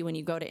creativity when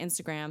you go to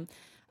Instagram,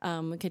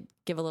 we could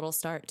give a little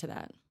start to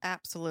that.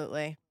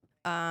 Absolutely.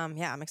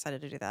 I'm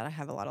excited to do that. I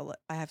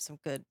have some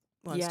good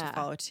ones to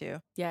follow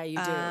too. Yeah, you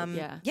do.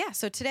 Yeah.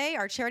 So today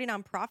our charity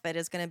nonprofit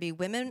is going to be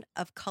Women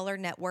of Color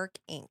Network,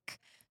 Inc.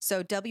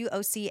 So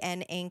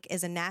WOCN Inc.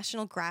 is a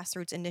national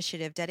grassroots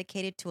initiative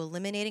dedicated to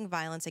eliminating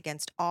violence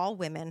against all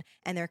women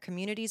and their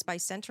communities by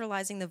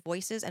centralizing the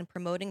voices and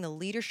promoting the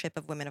leadership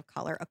of women of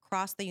color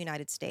across the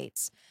United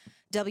States.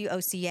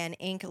 WOCN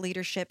Inc.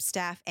 leadership,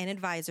 staff, and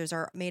advisors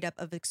are made up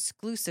of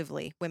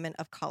exclusively women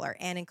of color,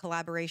 and in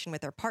collaboration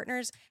with their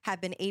partners, have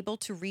been able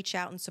to reach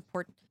out and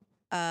support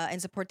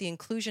the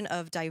inclusion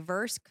of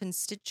diverse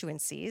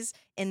constituencies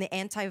in the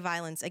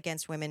anti-violence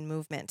against women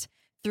movement.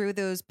 Through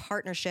those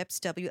partnerships,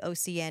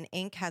 WOCN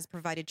Inc. has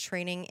provided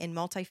training in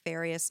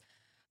multifarious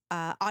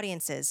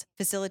audiences,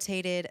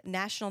 facilitated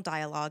national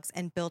dialogues,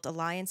 and built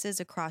alliances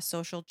across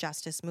social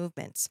justice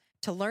movements.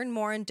 To learn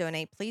more and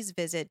donate, please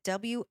visit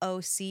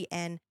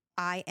WOCNinc.org.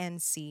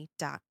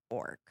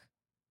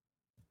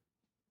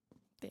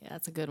 Yeah,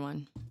 that's a good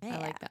one. Yeah. I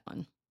like that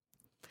one.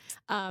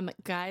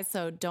 Guys,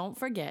 so don't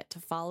forget to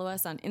follow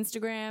us on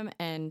Instagram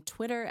and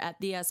Twitter at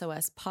the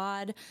SOS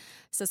Pod.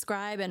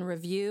 Subscribe and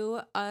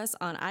review us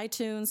on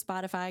iTunes,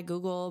 Spotify,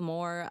 Google,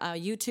 more.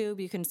 YouTube,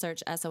 you can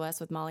search SOS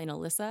with Molly and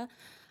Alyssa.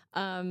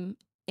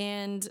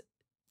 And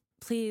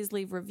please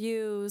leave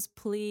reviews.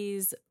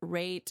 Please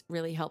rate.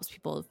 Really helps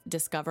people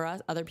discover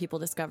us. Other people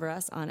discover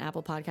us on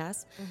Apple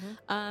Podcasts.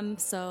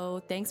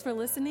 So thanks for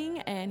listening.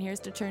 And here's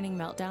to turning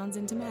meltdowns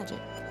into magic.